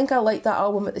Patrol, I think I liked that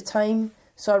album at the time,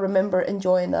 so I remember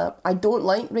enjoying that. I don't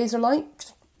like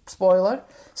Razorlight, spoiler,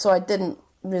 so I didn't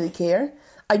really care.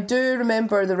 I do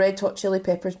remember the Red Hot Chili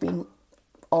Peppers being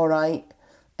alright.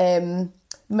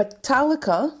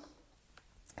 Metallica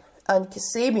and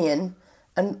Kasabian,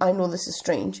 and I know this is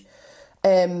strange,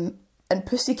 and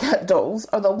Pussycat Dolls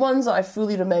are the ones that I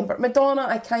fully remember. Madonna,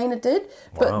 I kind of did,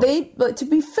 but Wow. they, like, to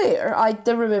be fair, I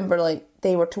do remember, like,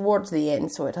 they were towards the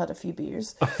end, so I'd had a few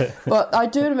beers. But I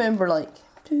do remember, like,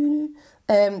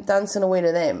 dancing away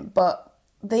to them, but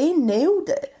they nailed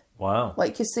it. Wow.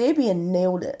 Like, Kasabian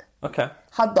nailed it. Okay.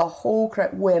 Had the whole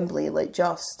crowd, Wembley, like,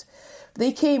 just...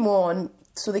 They came on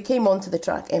to the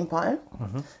track Empire.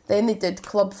 Mm-hmm. Then they did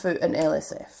Clubfoot and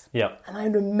LSF. Yeah. And I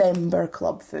remember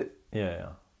Clubfoot Yeah.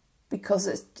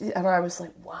 because and I was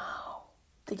like, wow,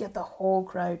 they get the whole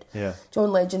crowd. Yeah.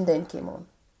 John Legend then came on.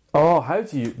 Oh, how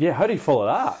do you follow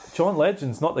that? John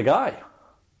Legend's not the guy.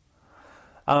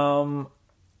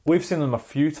 We've seen them a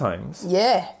few times.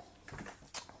 Yeah.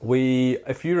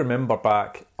 if you remember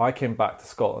back, I came back to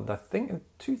Scotland, I think in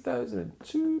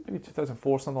 2002, maybe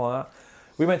 2004, something like that.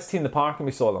 We went to Tea in the Park and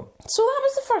we saw them. So that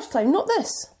was the first time, not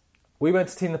this. We went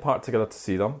to Tea in the Park together to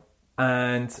see them,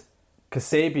 and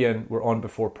Kasabian were on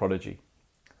before Prodigy.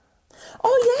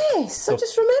 Oh yes, I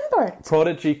just remembered.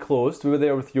 Prodigy closed. We were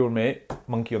there with your mate,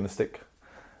 Monkey on the Stick,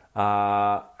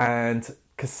 and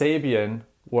Kasabian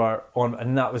were on,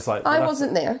 and that was like... I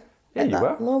wasn't there. Yeah, you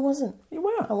were. No, I wasn't. You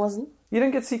were. I wasn't. You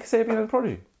didn't get to see Kasabian and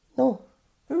Prodigy? No.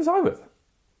 Who was I with?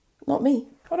 Not me.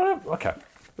 I don't know. Okay.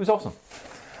 It was awesome.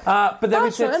 But then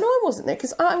That's right, I know I wasn't there,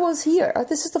 because I was here.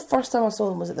 This is the first time I saw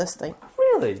them, was at this time.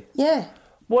 Really? Yeah.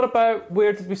 What about,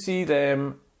 where did we see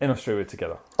them in Australia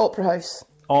together? Opera House.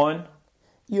 On?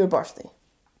 Your birthday.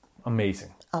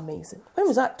 Amazing. Amazing. When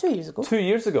was that? 2 years ago? 2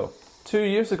 years ago. 2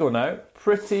 years ago now.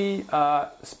 Pretty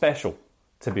special,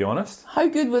 to be honest. How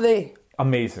good were they?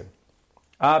 Amazing.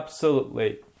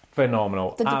 Absolutely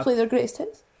phenomenal. Did they play their greatest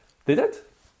hits? They did.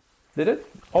 They did.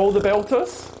 All the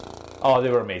belters. Oh, they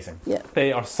were amazing. Yeah.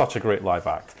 They are such a great live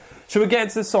act. Should we get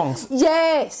into the songs?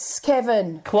 Yes,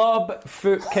 Kevin. Club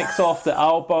Foot kicks off the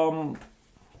album.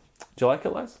 Do you like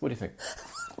it, Les? What do you think?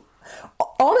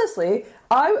 Honestly,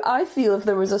 I feel if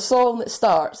there was a song that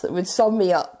starts that would sum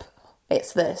me up,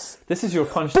 it's this. This is your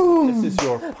punch. Boom. This is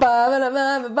your... Ba, ba,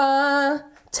 ba, ba, ba.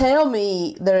 Tell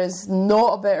me there is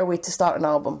not a better way to start an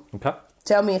album. Okay.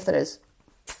 Tell me if there is.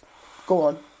 Go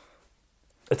on.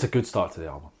 It's a good start to the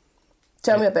album.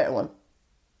 Tell me a better one.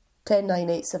 10, 9,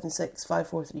 8, 7, 6, 5,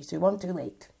 4, 3, 2, 1, too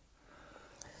late.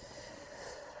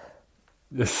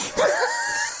 Yes.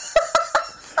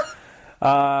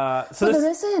 There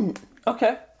isn't.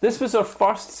 Okay. This was our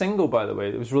first single, by the way.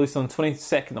 It was released on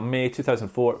 22nd of May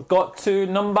 2004. Got to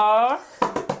number...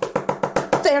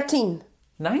 13.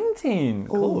 19.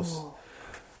 Close. Ooh.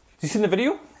 Have you seen the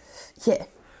video? Yeah.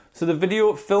 So the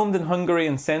video, filmed in Hungary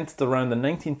and centred around the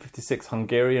 1956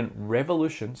 Hungarian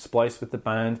Revolution, spliced with the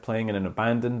band playing in an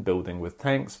abandoned building with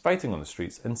tanks fighting on the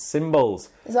streets and cymbals.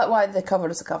 Is that why the cover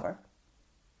is a cover?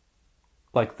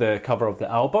 Like the cover of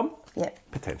the album? Yeah.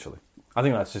 Potentially. I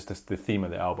think that's just the theme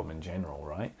of the album in general,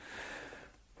 right?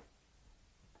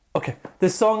 Okay,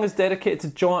 this song is dedicated to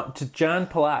Jan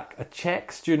Palach, a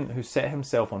Czech student who set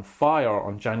himself on fire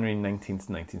on January 19th,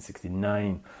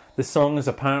 1969. This song is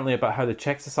apparently about how the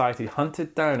Czech society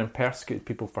hunted down and persecuted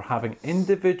people for having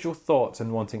individual thoughts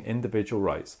and wanting individual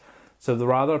rights. So the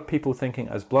rather people thinking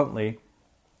as bluntly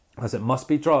as it must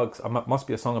be drugs, it must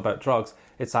be a song about drugs,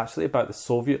 it's actually about the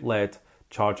Soviet-led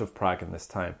Charge of Prague in this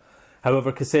time.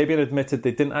 However, Kasabian admitted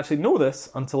they didn't actually know this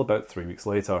until about 3 weeks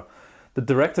later. The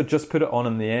director just put it on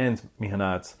in the end, Meehan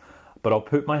adds. But I'll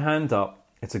put my hand up.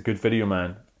 It's a good video,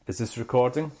 man. Is this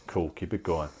recording? Cool, keep it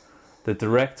going. The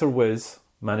director, Wiz,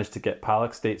 managed to get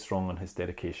Palach's dates wrong on his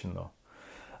dedication,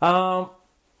 though.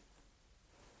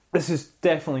 This is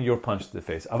definitely your punch to the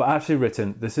face. I've actually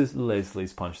written, this is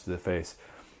Leslie's punch to the face.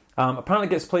 Apparently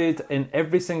it gets played in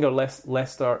every single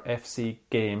Leicester FC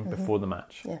game before the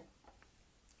match. Yeah.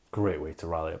 Great way to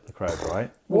rally up the crowd,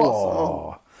 right?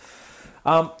 What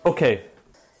Whoa. Okay.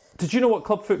 Did you know what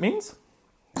clubfoot means?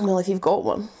 Well, if you've got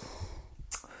one.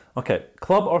 Okay.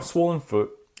 Club or swollen foot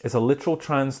is a literal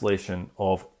translation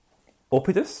of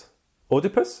Oedipus,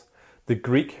 the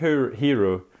Greek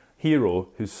hero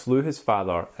who slew his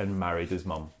father and married his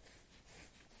mum.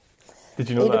 Did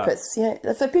you know Oedipus, yeah.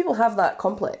 If people have that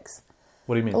complex.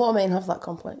 What do you mean? A lot of men have that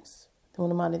complex. They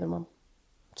want to marry their mum.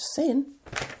 Just saying.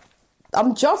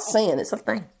 I'm just saying, it's a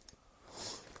thing.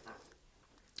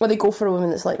 Or they go for a woman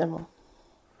that's like their mum.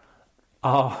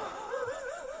 Oh.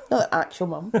 Not their actual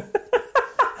mum. But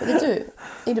they do.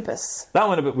 Oedipus. That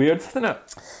one a bit weird, isn't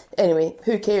it? Anyway,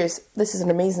 who cares? This is an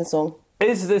amazing song.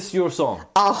 Is this your song?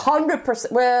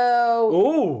 100%. Well...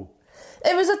 Oh!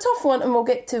 It was a tough one, and we'll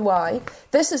get to why.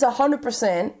 This is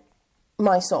 100%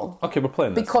 my song. Okay, we're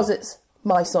playing this. Because it's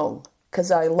my song.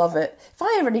 Because I love it. If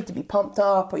I ever need to be pumped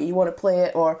up, or you want to play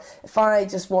it, or if I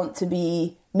just want to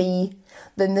be me,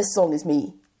 then this song is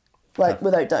me. Like,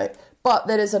 without doubt. But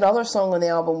there is another song on the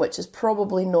album which is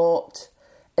probably not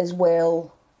as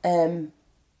well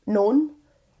known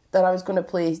that I was going to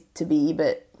play to be a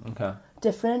bit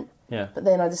different. Yeah. But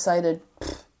then I decided,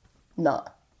 nah.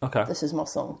 Okay. This is my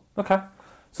song. Okay.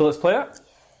 So let's play it.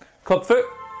 Clubfoot.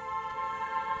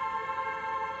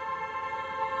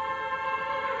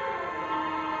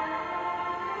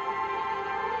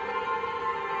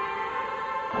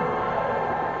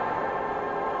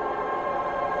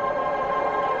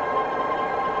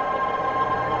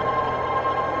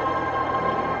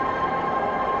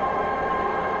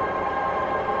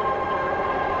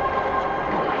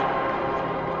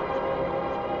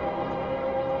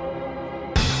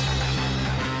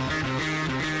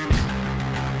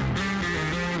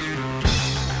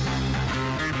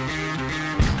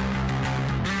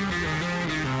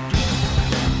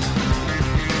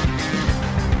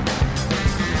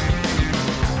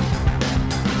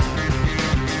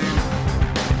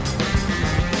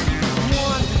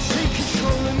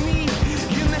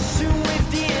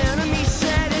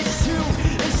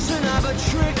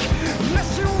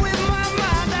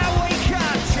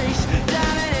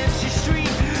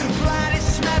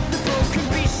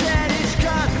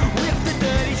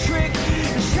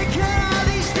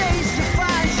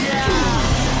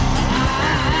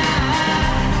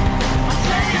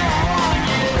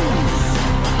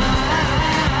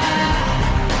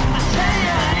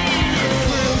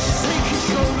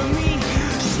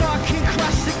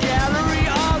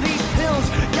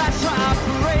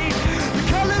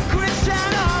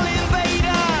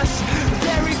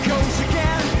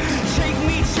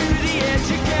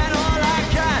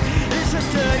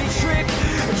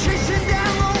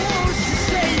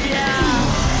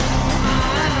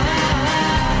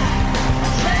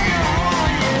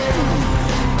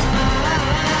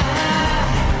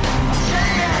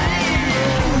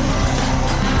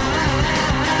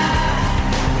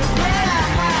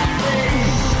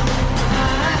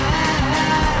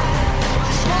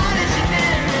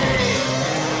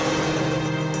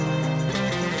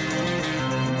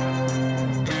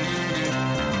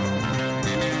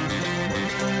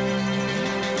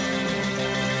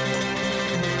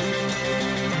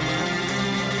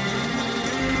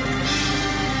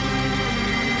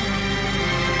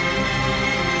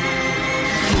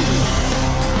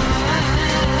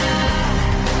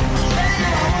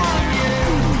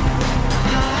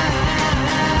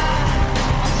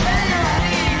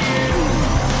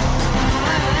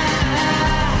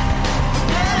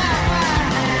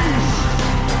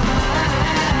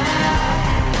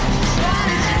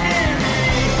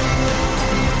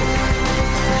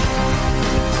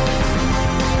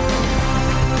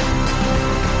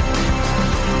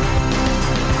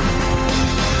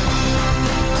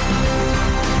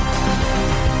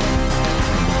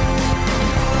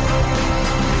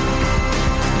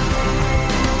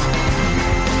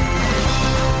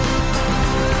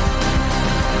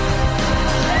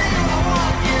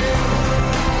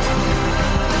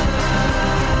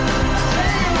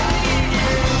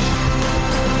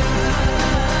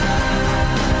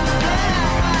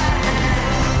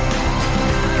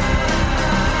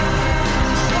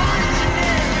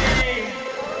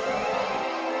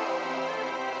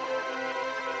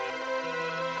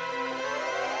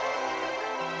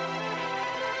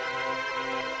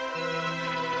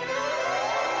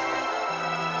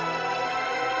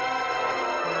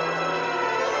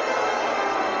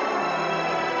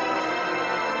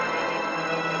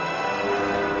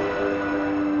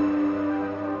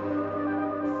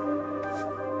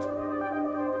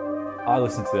 I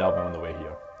listened to the album on the way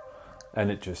here, and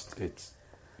it's.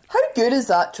 How good is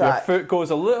that Your track? foot goes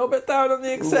a little bit down on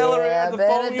the accelerator, Yeah, I the bet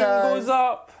it volume does. goes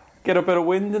up. Get a bit of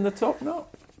wind in the top note.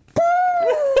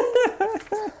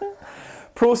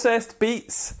 Processed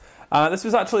Beats. This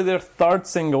was actually their third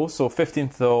single, so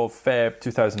 15th of Feb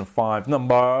 2005.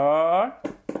 Number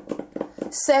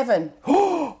 7.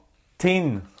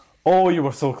 10. Oh, you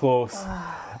were so close.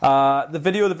 The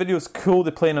video's cool.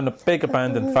 They're playing in a big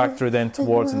abandoned factory then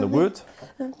towards in the wood.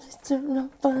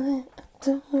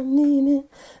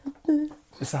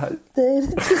 Is that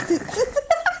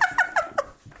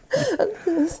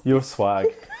your swag?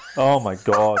 Oh my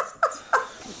god.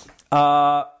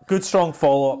 Good strong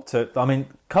follow up to. I mean,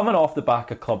 coming off the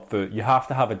back of Clubfoot, you have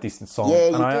to have a decent song. Yeah,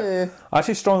 you and do. I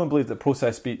actually strongly believe that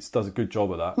Processed Beats does a good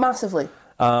job of that. Massively.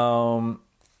 Do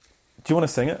you want to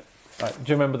sing it? Do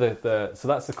you remember the? So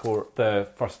that's the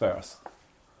first verse.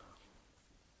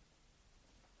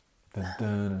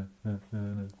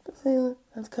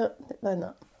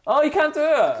 Oh, you can't do it.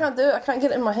 I can't do it. I can't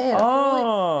get it in my head.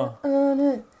 Oh.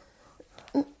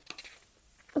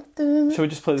 Should we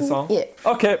just play the song? Yeah.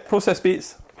 Okay, Processed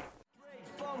Beats.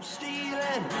 Phone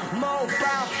stealing,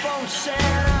 mobile phone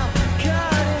setup,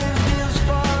 cutting deals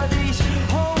for these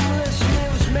homeless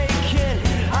meals making.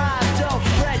 I don't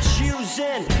fret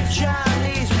using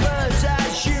Chinese birds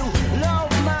as you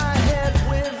load my head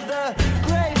with the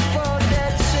Grateful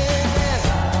Dead singing.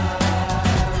 I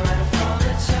ran from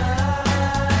the time,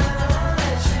 won't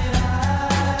let you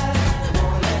hide,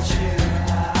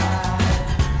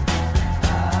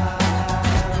 I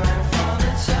ran from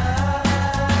the time,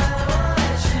 won't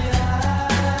let you hide.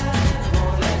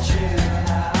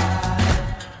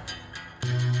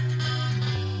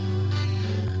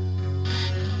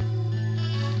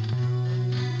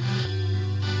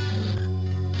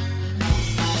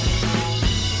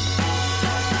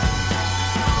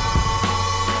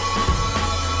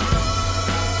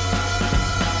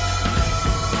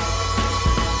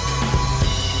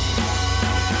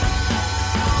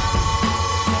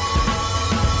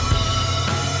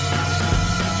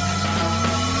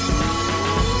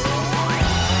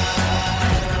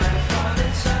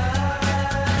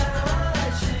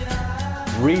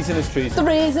 Reason is treason.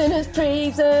 The reason is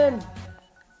treason.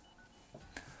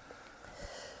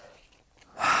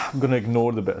 I'm going to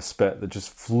ignore the bit of spit that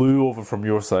just flew over from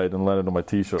your side and landed on my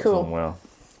t-shirt Cool. somewhere.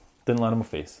 Didn't land on my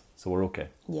face, so we're okay.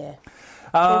 Yeah.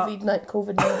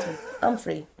 COVID-19. I'm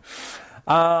free.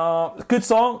 Good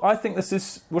song. I think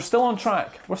we're still on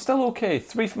track. We're still okay.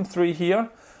 3 from 3 here.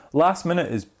 Last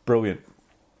minute is brilliant.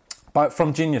 But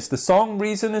from Genius, the song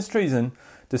Reason is Treason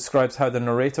describes how the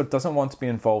narrator doesn't want to be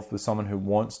involved with someone who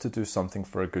wants to do something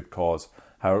for a good cause.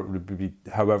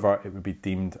 However, it would be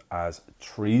deemed as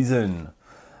treason.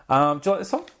 Do you like this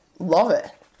song? Love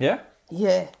it. Yeah?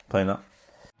 Yeah. Playing that.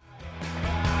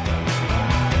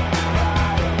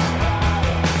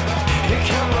 Here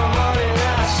come the morning,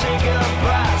 I say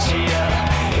goodbye to you.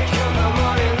 Here come the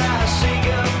morning, I say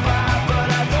goodbye, but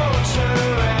I don't turn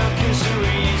around 'cause the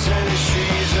reason is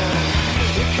treason.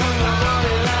 Here come the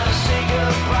morning, I say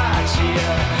goodbye to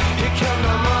you. Here come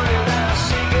the morning, I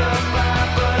say goodbye,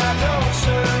 but I don't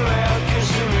turn around 'cause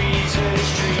the reason is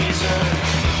treason.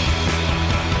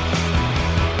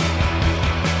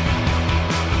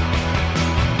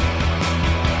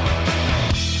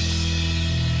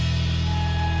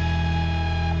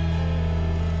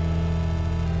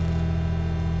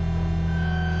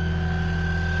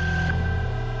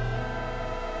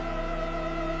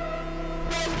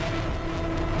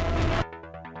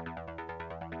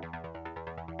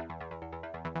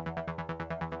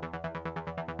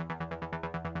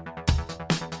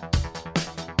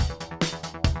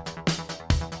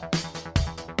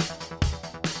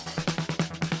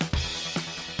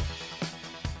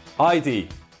 ID.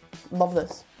 Love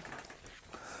this.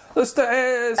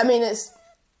 I I mean,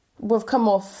 we've come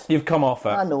off. You've come off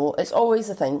I it. know it's always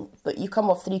a thing, but you come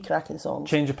off 3 cracking songs.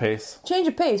 Change of pace. Change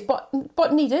of pace,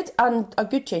 but needed, and a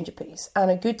good change of pace,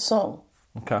 and a good song.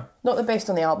 Okay. Not the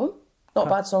best on the album. Not a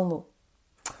bad song though.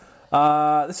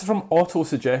 This is from Auto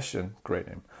Suggestion. Great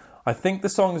name. I think the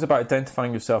song is about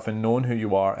identifying yourself and knowing who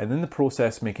you are, and in the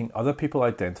process making other people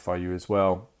identify you as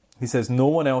well. He says no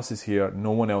one else is here, no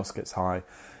one else gets high.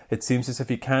 It seems as if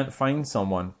he can't find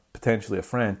someone, potentially a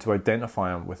friend, to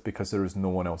identify him with because there is no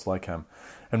one else like him.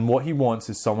 And what he wants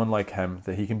is someone like him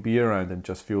that he can be around and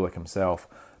just feel like himself.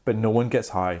 But no one gets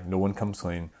high, no one comes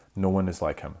clean, no one is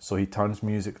like him. So he turns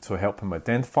music to help him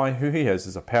identify who he is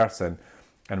as a person,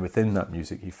 and within that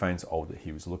music he finds all that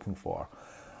he was looking for.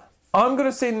 I'm going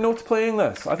to say no to playing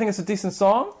this. I think it's a decent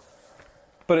song,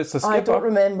 but it's a skip I don't up.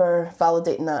 remember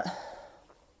validating that.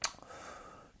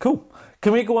 Cool.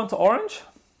 Can we go on to Orange?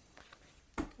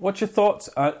 What's your thoughts?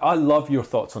 I love your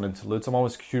thoughts on interludes. I'm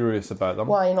always curious about them.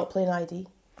 Why are you not playing ID?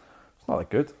 It's not that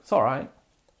good. It's all right.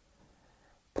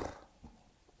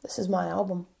 This is my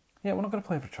album. Yeah, we're not going to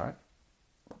play every track.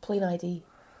 We're playing ID.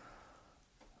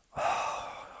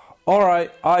 All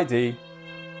right, ID.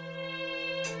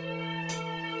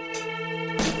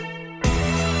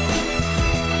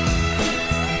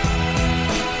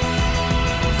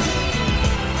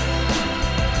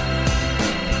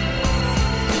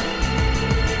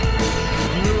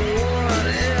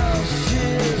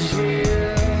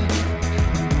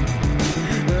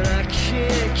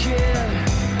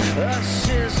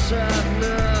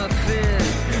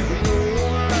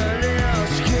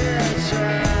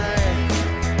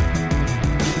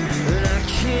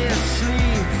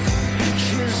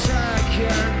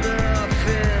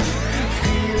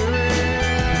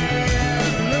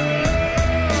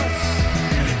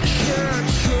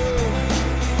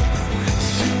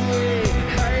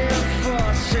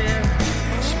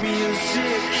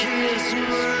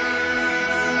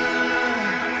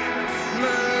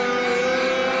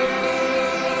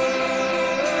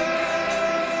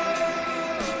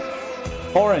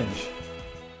 Orange.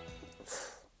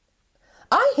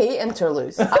 I hate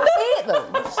interludes. I hate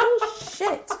them. They're so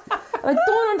shit. And I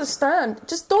don't understand.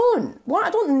 Just don't. What? I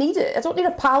don't need it. I don't need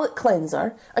a palate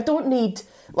cleanser. I don't need,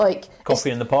 like... Coffee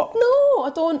in the pot? No,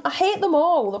 I don't. I hate them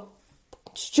all. They're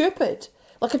stupid.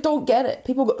 Like, I don't get it.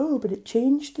 People go, oh, but it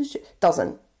changed.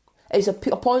 Doesn't. It's a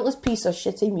pointless piece of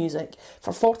shitty music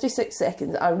for 46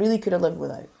 seconds that I really could have lived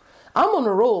without. I'm on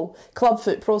a roll.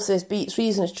 Clubfoot, Processed Beats,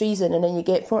 Reason is Treason, and then you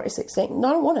get 46 seconds. No,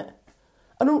 I don't want it.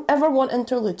 I don't ever want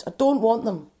interludes. I don't want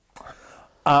them.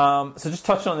 So just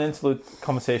touching on the interlude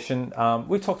conversation,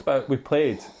 we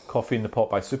played Coffee in the Pot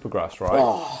by Supergrass, right?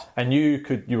 Oh. And you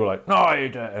were like, no, you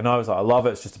don't. And I was like, I love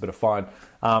it. It's just a bit of fun.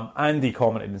 Andy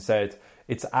commented and said,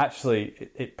 it's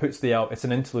actually, it's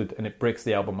an interlude and it breaks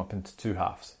the album up into two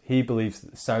halves. He believes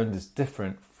that the sound is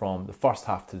different from the first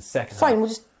half to the second half. Fine, we'll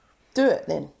just do it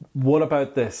then. What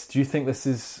about this? Do you think this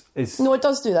is... No, it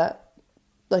does do that.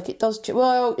 Like, it does...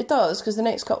 Well, it does, because the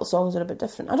next couple of songs are a bit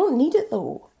different. I don't need it,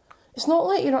 though. It's not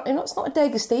like, it's not a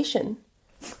degustation.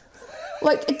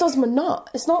 Like, it does my nut.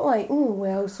 It's not like,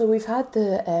 so we've had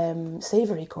the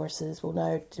savoury courses. We'll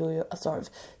now do a sort of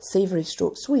savoury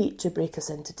stroke sweet to break us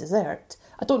into dessert.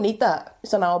 I don't need that.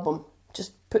 It's an album.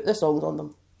 Just put the songs on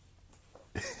them.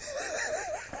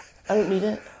 I don't need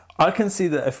it. I can see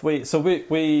that if we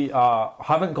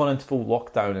haven't gone into full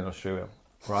lockdown in Australia,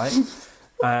 right?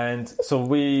 And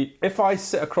so if I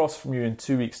sit across from you in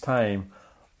 2 weeks' time,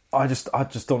 I just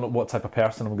don't know what type of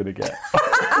person I'm going to get.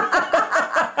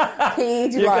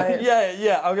 Paid life.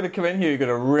 Yeah, I'm going to come in here, you're going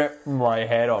to rip my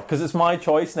head off, because it's my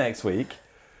choice next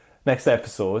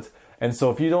episode. And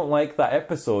so if you don't like that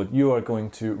episode, you are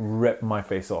going to rip my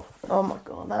face off. Oh my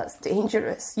God, that's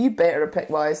dangerous. You better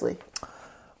pick wisely.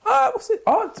 Actually,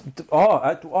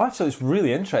 it's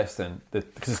really interesting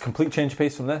because it's a complete change of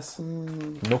pace from this.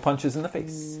 No punches in the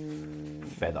face.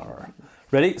 Feather.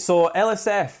 Ready? So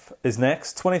LSF is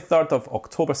next, 23rd of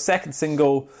October, second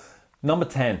single, number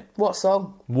 10. What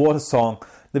song? What a song.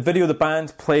 The video, the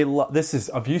band play...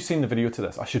 have you seen the video to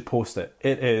this? I should post it.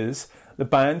 It is the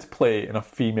band play in a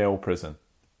female prison.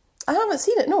 I haven't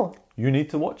seen it, no. You need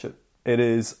to watch it. It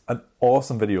is an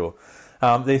awesome video.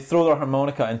 They throw their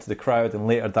harmonica into the crowd, and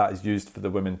later that is used for the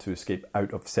women to escape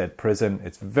out of said prison.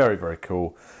 It's very, very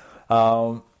cool.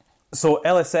 So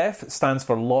LSF stands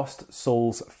for Lost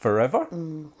Souls Forever.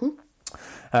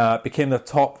 Mm-hmm. Became the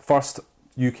first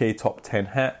UK top 10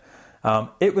 hit.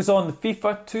 It was on the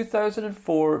FIFA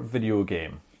 2004 video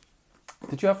game.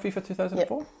 Did you have FIFA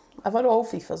 2004? Yep. I've had all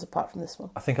FIFAs apart from this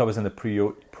one. I think I was in the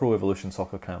Pro Evolution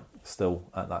Soccer camp still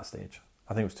at that stage.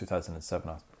 I think it was 2007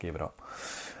 I gave it up.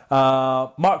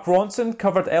 Mark Ronson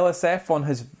covered LSF on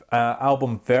his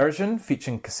album Version,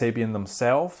 featuring Kasabian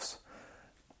themselves.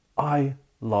 I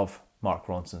love Mark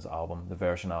Ronson's album, the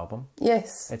Version album.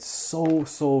 Yes. It's so,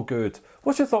 so good.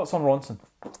 What's your thoughts on Ronson?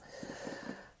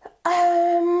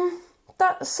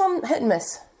 That's some hit and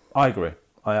miss. I agree.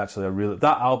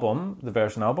 That album, the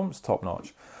Version album, is top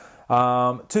notch.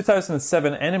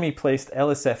 2007, Enemy placed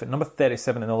LSF at number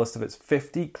 37 in the list of its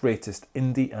 50 greatest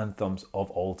indie anthems of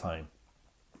all time.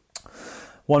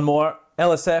 One more.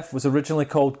 LSF was originally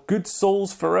called Good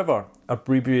Souls Forever,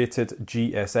 abbreviated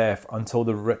GSF, until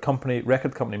the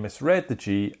record company misread the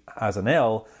G as an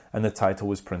L, and the title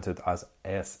was printed as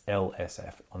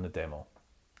LSF on the demo.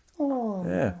 Oh.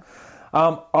 Yeah.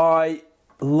 I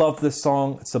love this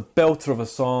song. It's a belter of a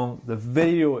song. The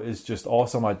video is just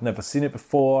awesome. I'd never seen it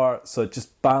before, so it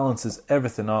just balances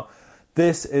everything up.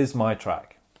 This is my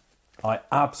track. I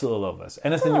absolutely love this.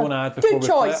 Anything you want to add before Good we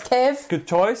choice, play it? Kev. Good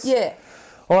choice? Yeah.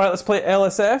 All right, let's play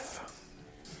LSF.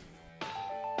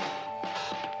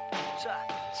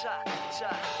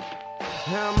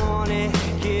 I'm on it,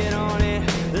 get on it.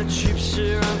 The troops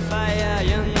are on fire,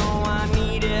 you know I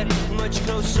need it. Much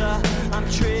closer, I'm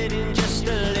treading just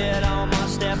a little more.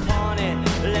 Step on it,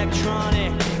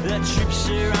 electronic. The troops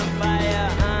are on fire,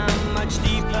 I'm much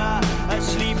deeper, a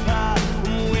sleeper.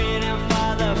 I'm waiting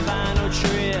for the final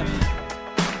trip.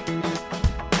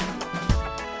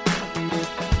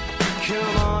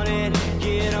 Come on it,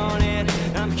 get on it.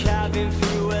 I'm carving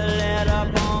through a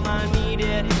letter bomb, I need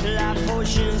it. Life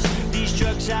potions.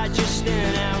 Drugs are just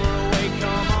an hour away,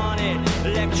 come on it,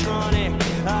 electronic,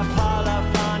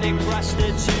 polyphonic,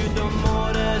 rusted to the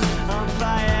mortars, on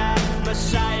fire,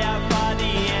 messiah for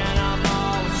the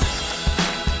animals.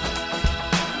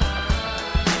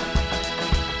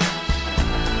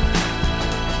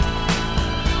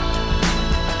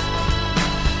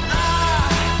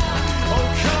 Oh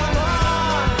come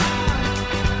on,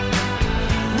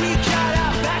 we got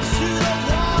our backs to the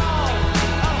wall,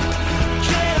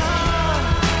 get on.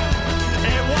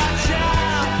 And watch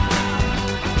out,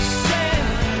 say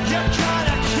you're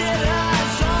gonna kill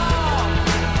us all.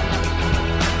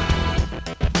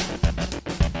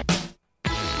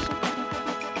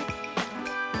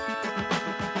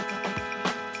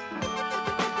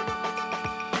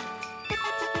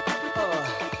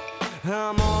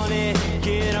 I'm on it,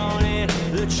 get on it.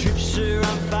 The troops are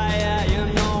on fire, you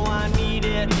know I need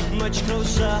it. Much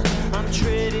closer, I'm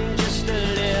treading just a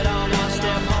little more.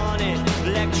 Step on it,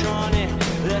 electronic.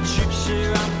 The troops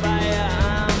are on fire,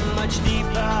 I'm much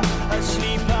deeper, a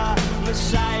sleeper,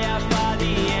 messiah for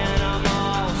the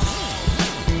animals.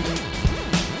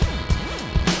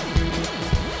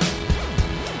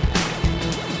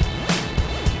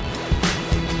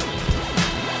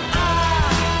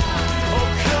 Oh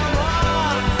come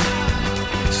on,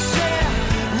 say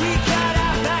we got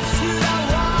our backs to the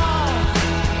wall.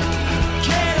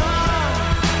 Get on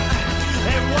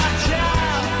and watch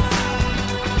out.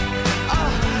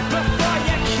 Before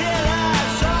you kill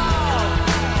us all.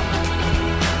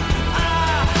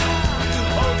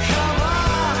 Oh come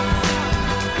on.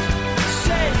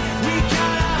 Say we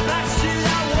got our backs to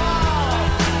the wall.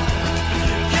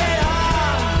 Get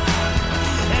on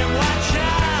and watch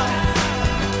out.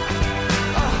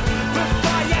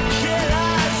 Before you kill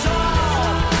us all.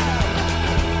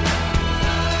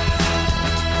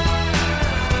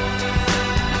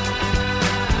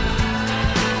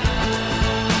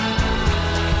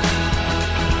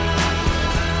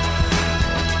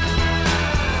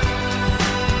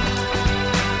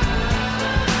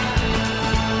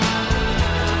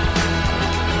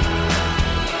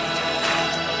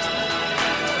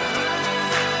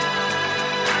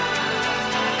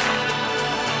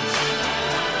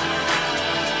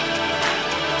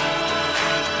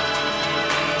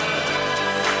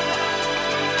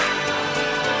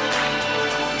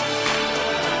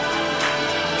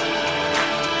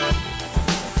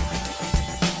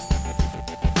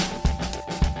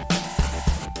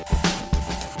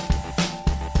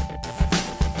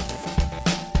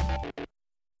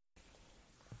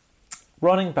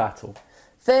 Running Battle.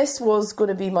 This was going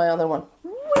to be my other one.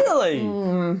 Really?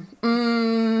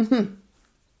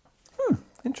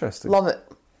 Interesting. Love it.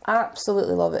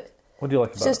 Absolutely love it. What do you like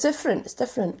It's about just different. It's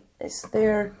different. It's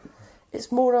there.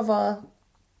 It's more of a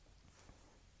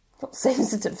not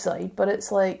sensitive side, but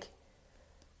it's like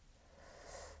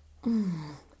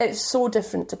it's so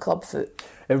different to Clubfoot. it?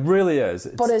 It really is.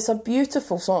 But it's a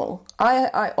beautiful song.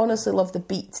 I honestly love the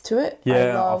beat to it.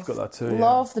 Yeah, I I've got that too, yeah.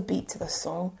 Love the beat to this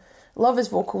song. Love his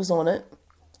vocals on it.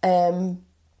 Yeah,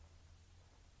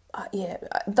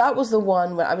 that was the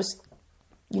one where I was,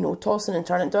 tossing and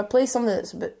turning. Do I play something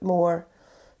that's a bit more...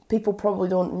 People probably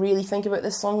don't really think about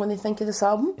this song when they think of this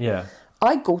album. Yeah.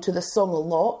 I go to this song a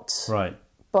lot. Right.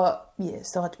 But, yeah, it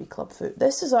still had to be Clubfoot.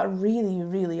 This is a really,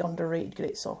 really underrated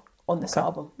great song on this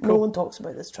album. Cool. No one talks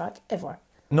about this track, ever.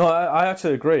 No, I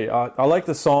actually agree. I like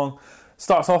the song.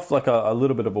 Starts off like a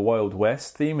little bit of a Wild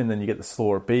West theme, and then you get the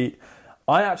slower beat.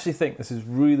 I actually think this is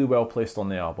really well placed on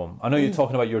the album. I know you're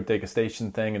talking about your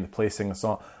degustation thing and the placing the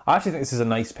song. I actually think this is a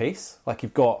nice pace. Like,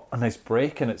 you've got a nice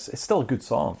break, and it's still a good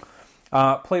song.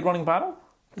 Played Running Battle?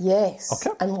 Yes.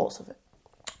 Okay. And lots of it.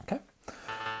 Okay.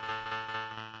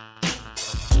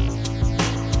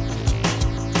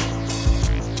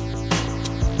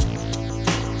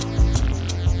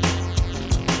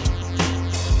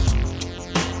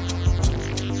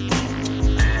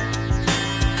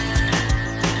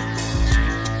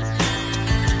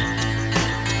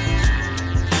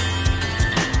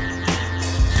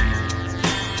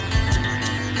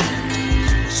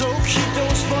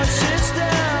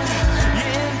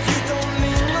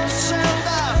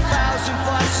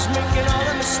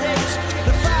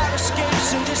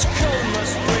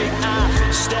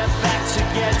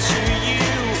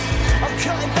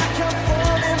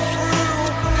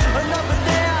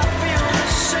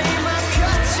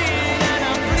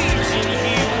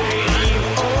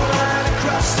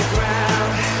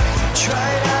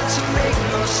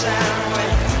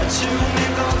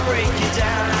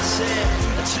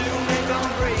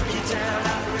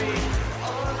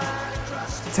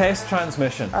 Test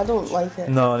Transmission. I don't like it.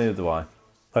 No, neither do I.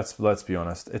 Let's be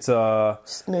honest. It's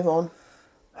Just move on.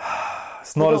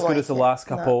 It's not I as don't good like as the it. last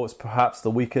couple. No. It's perhaps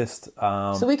the weakest.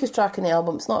 It's the weakest track in the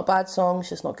album. It's not a bad song, it's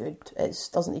just not good. It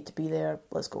just doesn't need to be there.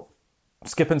 Let's go.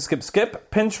 Skip and skip, skip.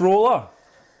 Pinch Roller.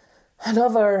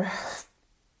 Another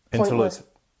Interlude. pointless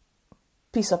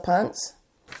piece of pants.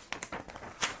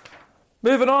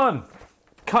 Moving on.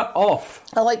 Cut Off.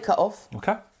 I like Cut Off.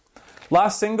 Okay.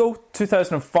 Last single,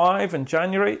 2005 in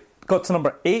January. Got to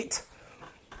number 8.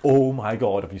 Oh my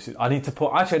God, have you seen? I need to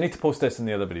post this in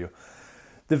the other video.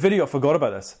 The video, I forgot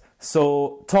about this.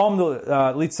 So Tom,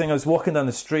 the lead singer, is walking down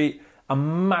the street. A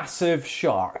massive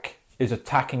shark is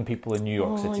attacking people in New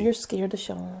York Oh, City. you're scared of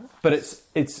sharks. But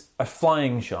it's a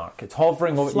flying shark. It's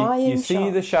hovering over. You see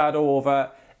shark. the shadow of it,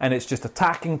 and it's just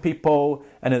attacking people.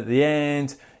 And at the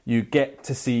end, you get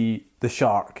to see the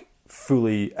shark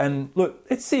fully. And look,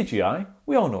 it's CGI.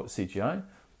 We all know it's CGI,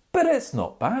 but it's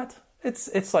not bad.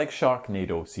 It's like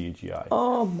Sharknado CGI.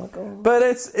 Oh my God. But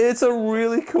it's a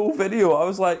really cool video. I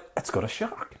was like, it's got a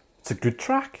shark. It's a good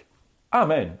track.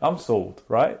 I'm in. I'm sold,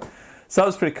 right? So that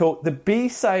was pretty cool. The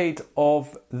B-side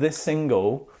of this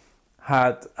single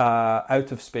had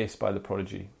Out of Space by The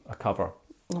Prodigy, a cover.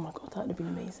 Oh my God, that would have been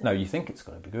amazing. Now, you think it's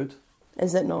going to be good.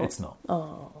 Is it not? It's not.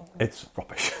 Oh. It's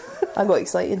rubbish. I got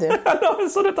excited there. I know,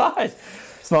 so did I.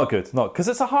 It's not good. Not because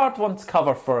it's a hard one to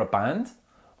cover for a band.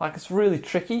 Like, it's really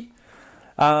tricky.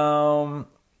 So,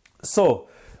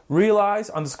 realize,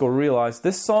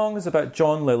 this song is about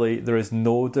John Lilly. There is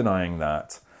no denying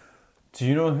that. Do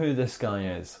you know who this guy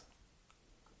is?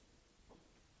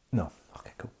 No.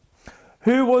 Okay, cool.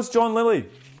 Who was John Lilly?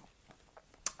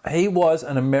 He was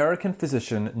an American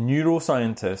physician,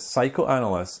 neuroscientist,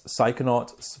 psychoanalyst,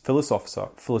 psychonaut,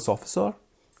 philosopher?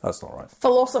 That's not right.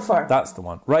 Philosopher. That's the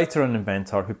one. Writer and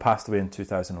inventor who passed away in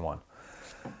 2001.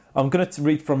 I'm going to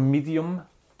read from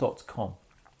medium.com.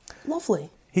 Lovely.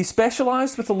 He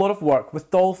specialised with a lot of work with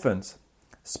dolphins,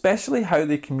 especially how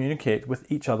they communicate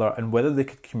with each other and whether they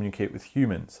could communicate with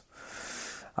humans.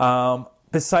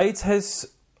 Besides his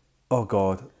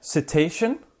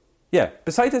cetacean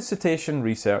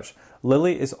research,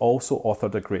 Lilly has also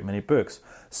authored a great many books,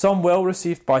 some well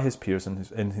received by his peers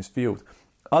in his field,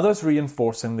 others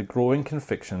reinforcing the growing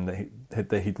conviction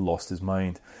that he'd lost his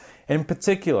mind. In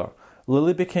particular,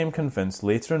 Lilly became convinced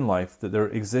later in life that there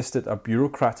existed a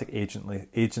bureaucratic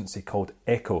agency called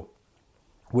ECHO,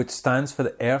 which stands for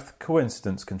the Earth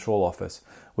Coincidence Control Office,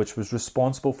 which was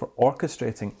responsible for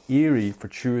orchestrating eerie,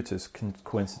 fortuitous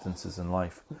coincidences in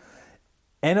life.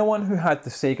 Anyone who had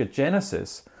the Sega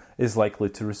Genesis is likely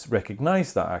to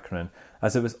recognise that acronym,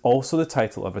 as it was also the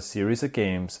title of a series of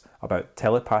games about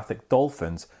telepathic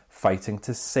dolphins fighting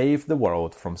to save the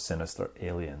world from sinister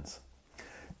aliens.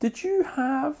 Did you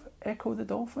have Echo the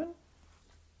Dolphin?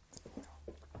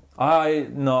 I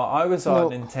was a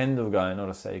Nintendo guy, not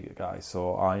a Sega guy,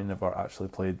 so I never actually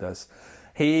played this.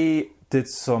 He did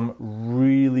some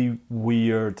really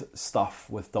weird stuff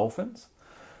with dolphins.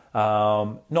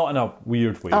 Not in a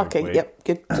weird way. Okay, yep,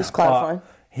 good. Just clarifying.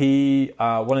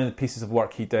 One of the pieces of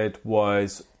work he did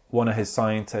was one of his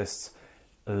scientists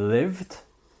lived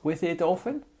with a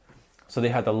dolphin. So they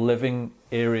had a living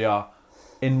area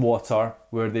in water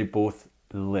where they both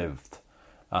lived.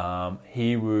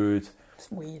 He would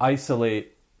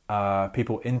isolate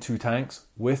people into tanks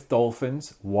with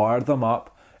dolphins, wire them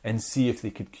up, and see if they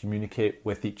could communicate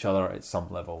with each other at some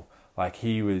level. Like,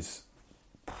 he was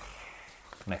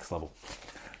next level.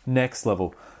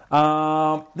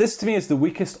 This to me is the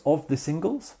weakest of the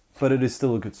singles, but it is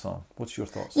still a good song. What's your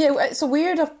thoughts? Yeah, it's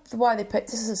weird why they picked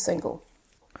this as a single.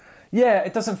 Yeah,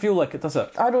 it doesn't feel like it, does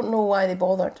it? I don't know why they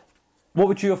bothered. What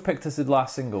would you have picked as the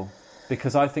last single?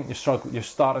 Because I think you're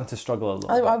starting to struggle a little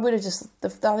bit. I would have just, I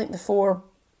think the 4,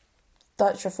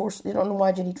 that's your force. You don't know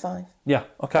why do you need 5. Yeah,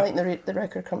 okay. I think the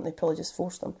record company probably just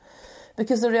forced them.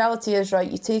 Because the reality is,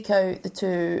 right, you take out the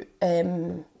 2,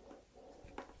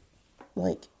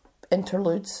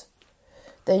 interludes,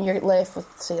 then you're left with,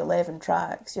 say, 11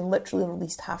 tracks. You've literally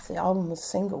released half the album as a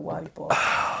single. Why bother?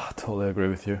 I totally agree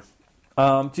with you.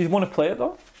 Do you want to play it,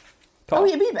 though? Oh,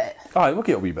 yeah, a wee bit. All right, we'll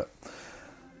get a wee bit.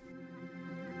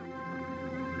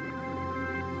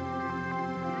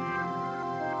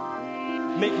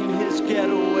 Making his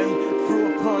getaway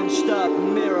through a punched up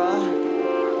mirror,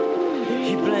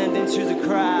 he blended into the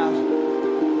crowd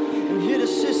and hear the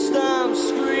system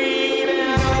screaming.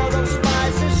 All those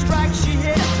spies and strikes she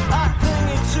hit are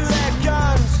clinging to their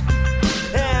guns.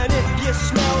 And if you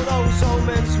smell those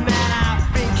omens, man, I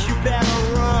think you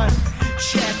better run.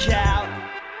 Check out.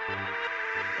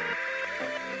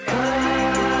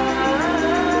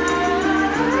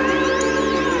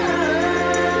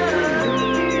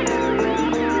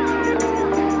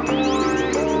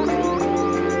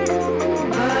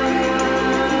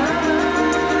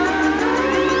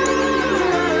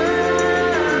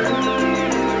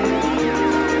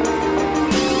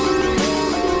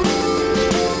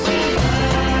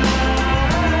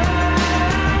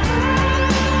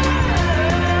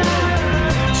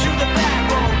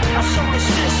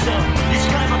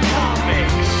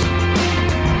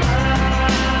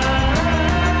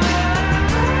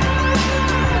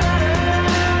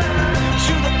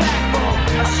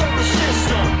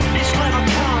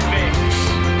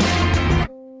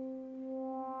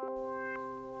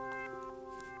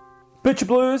 Butcher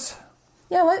Blues.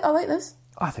 Yeah, I like this.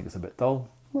 I think it's a bit dull.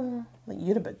 Well, like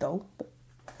you're a bit dull. But...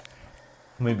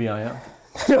 Maybe I am.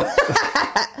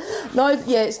 No,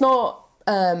 yeah, it's not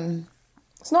a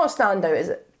standout, is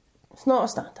it? It's not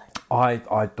a standout.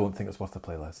 I don't think it's worth the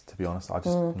playlist, to be honest.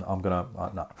 I'm gonna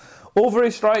nah.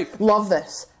 Ovary Stripe. Love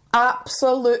this.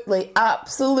 Absolutely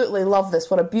love this.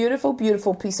 What a beautiful,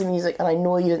 beautiful piece of music, and I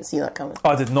know you didn't see that coming.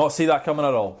 I did not see that coming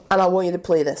at all. And I want you to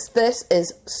play this. This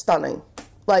is stunning.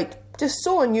 Like, just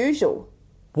so unusual.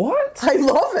 What? I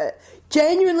love it.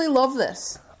 Genuinely love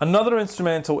this. Another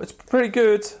instrumental. It's pretty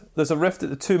good. There's a riff at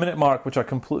the 2-minute mark, which I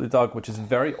completely dug, which is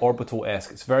very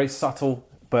Orbital-esque. It's very subtle,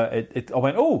 but I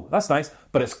went, oh, that's nice,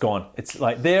 but it's gone. It's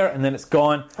like there, and then it's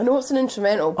gone. I know it's an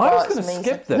instrumental, I but was it's going to amazing.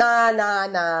 skip this.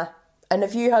 Nah. And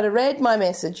if you had read my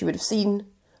message, you would have seen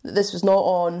that this was not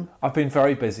on. I've been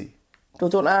very busy. Well,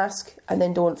 don't ask, and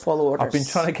then don't follow orders. I've been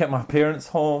trying to get my parents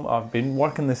home. I've been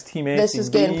working this Team ATV. This is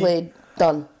getting played.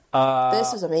 Done.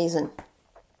 This is amazing.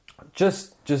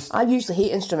 Just I usually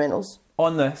hate instrumentals.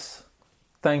 on this,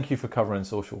 thank you for covering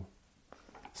social.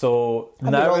 So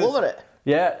I've now been all over it.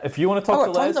 Yeah, if you want to talk I've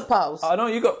to got Les, tons of pals. I know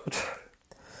you got.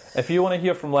 If you want to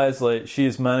hear from Leslie, she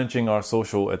is managing our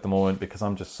social at the moment because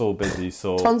I'm just so busy.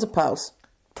 So Tons of pals.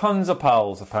 tons of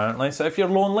pals apparently. So if you're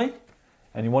lonely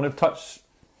and you want to touch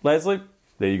Leslie,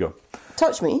 there you go.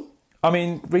 Touch me. I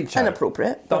mean, reach out.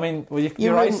 Inappropriate. I mean, well, you're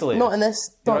You're isolated. not in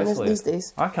this. You're Not in this isolated. these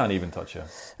days. I can't even touch you.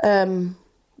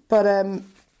 But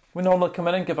We normally come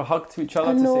in and give a hug to each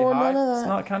other to No, say hi. none of that. It's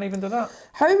not, I can't even do that.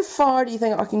 how far do you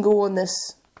think I can go on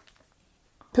this?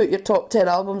 Put your top 10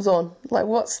 albums on. Like,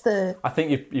 what's the? I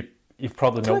think you've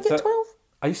probably Can I milked get it. 12?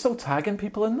 Are you still tagging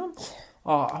people in them?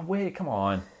 Oh, wait, come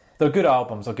on. They're good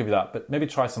albums, I'll give you that. But maybe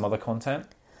try some other content.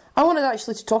 I wanted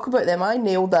actually to talk about them. I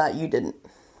nailed that. You didn't.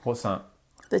 What's that?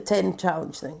 The 10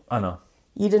 challenge thing. I know.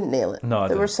 You didn't nail it. No, I There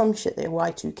didn't. was some shit there.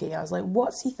 Y2K. I was like,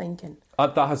 what's he thinking?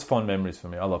 That has fond memories for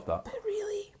me. I love that. But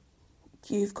really,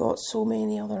 you've got so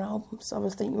many other albums. I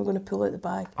was thinking we were going to pull out the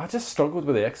bag. I just struggled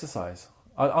with the exercise.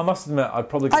 I must admit, I'd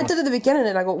probably... I did at the beginning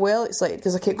and I got well excited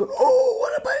because I kept going, oh,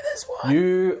 what about this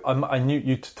one? I knew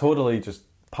you totally just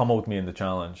pummeled me in the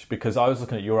challenge because I was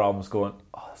looking at your albums going,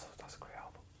 oh, that's a great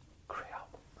album. Great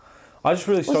album. I just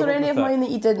really Was struggled there any with of mine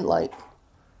that you didn't like?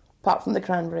 Apart from the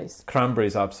Cranberries.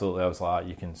 Cranberries, absolutely. I was like,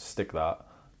 you can stick that.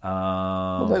 What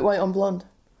about White on Blonde?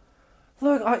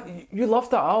 Look, you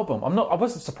loved that album. I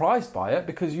wasn't surprised by it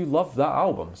because you loved that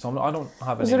album. So I don't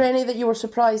have Was any... there any that you were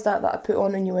surprised at that I put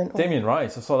on and you went, oh. Damien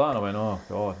Rice, I saw that and I went, oh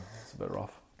god, it's a bit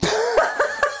rough.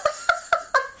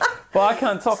 But I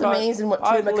can't talk. It's amazing what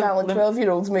two McAllen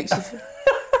 12-year-olds makes you feel.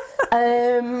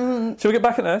 Shall we get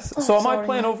back in this? So am I sorry,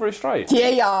 playing yeah. Ovary Stripe? Yeah,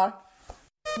 you are.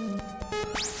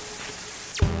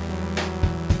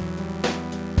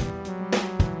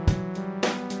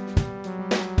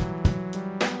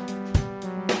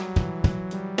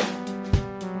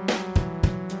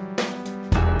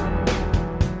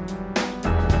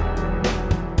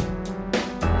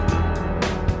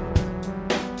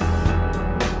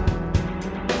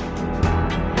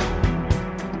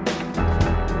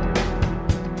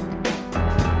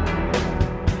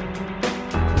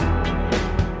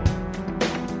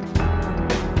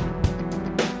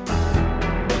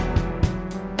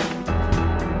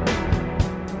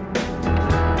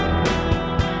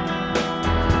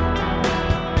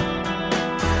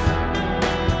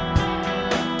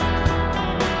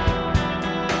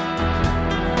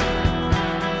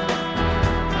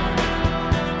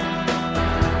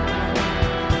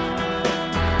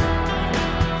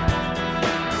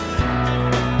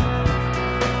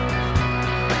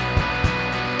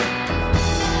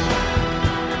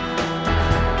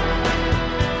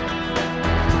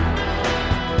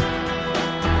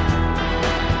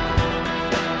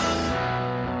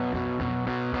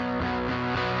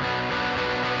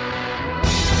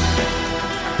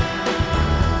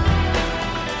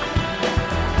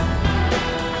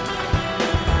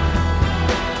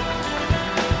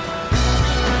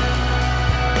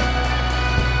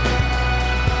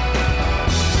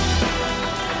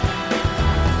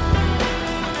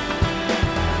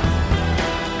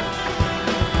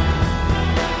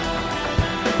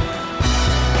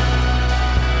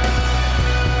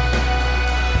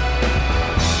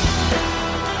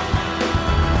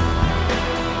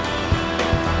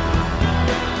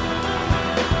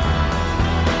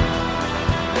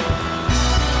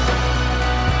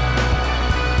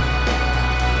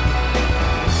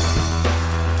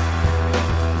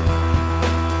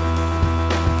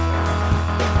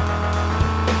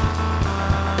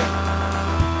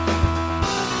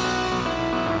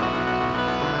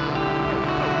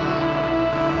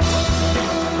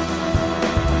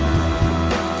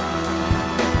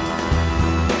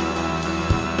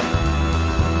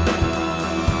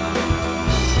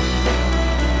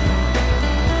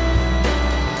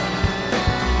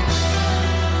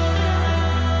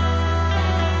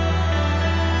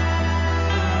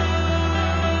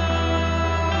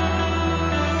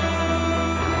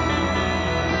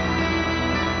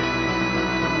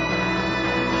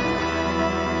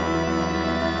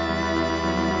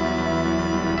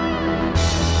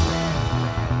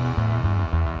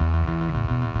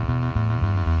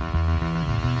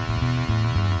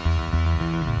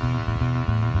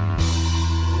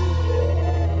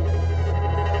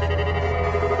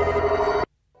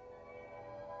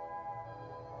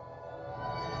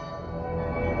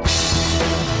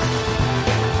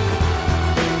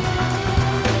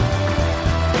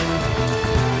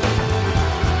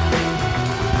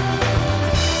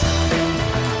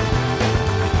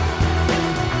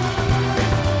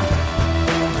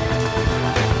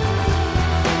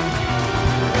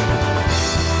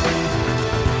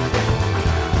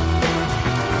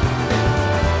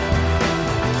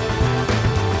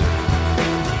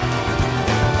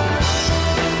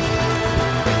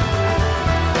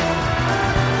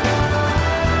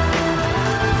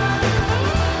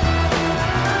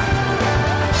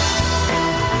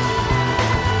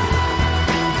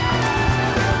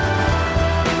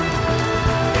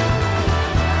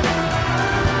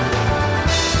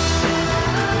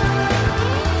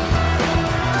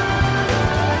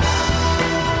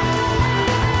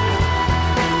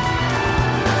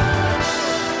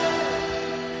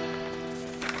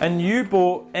 And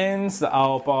U-Boat ends the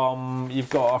album. You've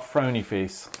got a frowny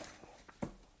face.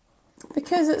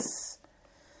 Because it's...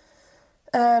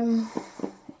 Is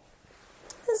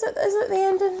it the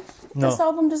ending this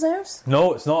album deserves?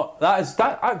 No, it's not.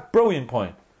 That brilliant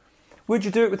point. Would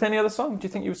you do it with any other song? Do you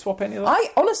think you would swap any of them? I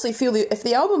honestly feel that if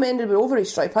the album ended with Over a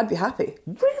Stripe, I'd be happy.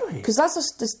 Really? Because that's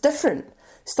just it's different.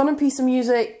 Stunning piece of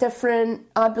music, different.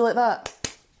 I'd be like that.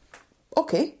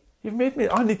 Okay. You've made me...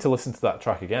 I need to listen to that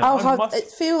track again.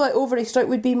 It feel like Over a Stripe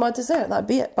would be my dessert. That'd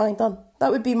be it. Bang, done.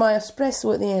 That would be my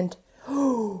espresso at the end.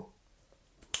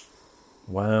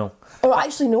 Wow. Or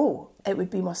actually, no. It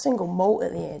would be my single malt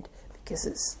at the end. Because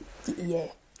it's... Yeah.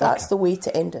 That's the way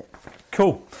to end it.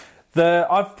 Cool.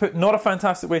 I've put not a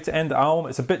fantastic way to end the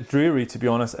album. It's a bit dreary, to be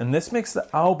honest, and this makes the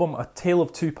album a tale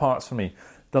of two parts for me.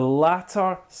 The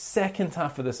latter second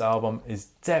half of this album is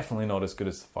definitely not as good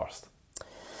as the first.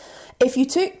 If you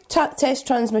took Test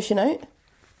Transmission out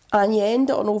and you end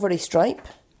it on Over a Stripe,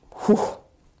 whew,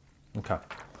 Okay.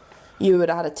 you would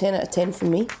have had a 10 out of 10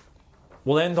 from me.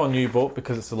 We'll end on U-Boat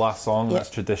because it's the last song. Yep. That's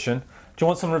tradition. Do you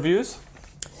want some reviews?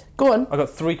 Go on. I got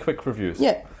 3 quick reviews.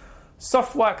 Yeah.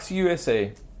 Surfwax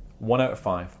USA, 1 out of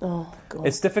 5. Oh, God.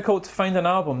 It's difficult to find an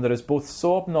album that is both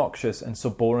so obnoxious and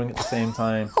so boring at the same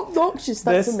time. Obnoxious,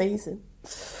 that's This- amazing.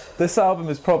 This album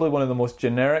is probably one of the most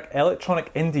generic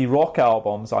electronic indie rock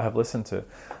albums I have listened to.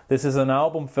 This is an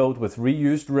album filled with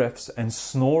reused riffs and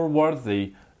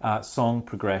snore-worthy song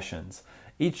progressions.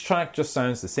 Each track just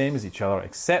sounds the same as each other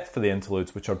except for the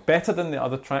interludes, which are better than the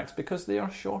other tracks because they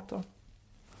are shorter.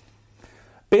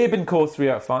 Babe & Co. 3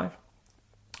 out of 5.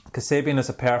 Kasabian is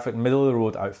a perfect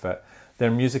middle-of-the-road outfit.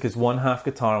 Their music is one half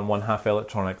guitar and one half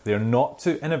electronic. They are not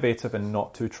too innovative and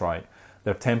not too trite.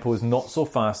 Their tempo is not so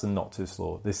fast and not too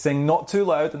slow. They sing not too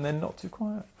loud and then not too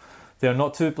quiet. They are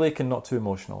not too bleak and not too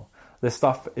emotional. This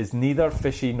stuff is neither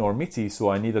fishy nor meaty,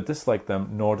 so I neither dislike them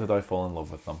nor did I fall in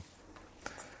love with them.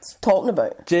 What's it talking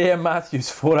about? J.M. Matthews,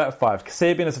 4 out of 5.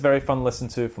 Kasabian is a very fun listen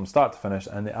to from start to finish,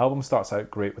 and the album starts out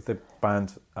great with the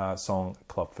band song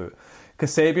Clubfoot.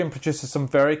 Kasabian produces some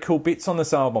very cool beats on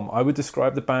this album. I would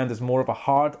describe the band as more of a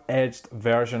hard-edged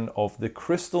version of the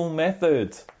Crystal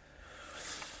Method.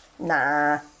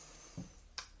 Nah.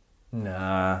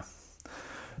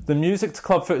 The music to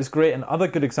Clubfoot is great, and other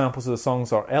good examples of the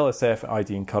songs are LSF,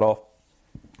 ID and Cut Off.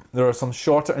 There are some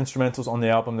shorter instrumentals on the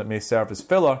album that may serve as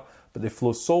filler, but they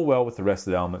flow so well with the rest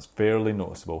of the album it's fairly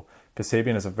noticeable.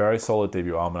 Kasabian is a very solid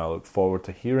debut album and I look forward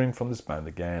to hearing from this band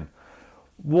again.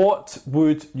 What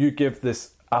would you give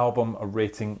this album a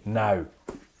rating now?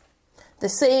 The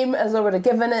same as I would have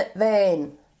given it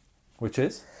then. Which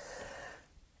is?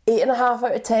 8.5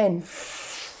 out of 10.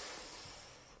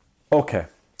 Okay.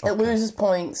 It loses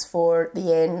points for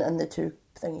the N and the 2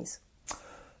 thingies.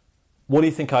 What do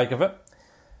you think I give it?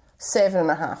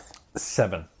 7.5.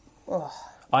 7. Oh.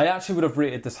 I actually would have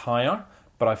rated this higher,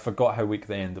 but I forgot how weak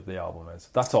the end of the album is.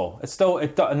 That's all. It's still,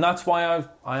 and that's why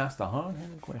I asked the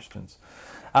hard-hitting questions.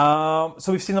 So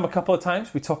we've seen them a couple of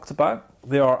times. We talked about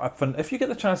they are. If you get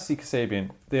the chance to see Kasabian,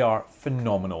 they are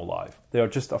phenomenal live. They are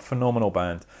just a phenomenal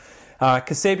band.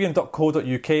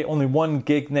 Kasabian.co.uk. Only one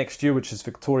gig next year, which is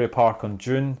Victoria Park on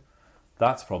June.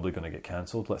 That's probably going to get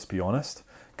cancelled. Let's be honest.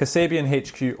 Kasabian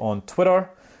HQ on Twitter,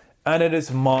 and it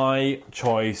is my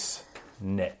choice.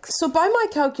 Next. So by my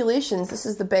calculations, this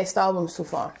is the best album so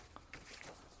far.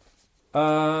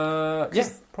 Yeah,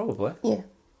 probably. Yeah.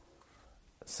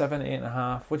 7,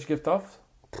 8.5. What'd you give Duff?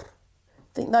 I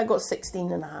think that got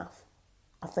 16.5.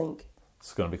 I think.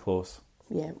 It's going to be close.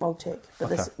 Yeah, I'll check.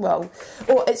 But Okay.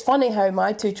 It's funny how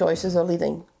my 2 choices are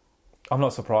leading. I'm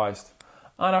not surprised.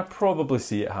 And I probably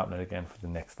see it happening again for the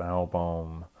next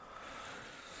album.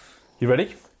 You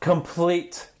ready?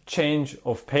 Complete change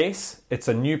of pace. It's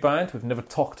a new band. We've never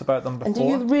talked about them before. And do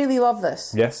you really love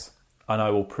this? Yes. And I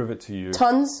will prove it to you.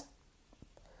 Tons.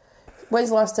 When's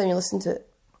the last time you listened to it?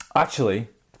 Actually,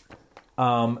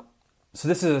 so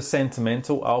this is a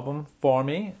sentimental album for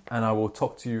me, and I will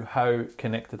talk to you how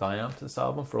connected I am to this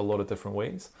album for a lot of different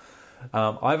ways.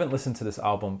 I haven't listened to this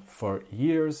album for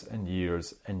years and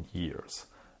years and years,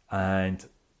 and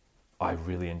I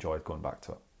really enjoyed going back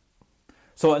to it.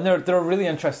 So, and they're a really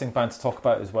interesting band to talk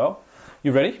about as well.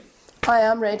 You ready? I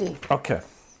am ready. Okay.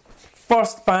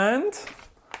 First time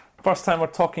we're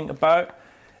talking about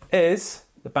is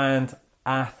the band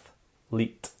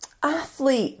Athlete.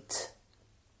 Athlete.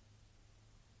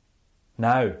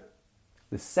 Now,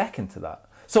 the second to that.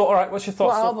 So, all right, what's your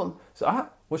thoughts? What album?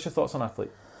 What's your thoughts on Athlete?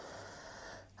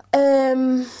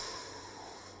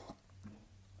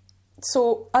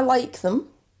 So I like them.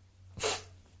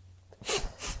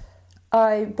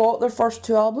 I bought their first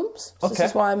 2 albums. So Okay. This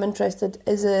is why I'm interested.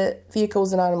 Is it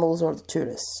Vehicles and Animals or The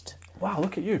Tourist? Wow,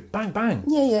 look at you. Bang, bang.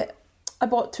 Yeah. I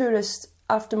bought Tourist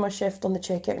after my shift on the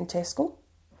checkout in Tesco.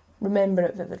 Remember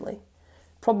it vividly.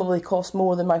 Probably cost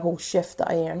more than my whole shift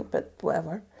that I earned, but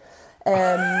whatever.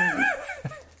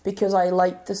 Because I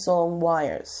liked the song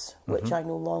Wires, which I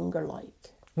no longer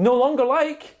like. No longer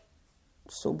like.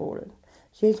 So boring.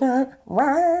 She's got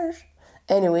wires.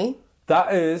 Anyway.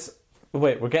 That is...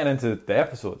 Wait, we're getting into the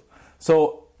episode.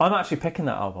 So, I'm actually picking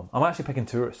that album. I'm actually picking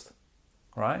Tourist.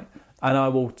 Right? And I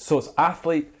will... So, it's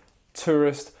Athlete,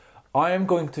 Tourist. I am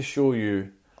going to show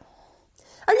you...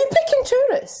 Are you picking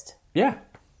Tourist? Yeah.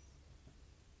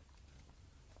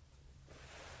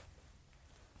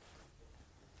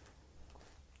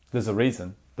 There's a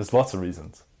reason. There's lots of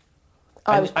reasons.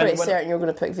 I was pretty certain you were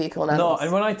going to pick Vehicle and Animals. No,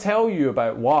 and when I tell you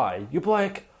about why, you'll be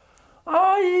like,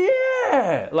 oh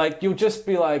yeah! Like, you'll just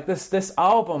be like, this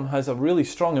album has a really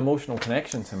strong emotional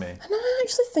connection to me. And I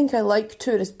actually think I like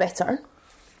Tourist better.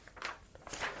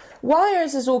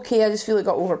 Wires is okay, I just feel it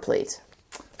got overplayed.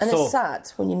 And So- it's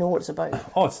sad when you know what it's about.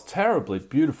 Oh, it's a terribly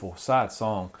beautiful, sad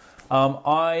song.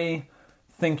 I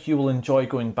think you will enjoy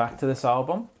going back to this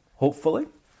album, hopefully.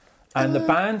 And the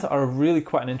band are really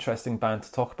quite an interesting band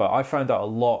to talk about. I found out a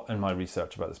lot in my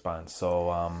research about this band,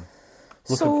 so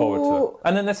looking forward to it.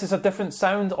 And then this is a different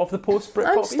sound of the post-Britpop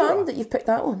I'm era. stunned that you've picked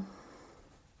that one.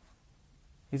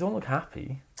 You don't look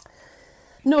happy.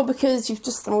 No, because you've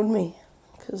just thrown me.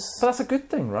 But that's a good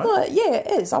thing, right? No, yeah, it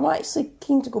is. I'm actually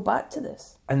keen to go back to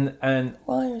this. And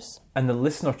Wires. the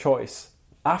listener choice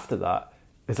after that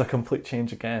is a complete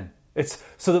change again. It's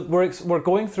so that we're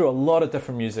going through a lot of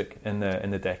different music in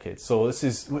the decade. So this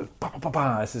is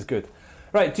this is good.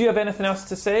 Right, do you have anything else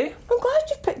to say? I'm glad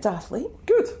you've picked Athlete.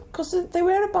 Good. Because they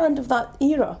were a band of that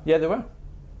era. Yeah, they were.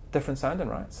 Different sounding,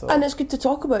 right? So And it's good to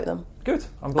talk about them. good.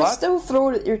 I'm I glad. still throw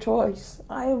it at your choice.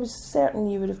 I was certain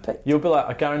you would have picked. You'll be like,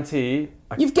 I guarantee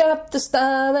You've got the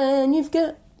style and you've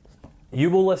got... you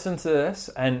will listen to this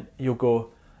and you'll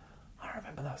go, I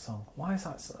remember that song. Why is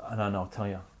that? And I'll tell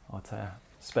you.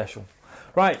 Special.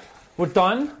 Right, we're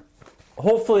done.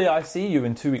 Hopefully I see you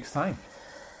in 2 weeks' time.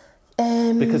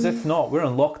 Because if not, we're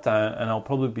in lockdown and I'll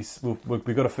probably be...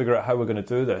 We've got to figure out how we're going to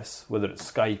do this, whether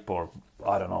it's Skype or...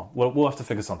 I don't know. We'll have to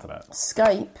figure something out.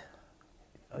 Skype.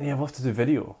 Yeah, we'll have to do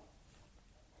video.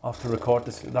 I'll have to record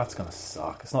this. That's going to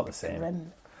suck. It's not the same.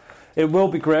 Grim. It will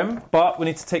be grim, but we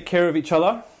need to take care of each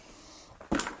other.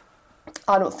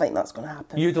 I don't think that's going to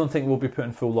happen. You don't think we'll be put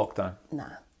in full lockdown? Nah.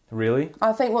 Really?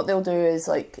 I think what they'll do is,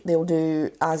 like, they'll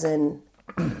do as in...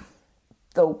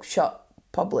 they'll shut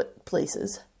public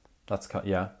places.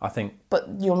 Yeah, I think... But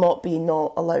you'll not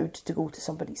allowed to go to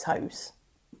somebody's house.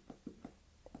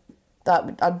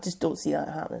 I just don't see that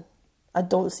happening. I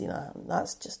don't see that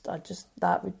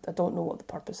happening. I don't know what the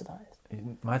purpose of that is.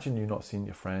 Imagine you not seeing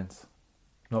your friends.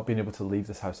 Not being able to leave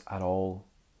this house at all.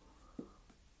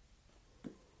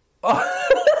 I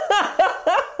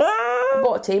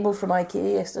bought a table from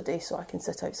IKEA yesterday so I can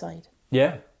sit outside.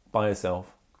 Yeah, by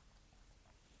yourself.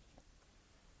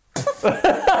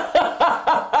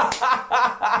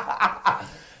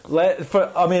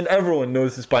 Everyone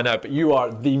knows this by now, but you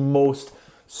are the most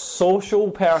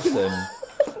social person.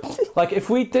 Like, if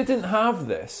we didn't have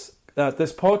this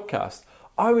podcast,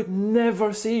 I would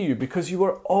never see you because you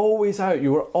were always out.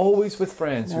 You were always with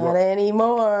friends. Not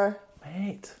anymore.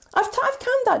 Mate. I've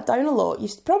calmed that down a lot. You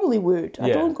probably would. I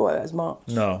Yeah. don't go out as much.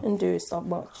 No. And do stuff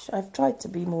much. I've tried to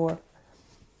be more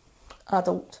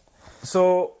adult.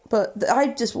 So... But I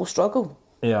just will struggle.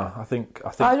 Yeah, I think...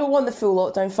 I don't want the full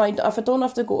lockdown. Fine. If I don't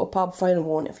have to go to a pub, fine, I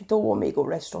won't. If you don't want me to go to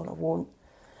a restaurant, I won't.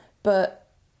 But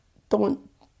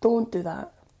don't do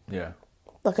that. Yeah.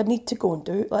 Like, I need to go and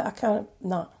do it. Like, I can't...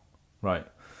 Nah. Right.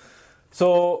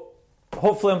 So,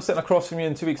 hopefully I'm sitting across from you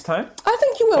in 2 weeks' time. I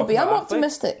think you will Talking be. I'm about Athlete.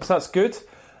 optimistic. So that's good.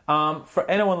 For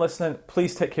anyone listening,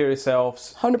 please take care of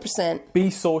yourselves. 100%. Be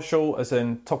social, as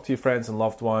in talk to your friends and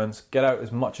loved ones. Get out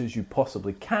as much as you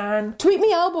possibly can. Tweet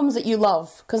me albums that you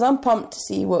love, because I'm pumped to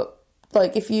see what...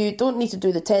 Like, if you don't need to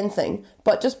do the 10 thing,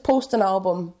 but just post an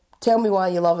album, tell me why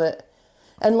you love it.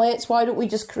 And why don't we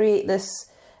just create this...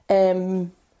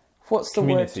 what's the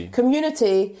Community. word?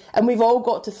 Community. And we've all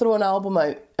got to throw an album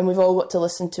out, and we've all got to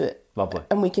listen to it. Lovely.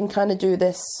 And we can kind of do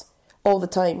this all the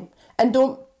time. And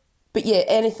don't... But yeah,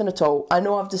 anything at all. I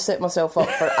know I've just set myself up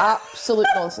for absolute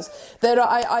nonsense.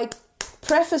 I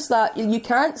preface that you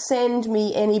can't send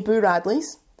me any Boo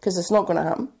Radleys, because it's not going to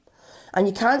happen. And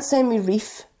you can't send me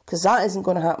Reef, because that isn't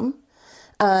going to happen.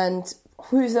 And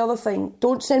who's the other thing?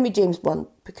 Don't send me James Blunt,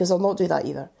 because I'll not do that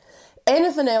either.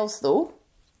 Anything else, though,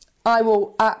 I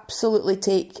will absolutely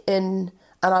take in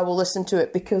and I will listen to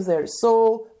it because there's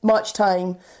so much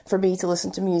time for me to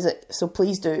listen to music. So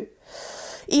please do.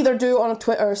 Either do it on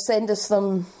Twitter, send us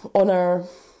them on our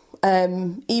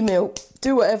email,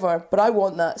 do whatever, but I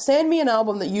want that. Send me an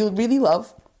album that you really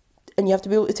love, and you have to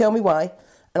be able to tell me why,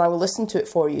 and I will listen to it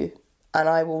for you, and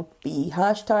I will be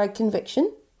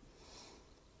 #conviction.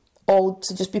 So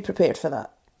just be prepared for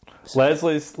that.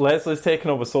 Leslie's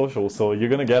taking over social, so you're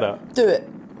going to get it. Do it.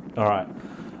 All right.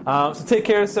 So take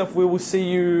care of yourself. We will see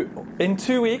you in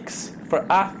 2 weeks for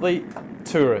Athlete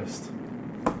Tourist.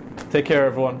 Take care,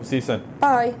 everyone. We'll see you soon.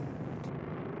 Bye.